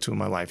never spoke to in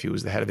my life. He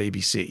was the head of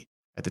ABC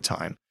at the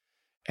time.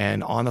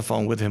 And on the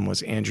phone with him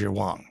was Andrea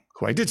Wong,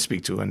 who I did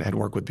speak to and had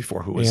worked with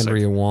before.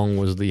 Andrea Wong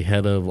was the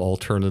head of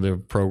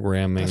alternative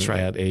programming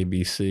at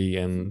ABC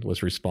and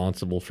was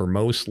responsible for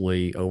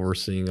mostly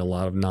overseeing a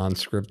lot of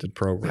non-scripted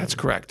programming. That's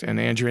correct. And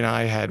Andrea and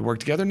I had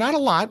worked together, not a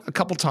lot, a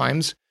couple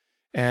times.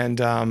 And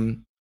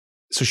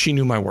so she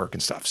knew my work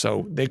and stuff.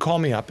 So they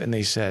called me up and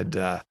they said,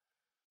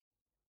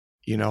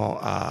 you know,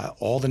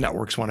 all the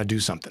networks want to do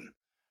something.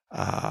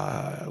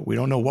 We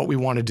don't know what we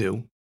want to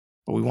do,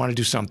 but we want to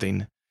do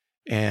something.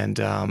 And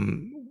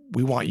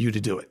we want you to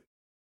do it.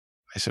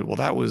 I said, well,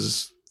 that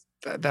was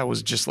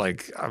just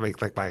like, I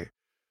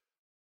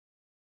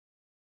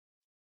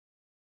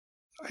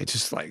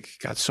just like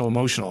got so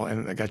emotional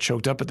and I got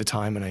choked up at the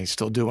time. And I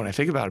still do when I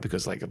think about it,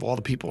 because like of all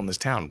the people in this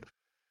town,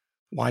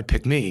 why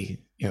pick me,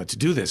 you know, to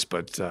do this?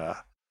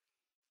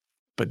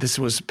 But this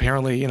was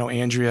apparently, you know,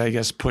 Andrea, I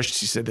guess, pushed.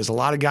 She said, there's a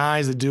lot of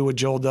guys that do what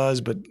Joel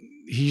does, but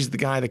he's the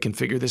guy that can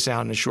figure this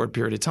out in a short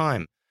period of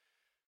time.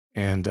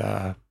 And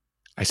I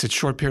said,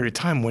 short period of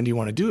time, when do you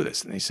want to do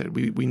this? And they said,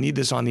 we need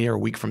this on the air a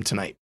week from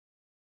tonight,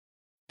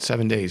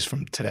 7 days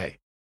from today.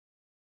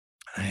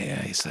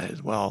 I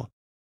said, well,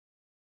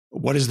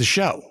 what is the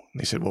show?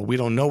 And they said, well, we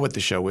don't know what the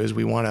show is.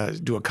 We want to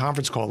do a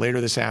conference call later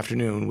this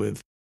afternoon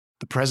with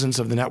the presidents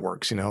of the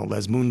networks, you know,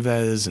 Les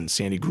Moonves and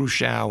Sandy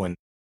Grushow and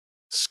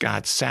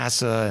Scott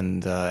Sassa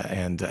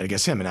and I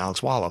guess him and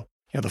Alex Wallow,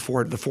 you know,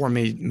 the four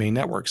main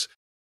networks.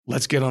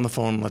 Let's get on the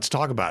phone. Let's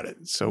talk about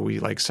it. So we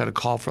like set a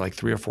call for like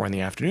 3 or 4 in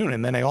the afternoon.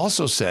 And then I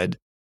also said,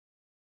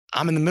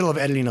 I'm in the middle of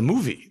editing a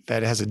movie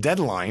that has a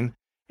deadline.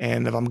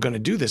 And if I'm going to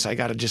do this, I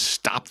got to just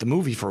stop the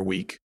movie for a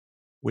week,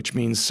 which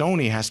means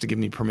Sony has to give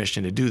me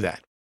permission to do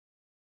that.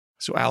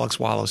 So Alex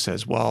Wallow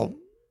says, well,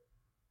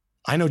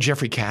 I know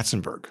Jeffrey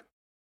Katzenberg,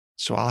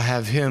 so I'll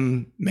have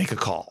him make a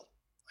call.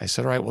 I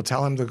said, all right, well,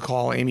 tell him to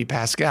call Amy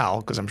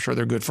Pascal, because I'm sure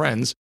they're good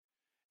friends,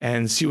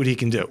 and see what he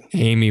can do.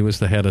 Amy was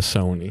the head of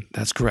Sony.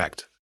 That's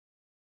correct.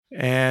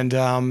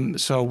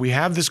 And so we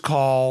have this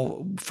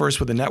call first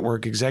with the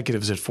network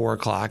executives at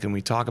 4:00, and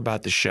we talk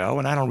about the show.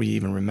 And I don't really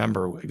even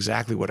remember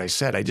exactly what I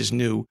said. I just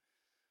knew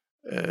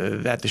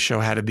that the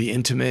show had to be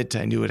intimate.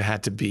 I knew it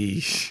had to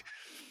be,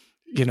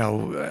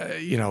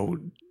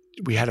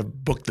 we had to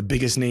book the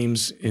biggest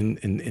names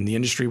in the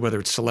industry,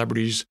 whether it's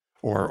celebrities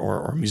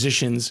or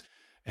musicians.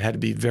 It had to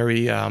be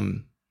very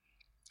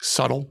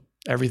subtle,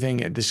 everything.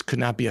 This could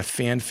not be a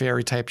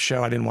fanfare type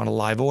show. I didn't want a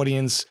live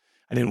audience.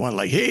 I didn't want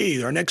like,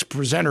 hey, our next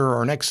presenter,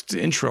 our next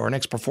intro, our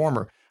next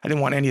performer. I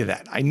didn't want any of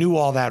that. I knew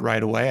all that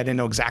right away. I didn't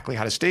know exactly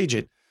how to stage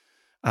it,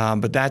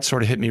 but that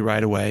sort of hit me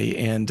right away.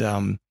 And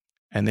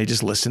they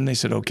just listened. They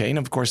said, okay. And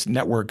of course,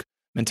 network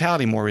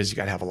mentality more is you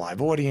got to have a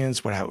live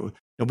audience.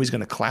 Nobody's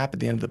going to clap at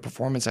the end of the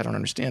performance. I don't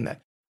understand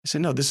that. I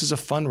said, no, this is a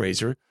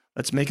fundraiser.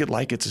 Let's make it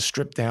like it's a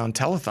stripped down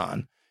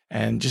telethon.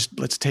 And just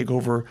let's take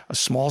over a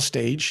small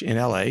stage in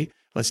LA.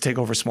 Let's take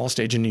over a small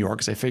stage in New York,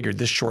 because I figured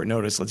this short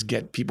notice, let's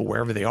get people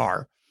wherever they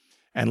are.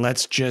 and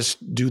let's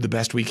just do the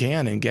best we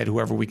can and get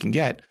whoever we can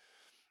get.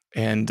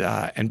 And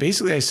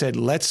basically I said,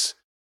 let's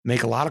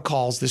make a lot of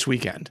calls this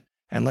weekend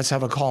and let's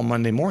have a call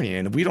Monday morning.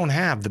 And if we don't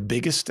have the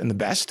biggest and the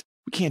best,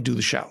 we can't do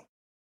the show.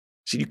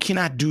 So you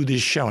cannot do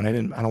this show. And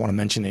I don't want to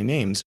mention any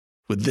names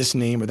with this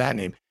name or that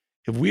name.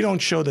 If we don't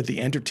show that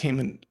the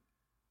entertainment,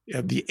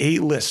 the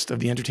A-list of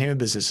the entertainment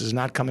business is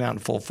not coming out in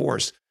full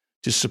force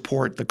to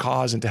support the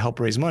cause and to help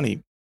raise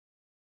money,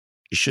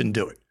 you shouldn't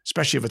do it,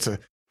 especially if it's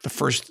the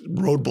first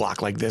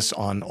roadblock like this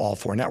on all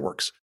 4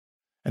 networks.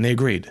 And they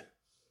agreed.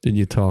 Did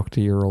you talk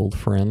to your old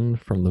friend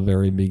from the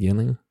very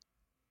beginning,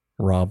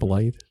 Rob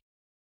Light?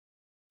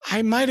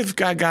 I might have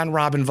gotten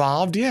Rob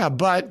involved, yeah,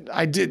 but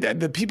I did.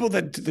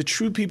 The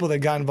true people that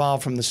got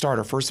involved from the start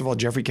are, first of all,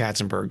 Jeffrey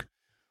Katzenberg,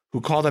 who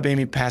called up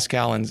Amy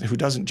Pascal, and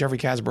Jeffrey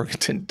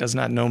Katzenberg does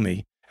not know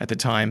me at the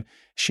time.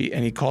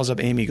 He calls up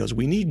Amy, goes,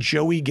 we need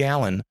Joey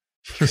Gallen.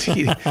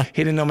 he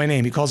didn't know my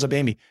name. He calls up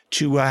Amy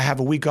to have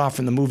a week off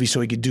from the movie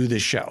so he could do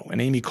this show. And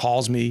Amy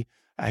calls me,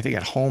 I think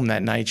at home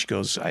that night. She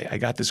goes, I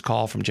got this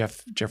call from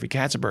Jeffrey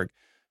Katzenberg.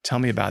 Tell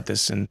me about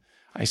this. And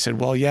I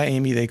said, well, yeah,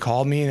 Amy, they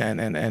called me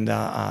and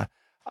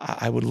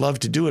I would love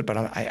to do it, but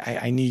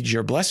I need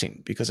your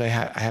blessing because I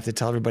have to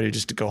tell everybody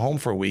just to go home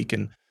for a week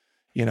and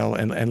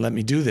let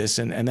me do this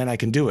and then I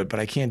can do it, but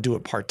I can't do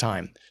it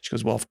part-time. She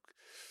goes, well,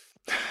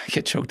 I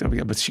get choked up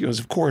again, but she goes,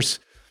 of course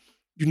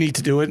you need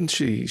to do it. And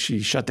she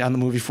shut down the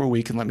movie for a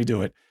week and let me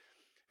do it.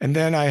 And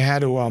then I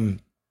had to,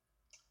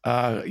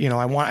 I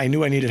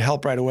knew I needed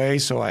help right away.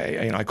 So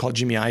I called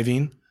Jimmy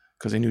Iovine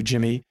because I knew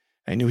Jimmy.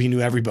 I knew he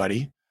knew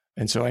everybody.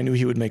 And so I knew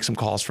he would make some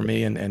calls for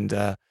me. And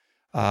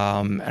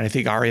I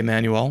think Ari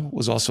Emanuel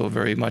was also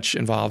very much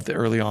involved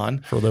early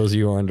on. For those of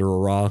you who are under a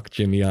rock,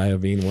 Jimmy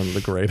Iovine, one of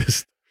the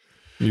greatest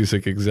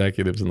music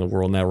executives in the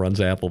world, now runs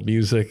Apple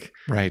Music.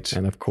 Right.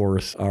 And of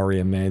course,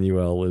 Ari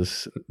Emanuel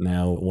is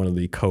now one of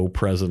the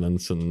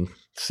co-presidents and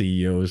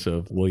CEOs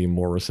of William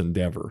Morris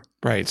Endeavor.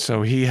 Right.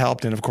 So he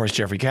helped. And of course,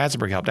 Jeffrey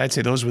Katzenberg helped. I'd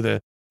say those were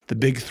the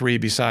big 3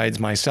 besides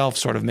myself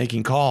sort of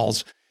making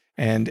calls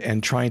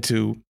and trying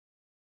to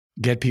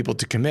get people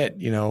to commit,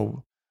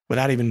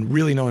 without even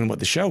really knowing what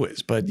the show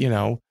is. But,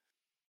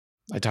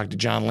 I talked to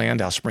John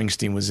Landau,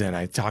 Springsteen was in.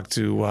 I talked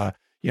to,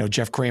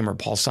 Jeff Kramer,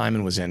 Paul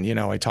Simon was in.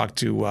 I talked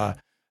to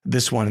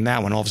this one and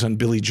that one. All of a sudden,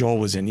 Billy Joel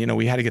was in.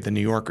 We had to get the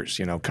New Yorkers,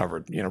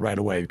 covered, right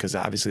away because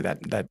obviously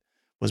that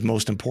was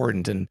most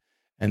important. And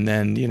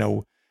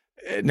then,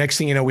 next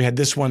thing you know, we had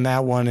this one,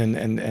 that one,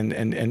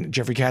 and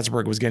Jeffrey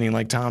Katzenberg was getting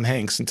like Tom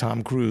Hanks and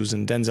Tom Cruise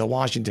and Denzel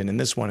Washington and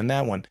this one and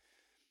that one.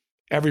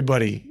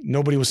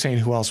 Nobody was saying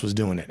who else was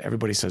doing it.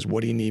 Everybody says, what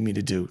do you need me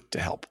to do to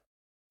help?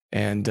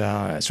 And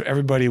so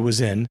everybody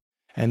was in.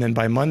 And then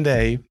by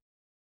Monday,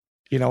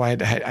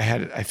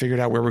 I figured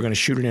out where we're going to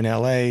shoot it in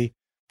LA,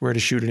 where to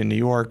shoot it in New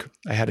York.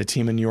 I had a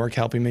team in New York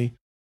helping me.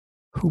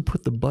 Who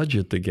put the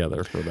budget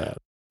together for that?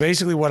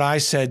 Basically, what I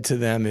said to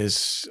them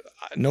is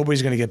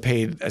nobody's going to get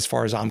paid as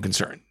far as I'm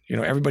concerned.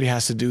 Everybody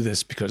has to do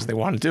this because they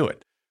want to do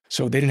it.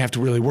 So they didn't have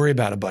to really worry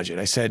about a budget.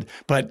 I said,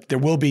 but there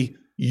will be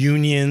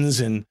unions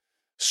and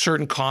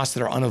certain costs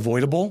that are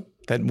unavoidable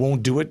that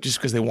won't do it just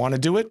because they want to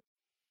do it.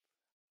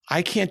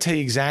 I can't tell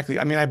you exactly.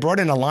 I mean, I brought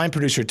in a line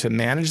producer to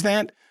manage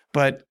that,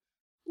 but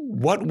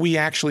what we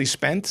actually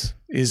spent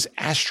is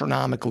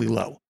astronomically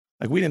low.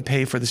 Like we didn't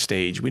pay for the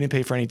stage. We didn't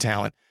pay for any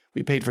talent.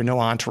 We paid for no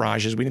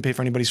entourages. We didn't pay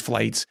for anybody's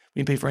flights.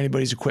 We didn't pay for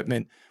anybody's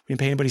equipment. We didn't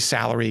pay anybody's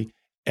salary.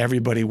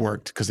 Everybody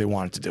worked because they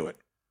wanted to do it.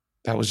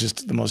 That was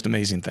just the most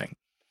amazing thing.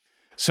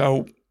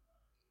 So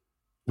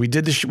we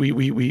did this.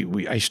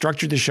 I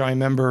structured the show. I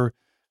remember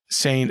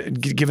saying,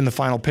 given the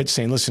final pitch,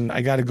 saying, listen,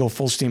 I got to go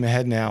full steam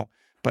ahead now.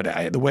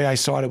 But the way I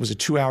saw it, it was a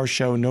 2-hour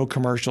show, no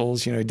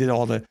commercials. I did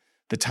all the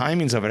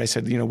timings of it. I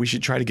said, we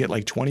should try to get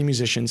like 20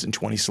 musicians and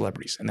 20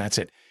 celebrities. And that's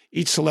it.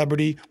 Each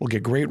celebrity will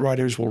get great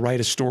writers, will write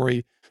a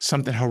story,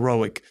 something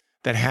heroic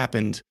that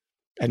happened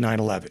at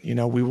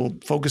 9/11. We will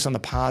focus on the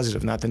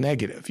positive, not the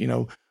negative.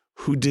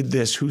 Who did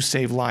this? Who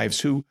saved lives?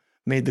 Who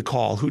made the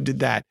call? Who did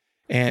that?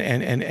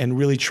 And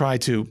really try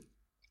to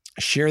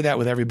share that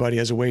with everybody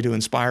as a way to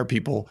inspire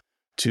people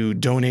to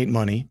donate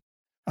money,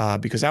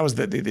 because that was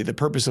the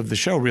purpose of the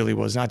show. Really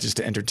was not just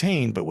to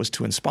entertain, but was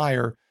to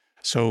inspire.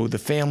 So the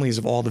families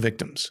of all the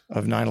victims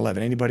of 9/11,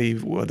 anybody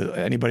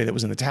that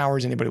was in the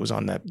towers, anybody that was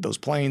on those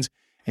planes,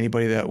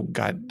 anybody that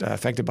got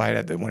affected by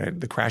it when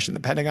the crash in the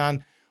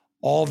Pentagon,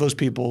 all of those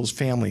people's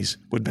families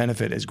would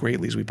benefit as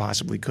greatly as we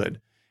possibly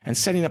could. And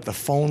setting up the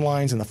phone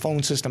lines and the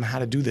phone system, how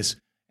to do this,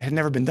 had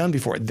never been done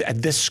before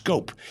at this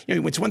scope.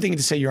 It's one thing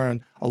to say you're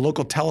on a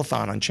local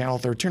telethon on Channel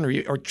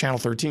 13 or Channel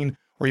 13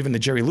 or even the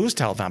Jerry Lewis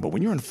telethon, but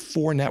when you're on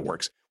 4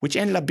 networks, which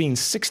ended up being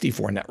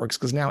 64 networks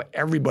because now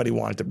everybody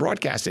wanted to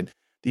broadcast it,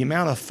 the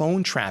amount of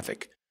phone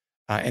traffic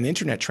and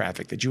internet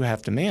traffic that you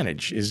have to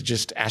manage is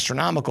just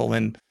astronomical,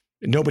 and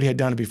nobody had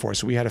done it before.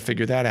 So we had to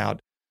figure that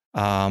out,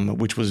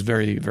 which was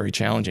very, very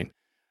challenging.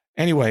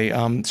 Anyway,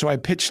 so I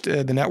pitched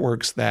the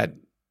networks that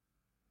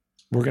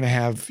we're going to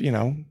have,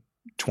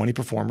 20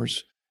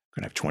 performers,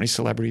 we're going to have 20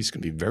 celebrities. It's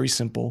going to be very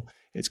simple.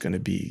 It's going to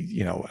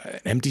be, an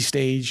empty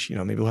stage.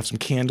 Maybe we'll have some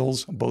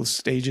candles on both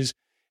stages.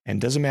 And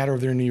it doesn't matter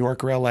if they're in New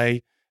York or LA.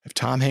 If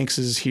Tom Hanks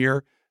is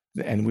here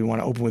and we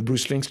want to open with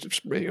Bruce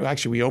Springsteen,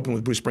 actually we opened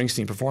with Bruce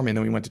Springsteen performing, and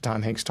then we went to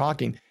Tom Hanks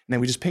talking, and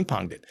then we just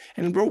ping-ponged it.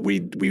 And we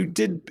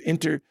did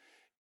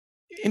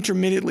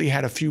intermittently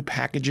had a few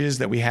packages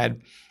that we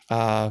had.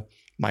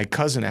 My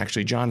cousin,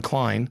 actually, John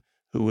Klein,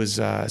 who was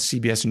a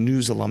CBS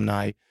News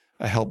alumni,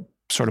 helped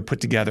sort of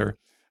put together.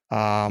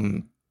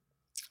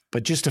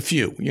 But just a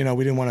few, we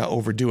didn't want to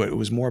overdo it. It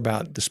was more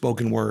about the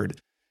spoken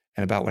word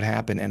and about what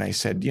happened. And I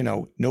said,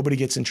 nobody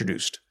gets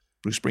introduced.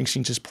 Bruce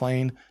Springsteen's just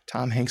playing.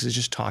 Tom Hanks is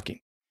just talking.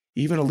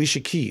 Even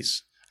Alicia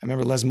Keys. I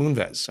remember Les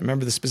Moonves. I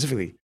remember this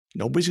specifically.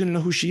 Nobody's going to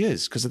know who she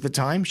is because at the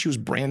time she was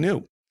brand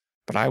new.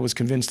 But I was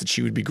convinced that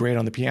she would be great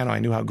on the piano. I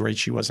knew how great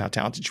she was, how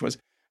talented she was. I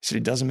said,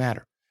 it doesn't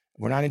matter.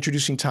 If we're not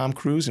introducing Tom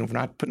Cruise and if we're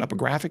not putting up a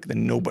graphic,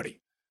 then nobody.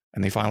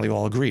 And they finally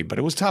all agreed. But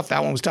it was tough.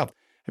 That one was tough.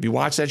 If you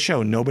watch that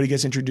show, nobody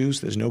gets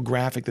introduced. There's no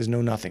graphic. There's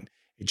no nothing.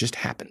 It just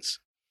happens.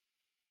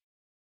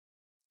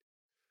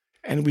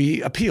 And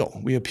we appeal.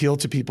 We appeal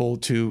to people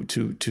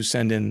to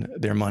send in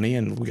their money,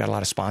 and we got a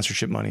lot of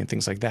sponsorship money and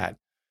things like that.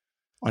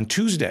 On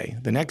Tuesday,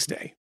 the next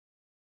day,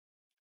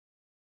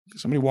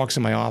 somebody walks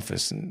in my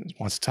office and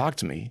wants to talk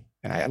to me.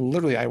 And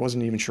I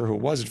wasn't even sure who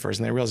it was at first.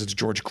 And I realized it's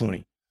George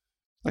Clooney.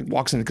 Like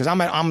walks in, because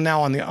I'm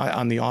now on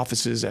the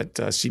offices at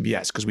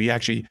CBS, because we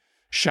actually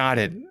shot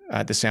it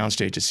at the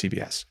soundstage at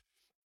CBS.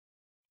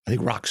 I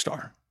think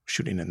Rockstar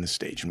shooting in the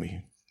stage, and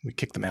we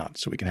kicked them out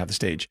so we can have the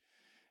stage.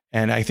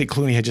 And I think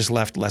Clooney had just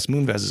left Les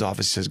Moonves'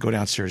 office. He says, go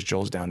downstairs,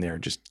 Joel's down there,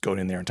 just go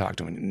in there and talk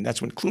to him. And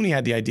that's when Clooney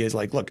had the idea, is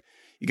like, look,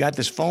 you got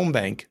this phone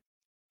bank.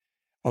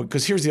 Oh,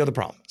 because here's the other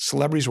problem.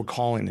 Celebrities were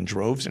calling in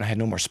droves, and I had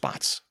no more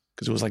spots.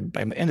 Because it was like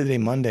by the end of the day,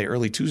 Monday,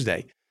 early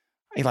Tuesday,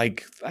 I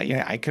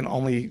can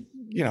only,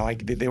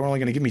 they were only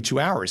going to give me 2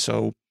 hours.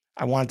 So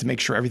I wanted to make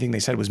sure everything they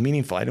said was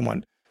meaningful. I didn't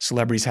want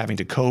celebrities having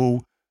to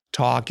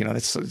co-talk.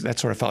 That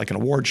sort of felt like an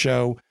award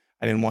show.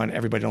 I didn't want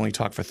everybody to only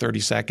talk for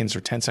 30 seconds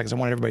or 10 seconds. I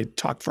wanted everybody to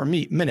talk for a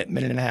minute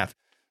and a half,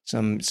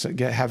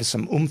 have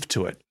some oomph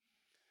to it.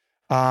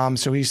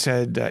 So he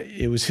said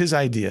it was his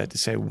idea to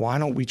say, why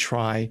don't we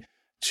try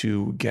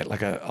to get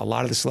like a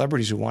lot of the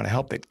celebrities who want to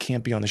help that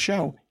can't be on the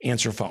show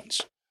answer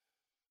phones.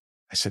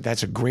 I said,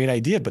 that's a great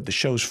idea, but the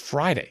show's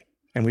Friday.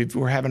 And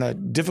we're having a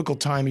difficult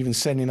time even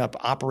setting up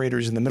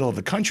operators in the middle of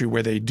the country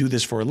where they do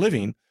this for a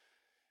living.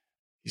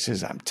 He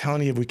says, I'm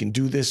telling you, if we can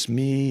do this,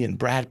 me and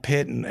Brad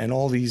Pitt and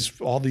all these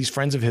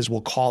friends of his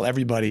will call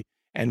everybody,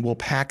 and we'll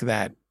pack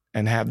that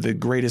and have the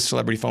greatest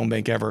celebrity phone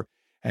bank ever.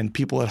 And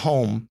people at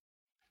home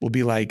will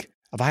be like,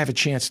 if I have a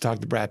chance to talk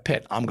to Brad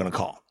Pitt, I'm going to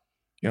call.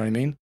 You know what I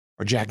mean?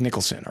 Or Jack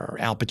Nicholson or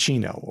Al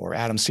Pacino or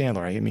Adam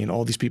Sandler. I mean,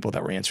 all these people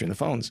that were answering the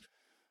phones.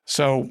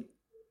 So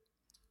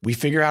we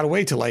figure out a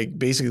way to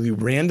basically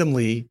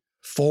randomly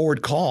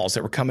forward calls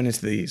that were coming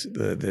into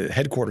the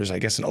headquarters, I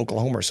guess in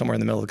Oklahoma or somewhere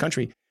in the middle of the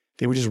country.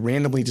 They would just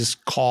randomly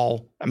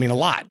call. A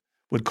lot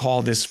would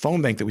call this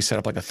phone bank that we set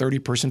up, like a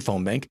 30-person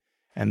phone bank.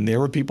 And there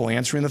were people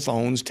answering the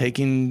phones,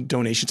 taking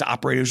donations.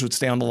 Operators would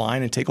stay on the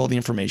line and take all the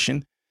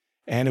information.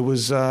 And it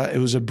was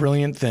a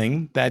brilliant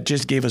thing that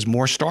just gave us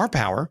more star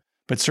power,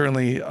 but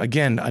certainly,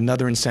 again,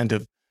 another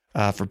incentive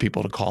for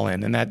people to call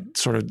in. And that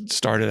sort of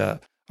started a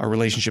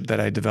relationship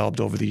that I developed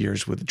over the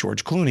years with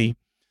George Clooney.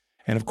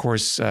 And of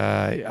course,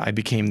 I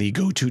became the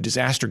go-to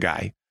disaster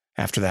guy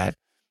after that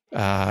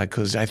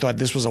because I thought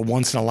this was a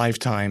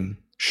once-in-a-lifetime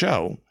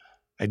show.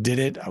 I did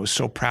it. I was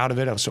so proud of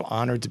it. I was so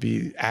honored to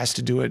be asked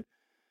to do it.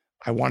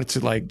 I wanted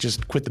to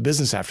just quit the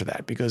business after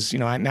that because,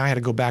 now I had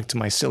to go back to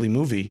my silly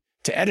movie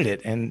to edit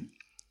it. And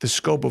the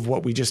scope of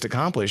what we just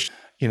accomplished,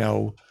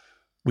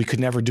 we could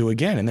never do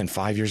again. And then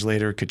 5 years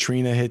later,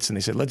 Katrina hits and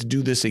they said, let's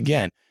do this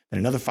again. And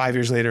another 5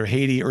 years later,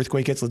 Haiti,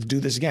 earthquake hits, let's do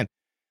this again.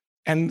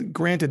 And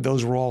granted,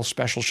 those were all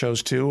special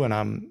shows too.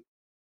 And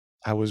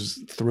I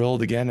was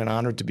thrilled again and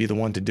honored to be the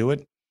one to do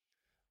it.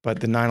 But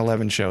the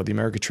 9/11 show, the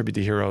America Tribute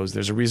to Heroes,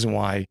 there's a reason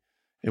why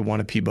it won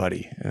a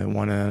Peabody, and it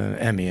won an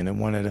Emmy, and it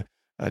won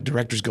a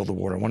Directors Guild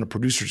Award, it won a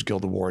Producers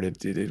Guild Award.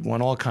 It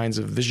won all kinds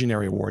of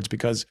visionary awards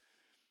because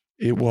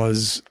it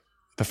was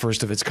the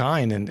first of its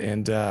kind.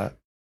 And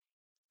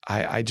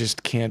I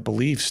just can't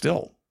believe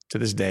still to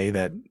this day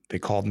that they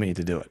called me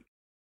to do it.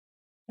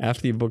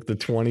 After you book the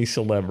 20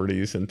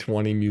 celebrities and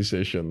 20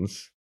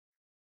 musicians,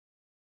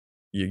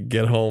 you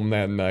get home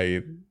that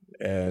night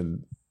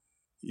and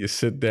you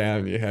sit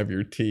down, you have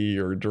your tea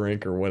or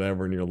drink or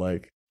whatever, and you're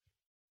like,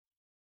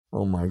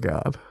 oh my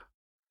God,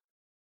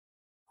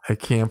 I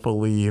can't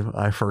believe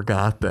I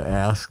forgot to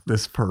ask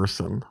this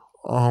person.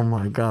 Oh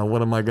my God,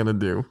 what am I going to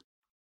do?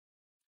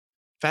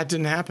 That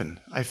didn't happen.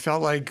 I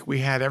felt like we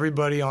had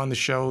everybody on the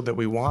show that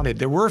we wanted.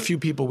 There were a few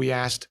people we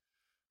asked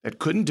that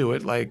couldn't do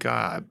it.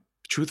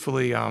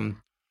 Truthfully,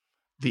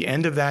 the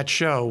end of that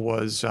show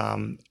was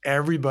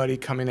everybody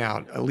coming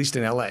out, at least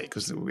in LA,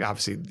 because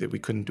we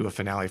couldn't do a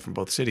finale from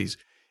both cities.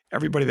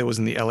 Everybody that was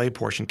in the LA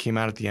portion came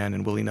out at the end,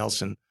 and Willie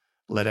Nelson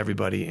led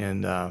everybody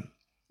in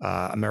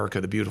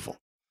America the Beautiful.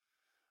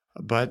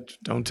 But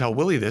don't tell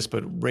Willie this,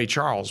 but Ray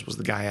Charles was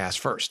the guy asked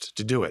first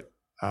to do it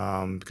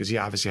because he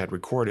obviously had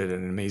recorded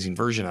an amazing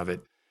version of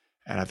it.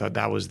 And I thought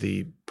that was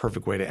the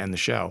perfect way to end the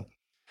show.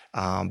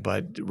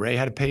 But Ray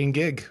had a paying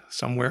gig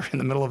somewhere in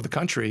the middle of the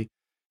country.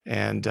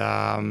 And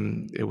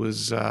it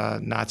was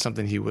not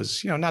something he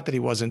was, not that he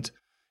wasn't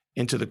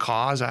into the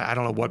cause. I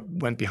don't know what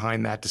went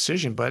behind that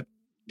decision, but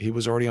he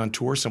was already on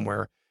tour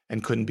somewhere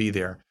and couldn't be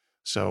there.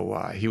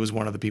 So he was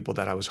one of the people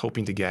that I was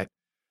hoping to get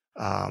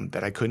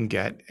that I couldn't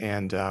get.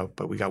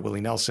 But we got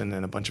Willie Nelson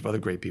and a bunch of other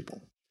great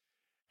people.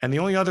 And the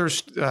only other,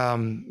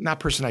 not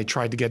person I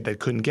tried to get that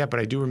couldn't get, but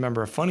I do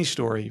remember a funny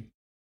story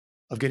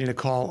of getting a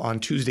call on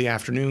Tuesday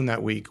afternoon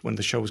that week when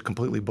the show was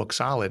completely booked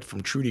solid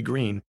from Trudy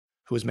Green,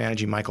 who was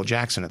managing Michael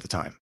Jackson at the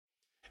time.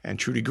 And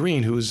Trudy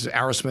Green, who was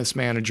Aerosmith's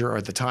manager, or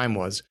at the time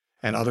was,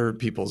 and other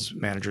people's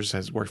managers,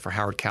 has worked for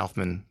Howard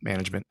Kaufman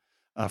Management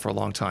for a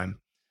long time.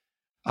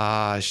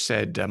 She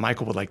said,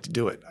 Michael would like to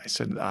do it. I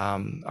said,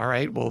 all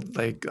right, well,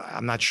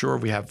 I'm not sure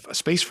if we have a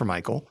space for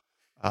Michael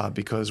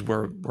because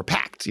we're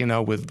packed,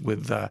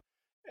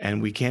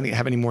 and we can't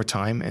have any more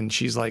time. And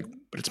she's like,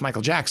 but it's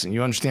Michael Jackson.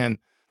 You understand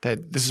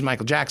that this is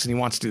Michael Jackson. He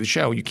wants to do the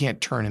show. You can't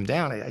turn him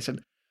down. I said,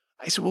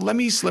 well, let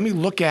me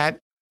look at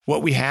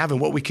what we have and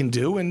what we can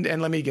do, and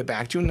let me get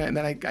back to you. And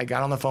then I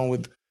got on the phone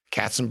with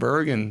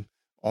Katzenberg and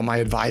all my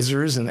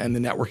advisors and the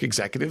network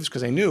executives,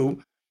 because I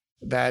knew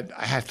that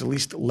I have to at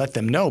least let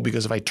them know,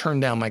 because if I turn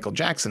down Michael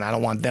Jackson, I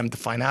don't want them to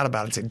find out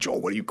about it and say,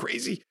 Joel, what are you,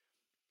 crazy?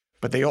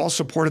 But they all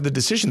supported the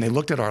decision. They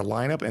looked at our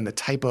lineup and the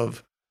type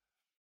of,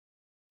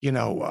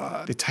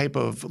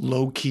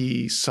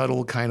 low-key,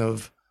 subtle kind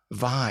of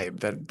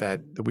vibe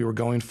that we were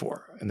going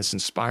for, and this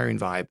inspiring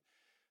vibe.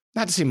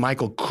 Not to say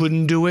Michael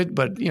couldn't do it,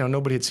 but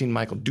nobody had seen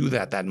Michael do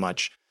that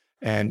much,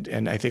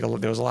 and I think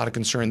there was a lot of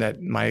concern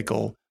that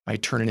Michael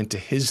might turn it into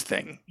his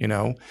thing,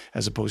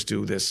 as opposed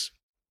to this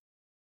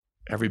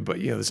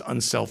everybody, this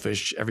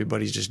unselfish,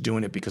 everybody's just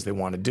doing it because they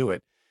want to do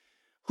it.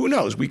 Who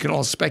knows? We can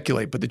all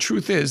speculate, but the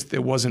truth is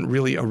there wasn't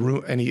really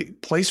any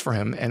place for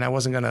him, and I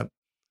wasn't going to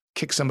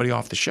kick somebody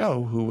off the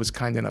show who was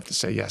kind enough to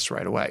say yes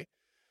right away.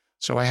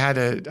 So I had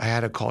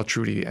to call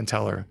Trudy and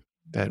tell her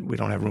that we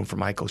don't have room for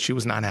Michael. She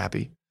was not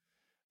happy.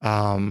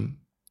 And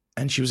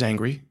she was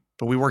angry,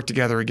 but we worked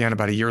together again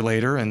about a year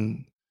later,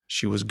 and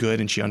she was good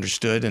and she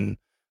understood, and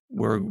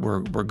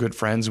we're good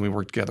friends, and we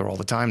work together all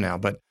the time now.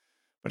 But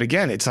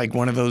again, it's like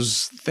one of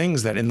those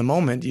things that in the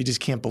moment, you just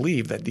can't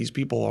believe that these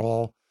people are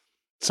all,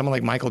 someone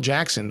like Michael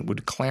Jackson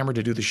would clamor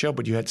to do the show,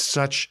 but you had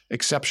such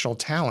exceptional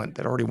talent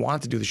that already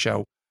wanted to do the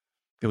show.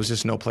 There was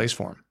just no place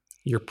for him.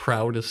 Your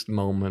proudest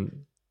moment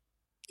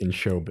in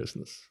show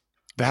business?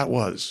 That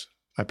was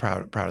my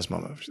proudest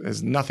moment.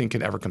 There's nothing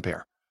can ever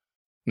compare.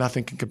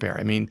 Nothing can compare.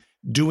 I mean,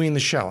 doing the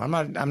show.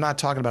 I'm not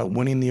talking about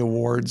winning the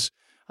awards.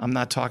 I'm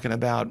not talking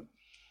about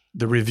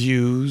the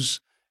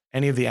reviews,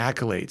 any of the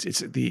accolades. It's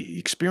the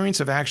experience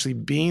of actually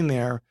being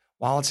there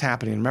while it's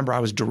happening. Remember, I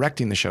was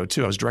directing the show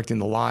too. I was directing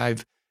the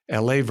live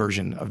LA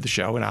version of the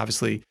show. And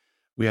obviously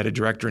we had a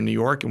director in New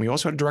York, and we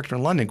also had a director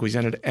in London, because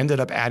we ended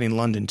up adding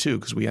London too,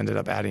 because we ended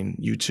up adding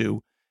U2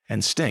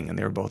 and Sting, and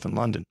they were both in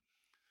London.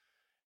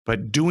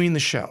 But doing the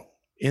show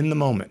in the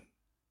moment,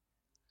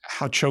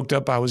 how choked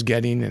up I was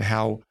getting and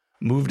how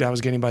moved I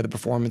was getting by the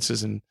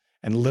performances, and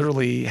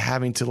literally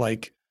having to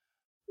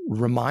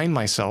remind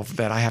myself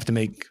that I have to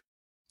make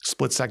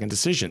split-second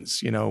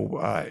decisions,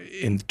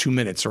 in 2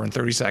 minutes or in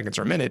 30 seconds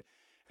or a minute,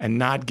 and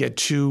not get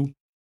too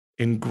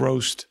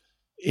engrossed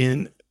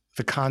in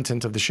the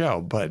content of the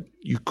show. But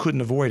you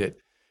couldn't avoid it.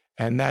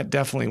 And that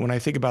definitely, when I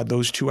think about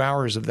those 2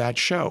 hours of that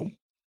show,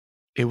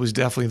 it was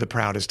definitely the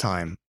proudest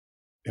time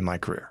in my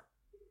career.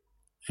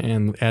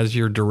 And as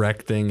you're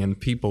directing, and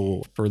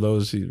people, for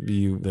those of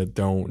you that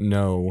don't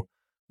know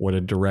what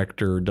a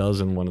director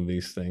does in one of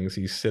these things,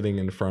 he's sitting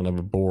in front of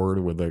a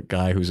board with a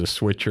guy who's a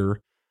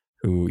switcher,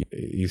 who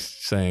he's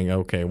saying,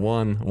 okay,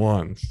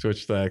 one,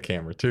 switch that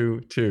camera,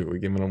 two, we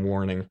give him a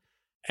warning.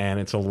 And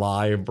it's a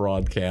live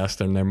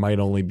broadcast, and there might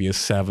only be a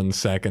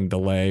 7-second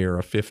delay or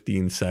a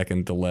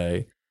 15-second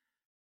delay.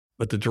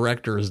 But the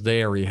director is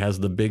there. He has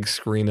the big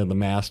screen of the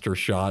master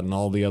shot and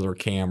all the other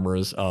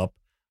cameras up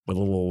with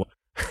a little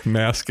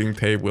masking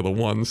tape with a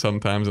 1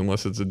 sometimes,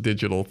 unless it's a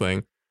digital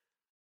thing.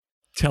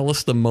 Tell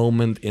us the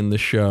moment in the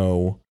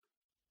show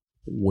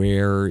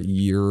where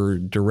you're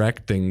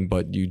directing,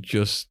 but you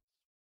just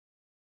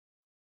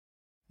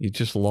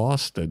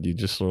lost it. You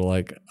just were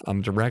like,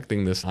 I'm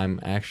directing this. I'm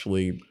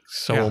actually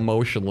so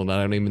emotional that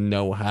I don't even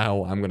know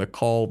how I'm going to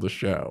call the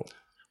show.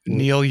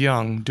 Neil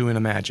Young doing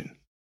Imagine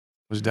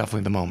was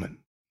definitely the moment.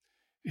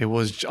 It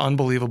was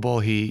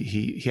unbelievable.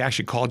 He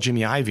actually called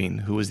Jimmy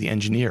Iovine, who was the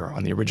engineer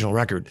on the original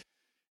record,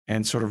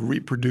 and sort of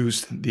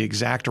reproduced the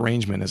exact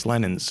arrangement as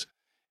Lennon's.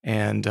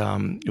 And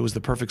it was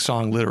the perfect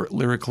song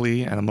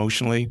lyrically and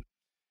emotionally.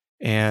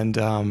 And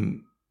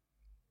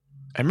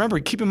I remember,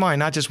 keep in mind,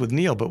 not just with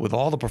Neil, but with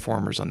all the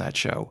performers on that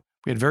show,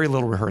 we had very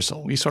little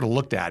rehearsal. We sort of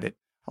looked at it.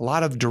 A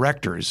lot of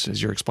directors,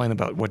 as you're explaining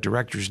about what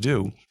directors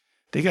do,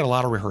 they get a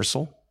lot of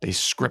rehearsal. They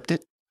script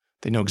it.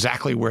 They know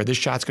exactly where this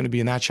shot's going to be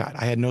in that shot.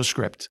 I had no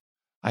script.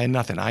 I had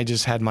nothing. I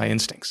just had my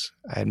instincts.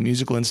 I had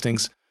musical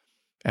instincts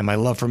and my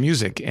love for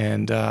music.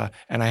 And I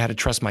had to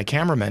trust my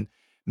cameraman.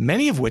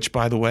 Many of which,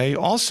 by the way,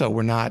 also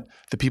were not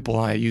the people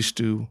I'm used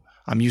to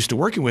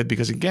working with,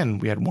 because again,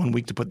 we had 1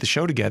 week to put the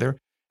show together,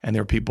 and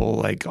there were people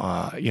like,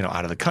 out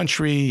of the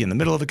country, in the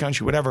middle of the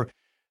country, whatever,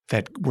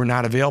 that were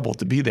not available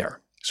to be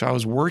there. So I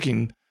was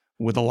working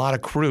with a lot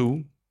of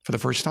crew for the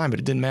first time, but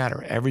it didn't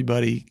matter.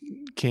 Everybody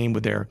came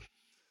with their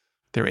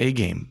A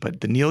game.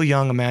 But the Neil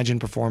Young Imagine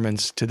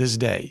performance, to this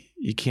day,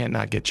 you can't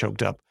not get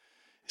choked up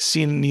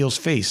seeing Neil's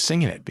face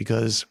singing it,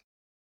 because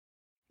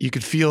you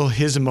could feel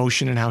his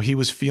emotion and how he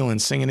was feeling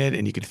singing it,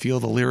 and you could feel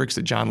the lyrics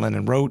that John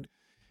Lennon wrote,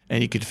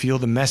 and you could feel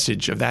the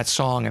message of that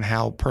song and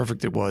how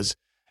perfect it was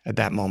at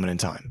that moment in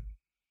time.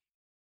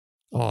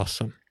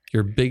 Awesome.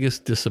 Your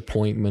biggest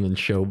disappointment in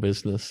show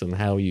business and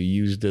how you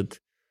used it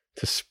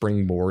to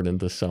springboard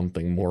into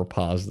something more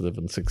positive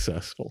and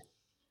successful?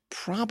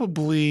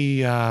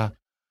 Probably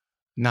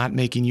not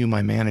making you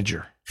my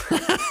manager.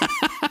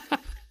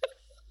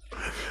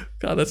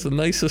 God, that's the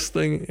nicest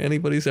thing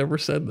anybody's ever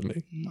said to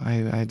me.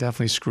 I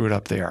definitely screwed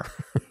up there.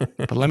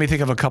 But let me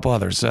think of a couple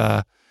others.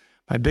 My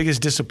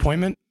biggest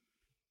disappointment,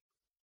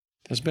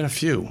 there's been a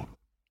few.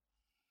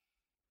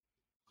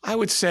 I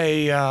would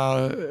say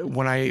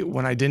when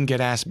I didn't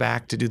get asked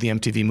back to do the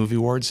MTV Movie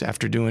Awards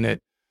after doing it,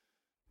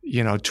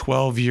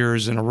 12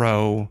 years in a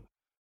row,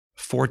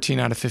 14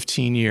 out of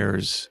 15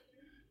 years,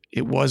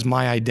 it was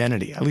my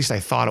identity. At least I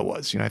thought it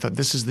was. I thought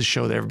this is the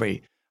show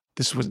that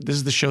this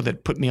is the show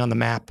that put me on the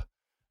map.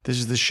 This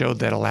is the show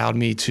that allowed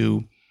me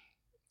to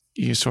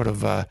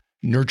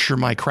nurture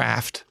my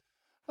craft.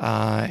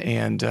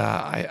 And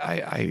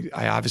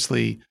I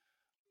obviously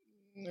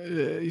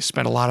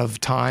spent a lot of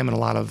time and a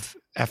lot of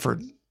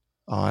effort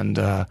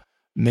on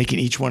making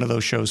each one of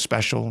those shows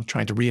special,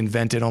 trying to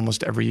reinvent it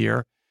almost every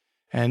year.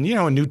 And,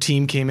 a new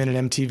team came in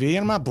at MTV, and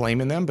I'm not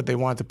blaming them, but they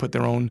wanted to put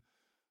their own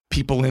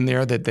people in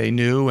there that they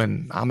knew.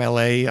 And I'm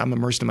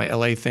immersed in my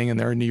LA thing, and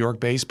they're New York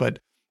based. But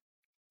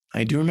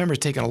I do remember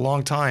taking a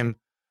long time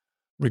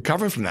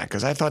recovering from that,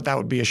 because I thought that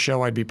would be a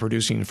show I'd be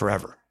producing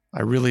forever.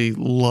 I really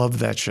loved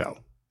that show.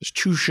 There's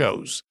 2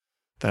 shows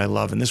that I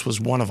love, and this was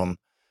one of them.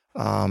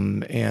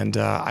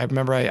 I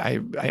remember I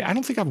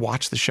don't think I've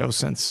watched the show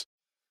since.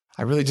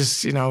 I really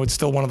just, it's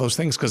still one of those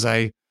things, because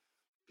I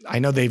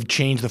know they've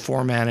changed the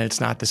format and it's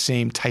not the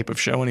same type of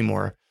show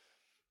anymore,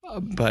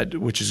 but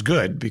which is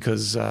good,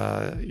 because,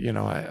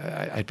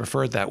 I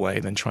prefer it that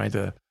way than trying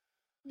to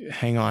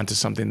hang on to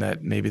something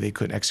that maybe they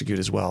couldn't execute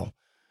as well.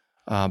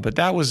 But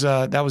that was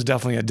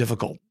definitely a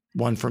difficult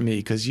one for me,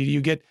 because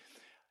you get,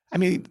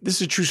 this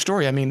is a true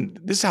story.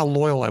 This is how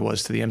loyal I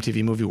was to the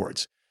MTV Movie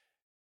Awards.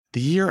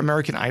 The year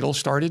American Idol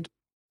started,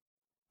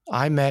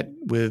 I met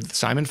with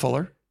Simon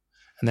Fuller,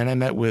 and then I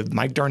met with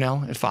Mike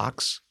Darnell at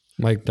Fox.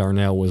 Mike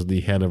Darnell was the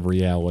head of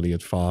reality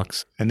at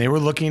Fox. And they were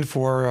looking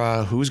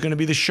for who's going to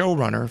be the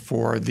showrunner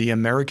for the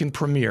American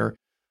premiere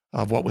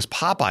of what was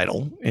Pop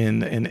Idol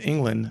in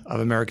England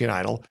of American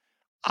Idol.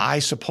 I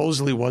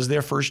supposedly was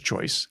their first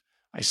choice.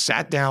 I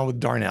sat down with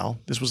Darnell.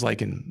 This was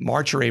like in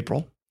March or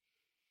April.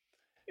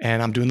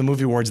 And I'm doing the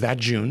movie awards that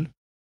June.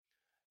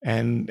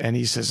 And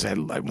he says, I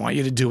want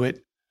you to do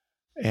it.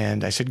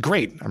 And I said,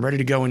 great. I'm ready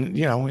to go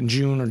in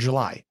June or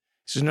July.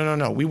 He says,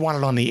 no. We want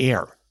it on the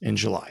air in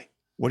July.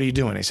 What are you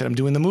doing? I said, I'm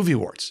doing the movie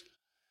awards.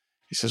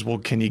 He says, well,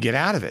 can you get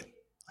out of it?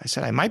 I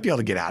said, I might be able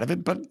to get out of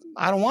it, but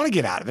I don't want to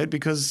get out of it,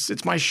 because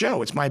it's my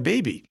show. It's my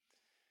baby.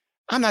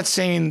 I'm not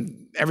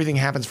saying everything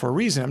happens for a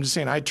reason. I'm just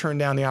saying I turned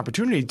down the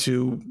opportunity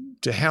to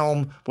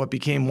helm what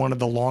became one of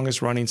the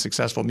longest running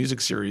successful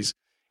music series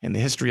in the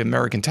history of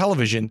American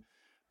television,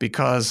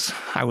 because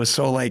I was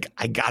so I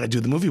got to do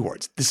the movie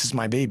awards. This is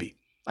my baby.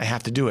 I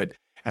have to do it.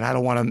 And I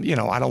don't want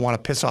to, I don't want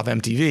to piss off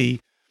MTV,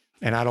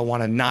 and I don't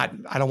want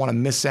to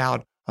miss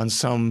out on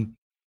some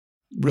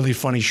really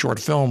funny short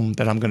film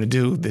that I'm going to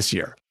do this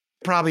year.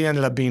 Probably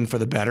ended up being for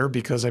the better,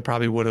 because I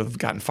probably would have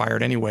gotten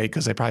fired anyway,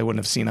 because I probably wouldn't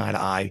have seen eye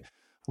to eye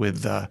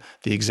with the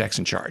execs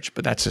in charge.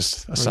 But that's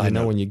just a side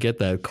note. When you get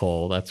that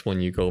call, that's when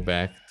you go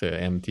back to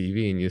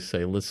MTV and you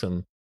say,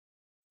 listen,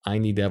 I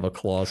need to have a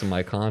clause in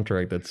my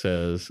contract that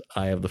says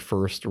I have the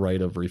first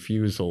right of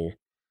refusal.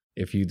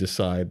 If you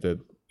decide that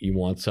you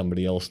want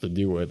somebody else to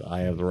do it, I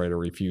have the right of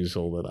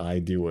refusal that I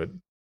do it,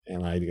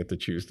 and I get to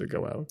choose to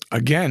go out.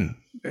 Again,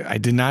 I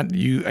did not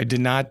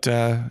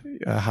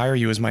hire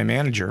you as my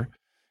manager,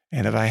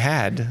 and if I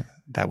had,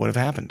 that would have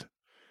happened.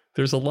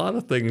 There's a lot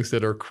of things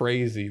that are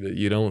crazy that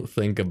you don't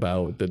think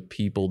about, that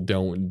people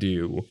don't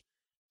do.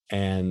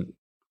 And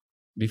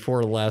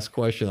before the last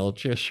question, I'll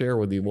just share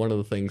with you one of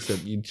the things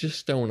that you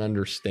just don't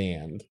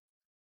understand.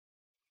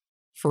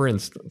 For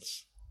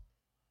instance,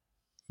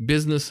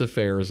 business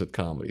affairs at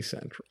Comedy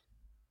Central.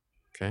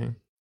 Okay?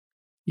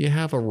 You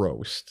have a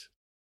roast.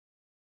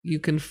 You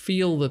can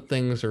feel that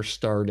things are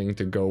starting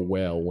to go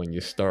well when you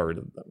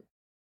started them.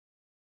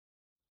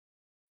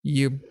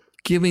 You're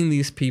giving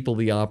these people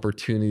the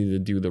opportunity to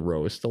do the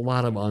roast, a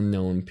lot of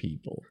unknown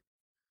people.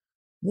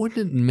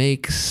 Wouldn't it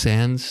make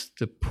sense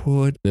to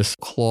put this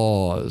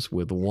clause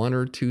with 1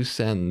 or 2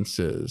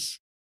 sentences?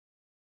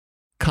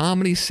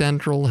 Comedy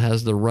Central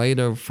has the right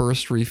of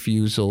first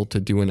refusal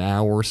to do an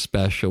hour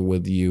special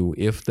with you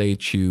if they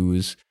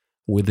choose,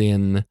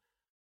 within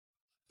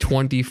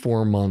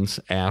 24 months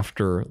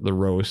after the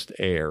roast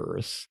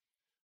airs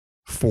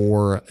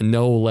for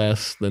no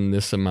less than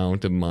this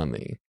amount of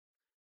money.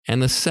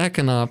 And a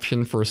second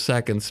option for a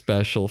second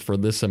special for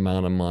this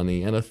amount of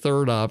money, and a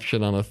third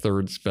option on a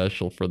third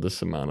special for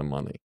this amount of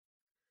money.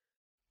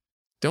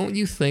 Don't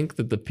you think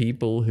that the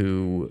people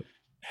who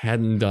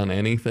hadn't done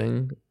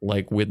anything,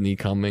 like Whitney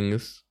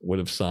Cummings, would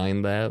have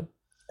signed that?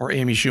 Or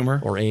Amy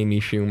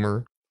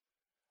Schumer?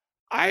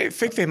 I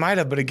think they might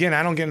have, but again,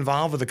 I don't get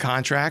involved with the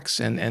contracts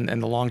and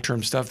the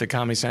long-term stuff that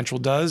Comedy Central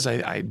does.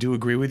 I do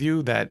agree with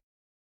you that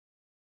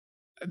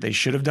they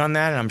should have done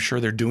that, and I'm sure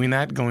they're doing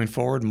that going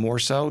forward more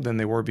so than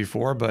they were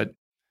before, but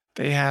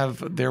they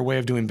have their way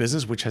of doing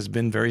business, which has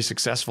been very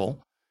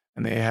successful,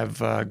 and they have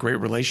great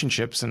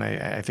relationships, and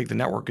I think the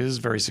network is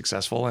very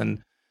successful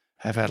and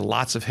have had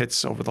lots of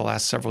hits over the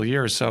last several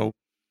years. And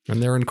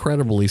they're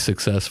incredibly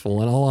successful,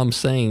 and all I'm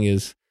saying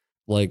is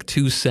like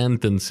 2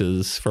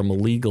 sentences from a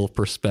legal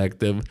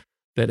perspective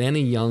that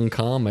any young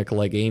comic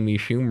like Amy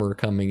Schumer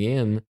coming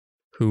in,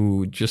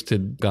 who just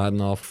had gotten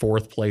off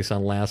 4th place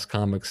on Last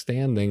Comic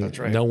Standing. That's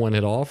right. No one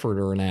had offered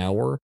her an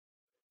hour.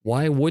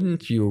 Why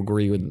wouldn't you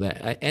agree with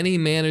that? Any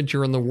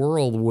manager in the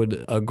world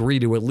would agree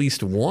to at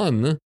least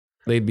one.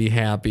 They'd be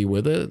happy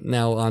with it.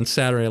 Now, on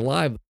Saturday Night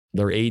Live,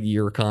 they're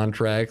 8-year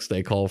contracts.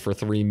 They call for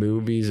 3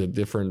 movies at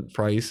different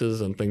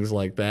prices and things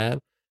like that.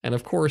 And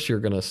of course, you're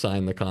going to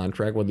sign the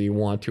contract whether you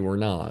want to or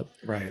not.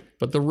 Right.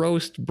 But the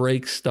roast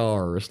breaks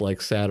stars like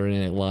Saturday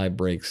Night Live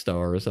breaks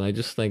stars. And I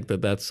just think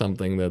that that's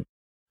something that,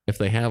 if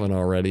they haven't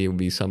already, it would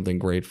be something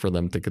great for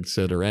them to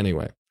consider.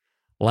 Anyway,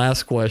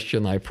 last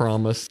question, I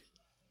promise.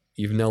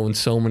 You've known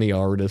so many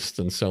artists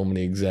and so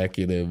many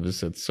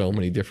executives at so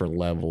many different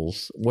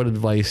levels. What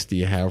advice do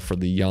you have for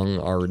the young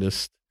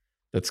artist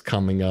that's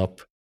coming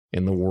up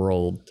in the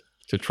world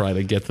to try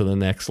to get to the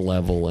next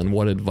level? And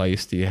what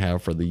advice do you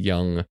have for the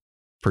young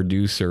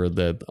producer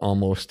that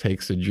almost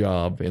takes a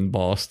job in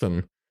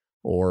Boston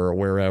or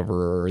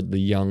wherever, or the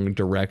young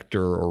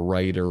director or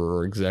writer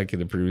or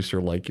executive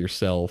producer like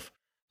yourself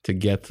to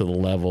get to the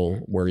level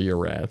where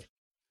you're at?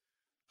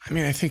 I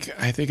mean, I think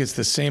it's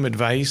the same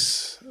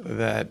advice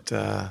that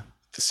the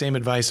same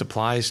advice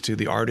applies to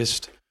the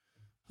artist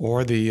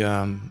or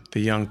the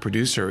young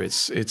producer.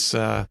 It's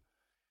if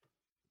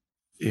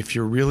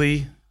you're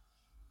really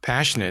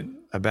passionate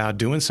about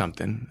doing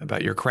something,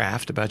 about your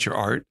craft, about your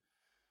art,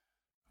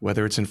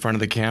 whether it's in front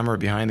of the camera or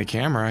behind the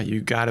camera,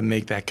 you got to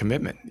make that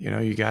commitment.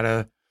 You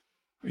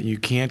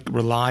can't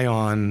rely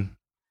on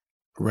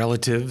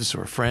relatives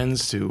or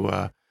friends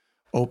to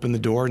open the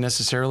door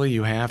necessarily.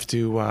 You have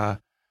to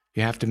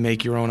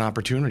make your own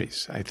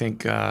opportunities. I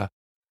think the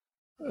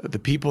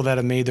people that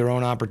have made their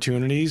own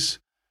opportunities,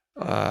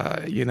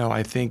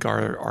 I think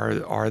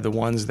are the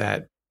ones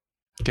that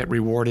get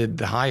rewarded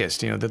the highest.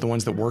 They're the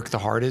ones that work the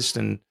hardest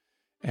and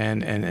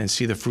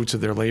see the fruits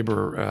of their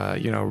labor,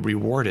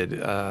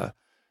 rewarded.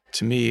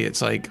 To me,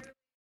 it's like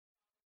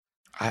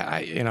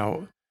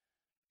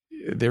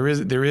there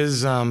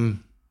is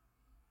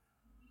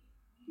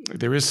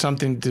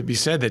something to be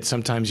said that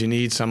sometimes you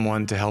need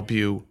someone to help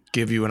you,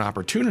 give you an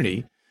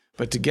opportunity.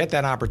 But to get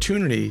that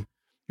opportunity,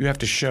 you have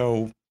to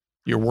show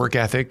your work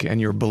ethic and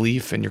your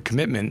belief and your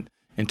commitment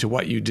into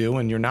what you do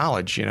and your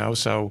knowledge,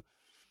 So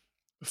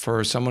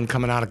for someone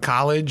coming out of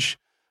college,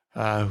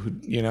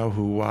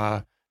 who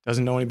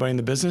doesn't know anybody in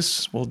the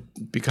business, will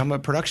become a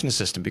production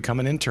assistant, become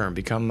an intern,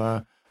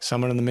 become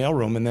someone in the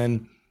mailroom. And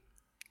then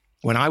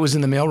when I was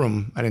in the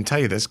mailroom, I didn't tell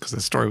you this because the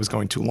story was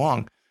going too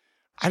long.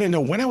 I didn't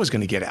know when I was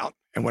going to get out.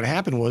 And what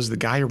happened was the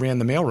guy who ran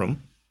the mailroom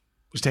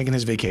was taking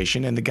his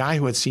vacation, and the guy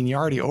who had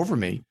seniority over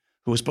me,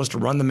 who was supposed to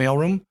run the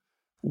mailroom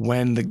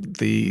when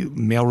the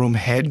mailroom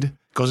head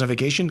goes on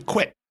vacation,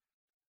 quit.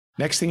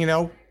 Next thing you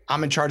know,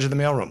 I'm in charge of the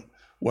mailroom.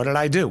 What did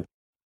I do?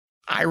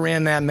 I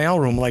ran that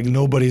mailroom like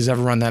nobody's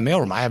ever run that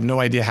mailroom. I have no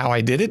idea how I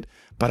did it,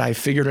 but I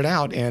figured it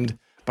out. And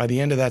by the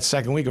end of that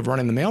second week of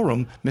running the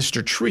mailroom,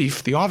 Mr.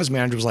 Treef, the office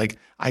manager, was like,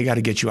 I got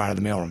to get you out of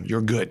the mailroom.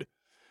 You're good.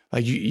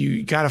 Like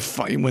you got to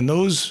find, when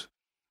those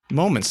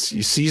moments,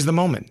 you seize the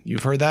moment.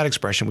 You've heard that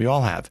expression. We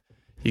all have.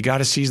 You got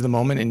to seize the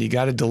moment and you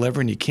got to deliver,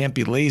 and you can't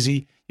be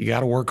lazy. You got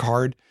to work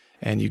hard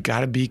and you got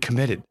to be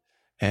committed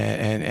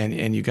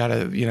and you got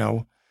to,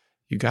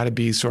 you got to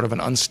be sort of an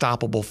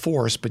unstoppable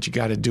force, but you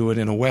got to do it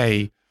in a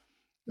way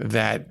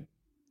that,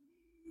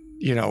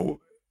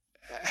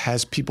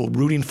 has people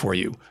rooting for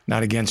you,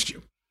 not against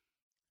you.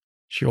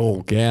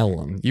 Joel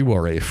Gallen, you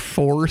are a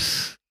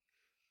force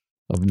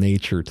of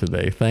nature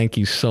today. Thank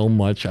you so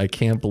much. I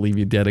can't believe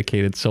you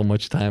dedicated so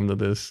much time to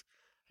this.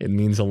 It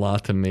means a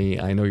lot to me.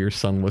 I know your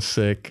son was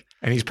sick.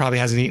 And he's probably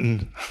hasn't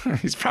eaten.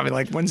 He's probably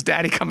like, when's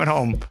Daddy coming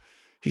home?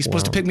 He's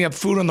supposed to pick me up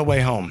food on the way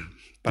home.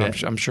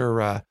 But I'm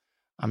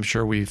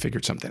sure we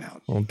figured something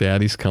out. Well,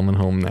 Daddy's coming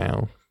home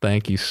now.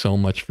 Thank you so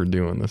much for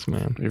doing this,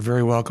 man. You're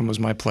very welcome. It was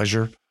my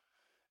pleasure.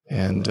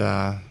 And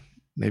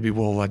maybe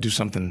we'll do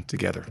something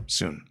together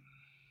soon.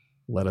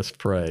 Let us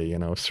pray. You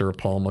know, Sir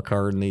Paul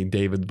McCartney,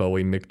 David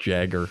Bowie, Mick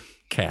Jagger,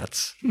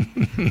 Cats.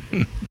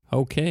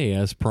 Okay,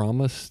 as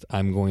promised,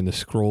 I'm going to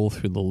scroll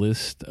through the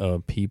list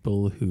of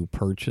people who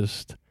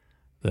purchased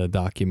the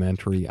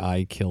documentary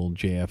I Killed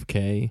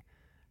JFK.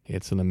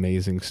 It's an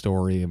amazing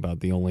story about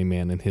the only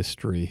man in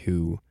history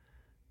who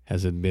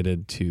has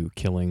admitted to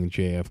killing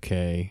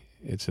JFK.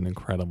 It's an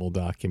incredible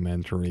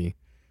documentary,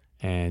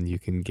 and you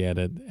can get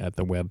it at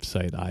the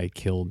website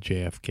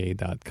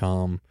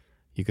ikilledjfk.com.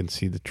 You can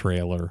see the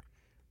trailer,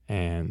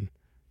 and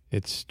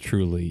it's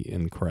truly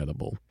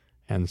incredible.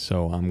 And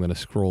so I'm going to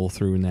scroll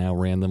through now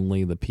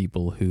randomly the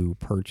people who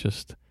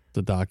purchased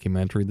the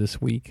documentary this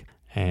week,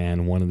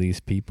 and one of these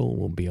people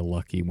will be a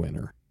lucky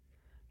winner.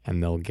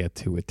 And they'll get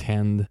to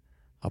attend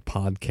a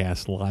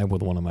podcast live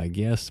with one of my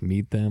guests,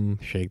 meet them,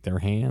 shake their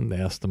hand,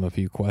 ask them a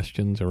few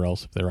questions, or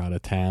else if they're out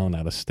of town,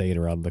 out of state,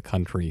 or out of the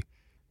country,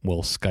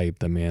 we'll Skype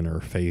them in or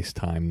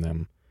FaceTime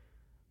them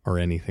or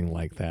anything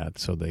like that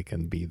so they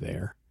can be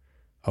there.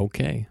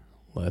 Okay,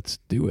 let's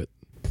do it.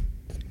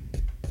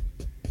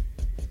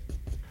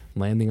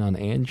 Landing on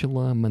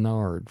Angela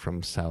Menard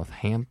from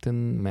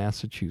Southampton,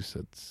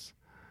 Massachusetts.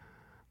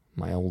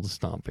 My old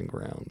stomping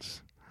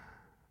grounds.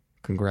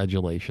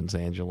 Congratulations,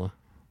 Angela.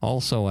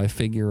 Also, I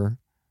figure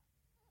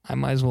I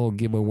might as well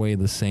give away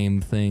the same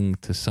thing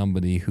to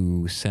somebody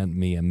who sent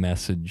me a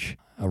message,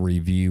 a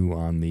review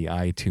on the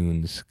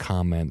iTunes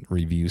comment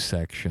review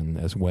section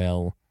as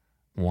well.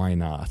 Why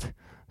not?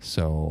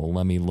 So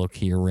let me look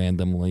here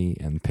randomly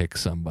and pick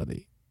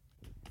somebody.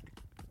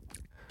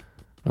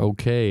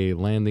 Okay,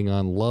 landing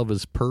on Love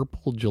is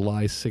Purple,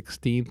 July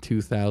 16th,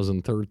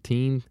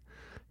 2013.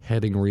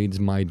 Heading reads,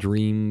 My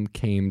Dream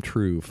Came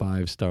True,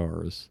 5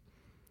 stars.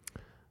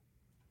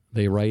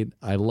 They write,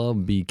 I love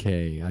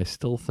BK. I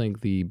still think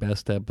the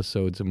best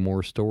episodes of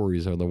More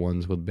Stories are the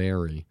ones with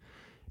Barry.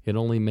 It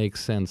only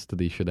makes sense that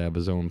he should have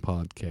his own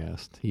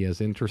podcast. He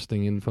has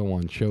interesting info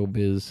on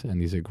showbiz,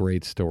 and he's a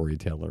great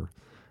storyteller.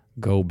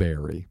 Go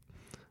Barry.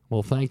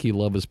 Well, thank you,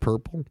 Love is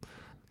Purple.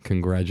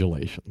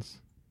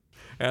 Congratulations.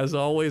 As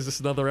always, this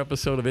is another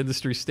episode of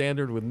Industry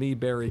Standard with me,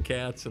 Barry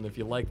Katz. And if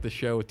you like the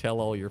show,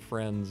 tell all your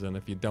friends. And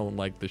if you don't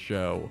like the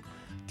show,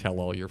 tell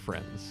all your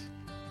friends.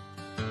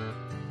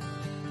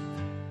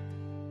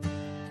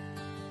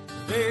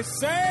 They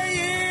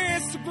say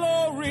it's the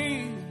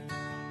glory.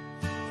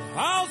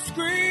 I'll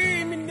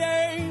scream your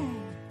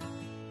name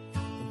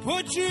and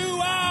put you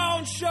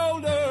on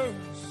shoulders,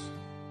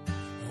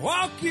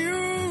 walk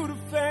you to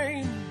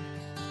fame.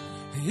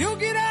 You'll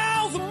get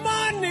all the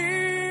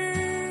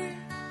money,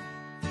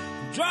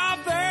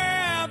 drive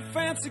that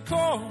fancy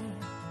car.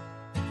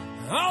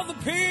 All the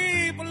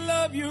people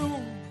love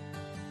you,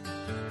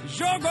 'cause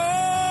you're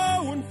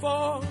going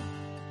far.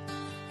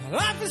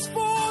 Life is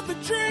for the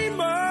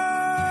dreamers,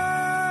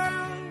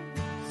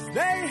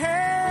 they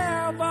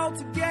have all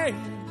to gain.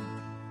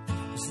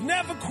 It's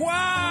never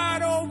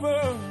quite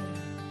over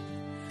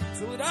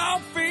till it all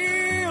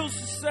feels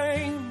the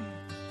same.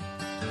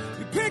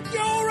 You pick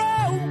your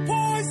own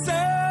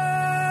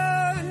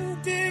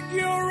poison, dig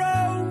your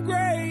own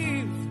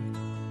grave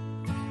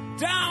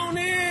down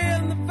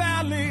in the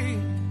valley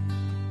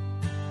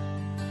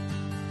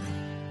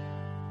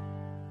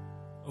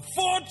of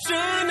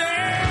fortune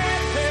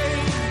and pain.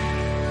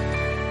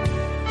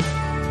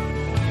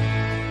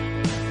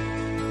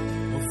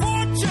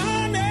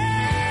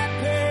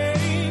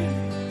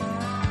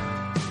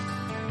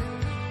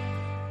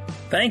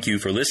 Thank you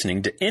for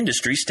listening to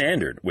Industry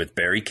Standard with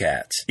Barry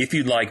Katz. If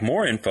you'd like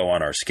more info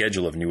on our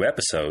schedule of new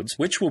episodes,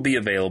 which will be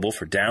available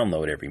for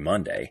download every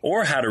Monday,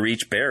 or how to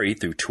reach Barry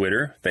through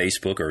Twitter,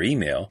 Facebook, or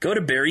email, go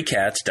to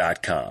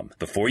barrykatz.com.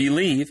 Before you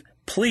leave,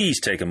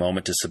 please take a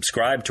moment to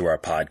subscribe to our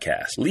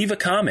podcast, leave a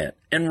comment,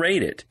 and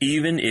rate it,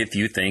 even if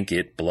you think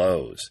it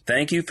blows.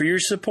 Thank you for your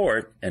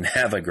support, and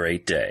have a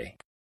great day.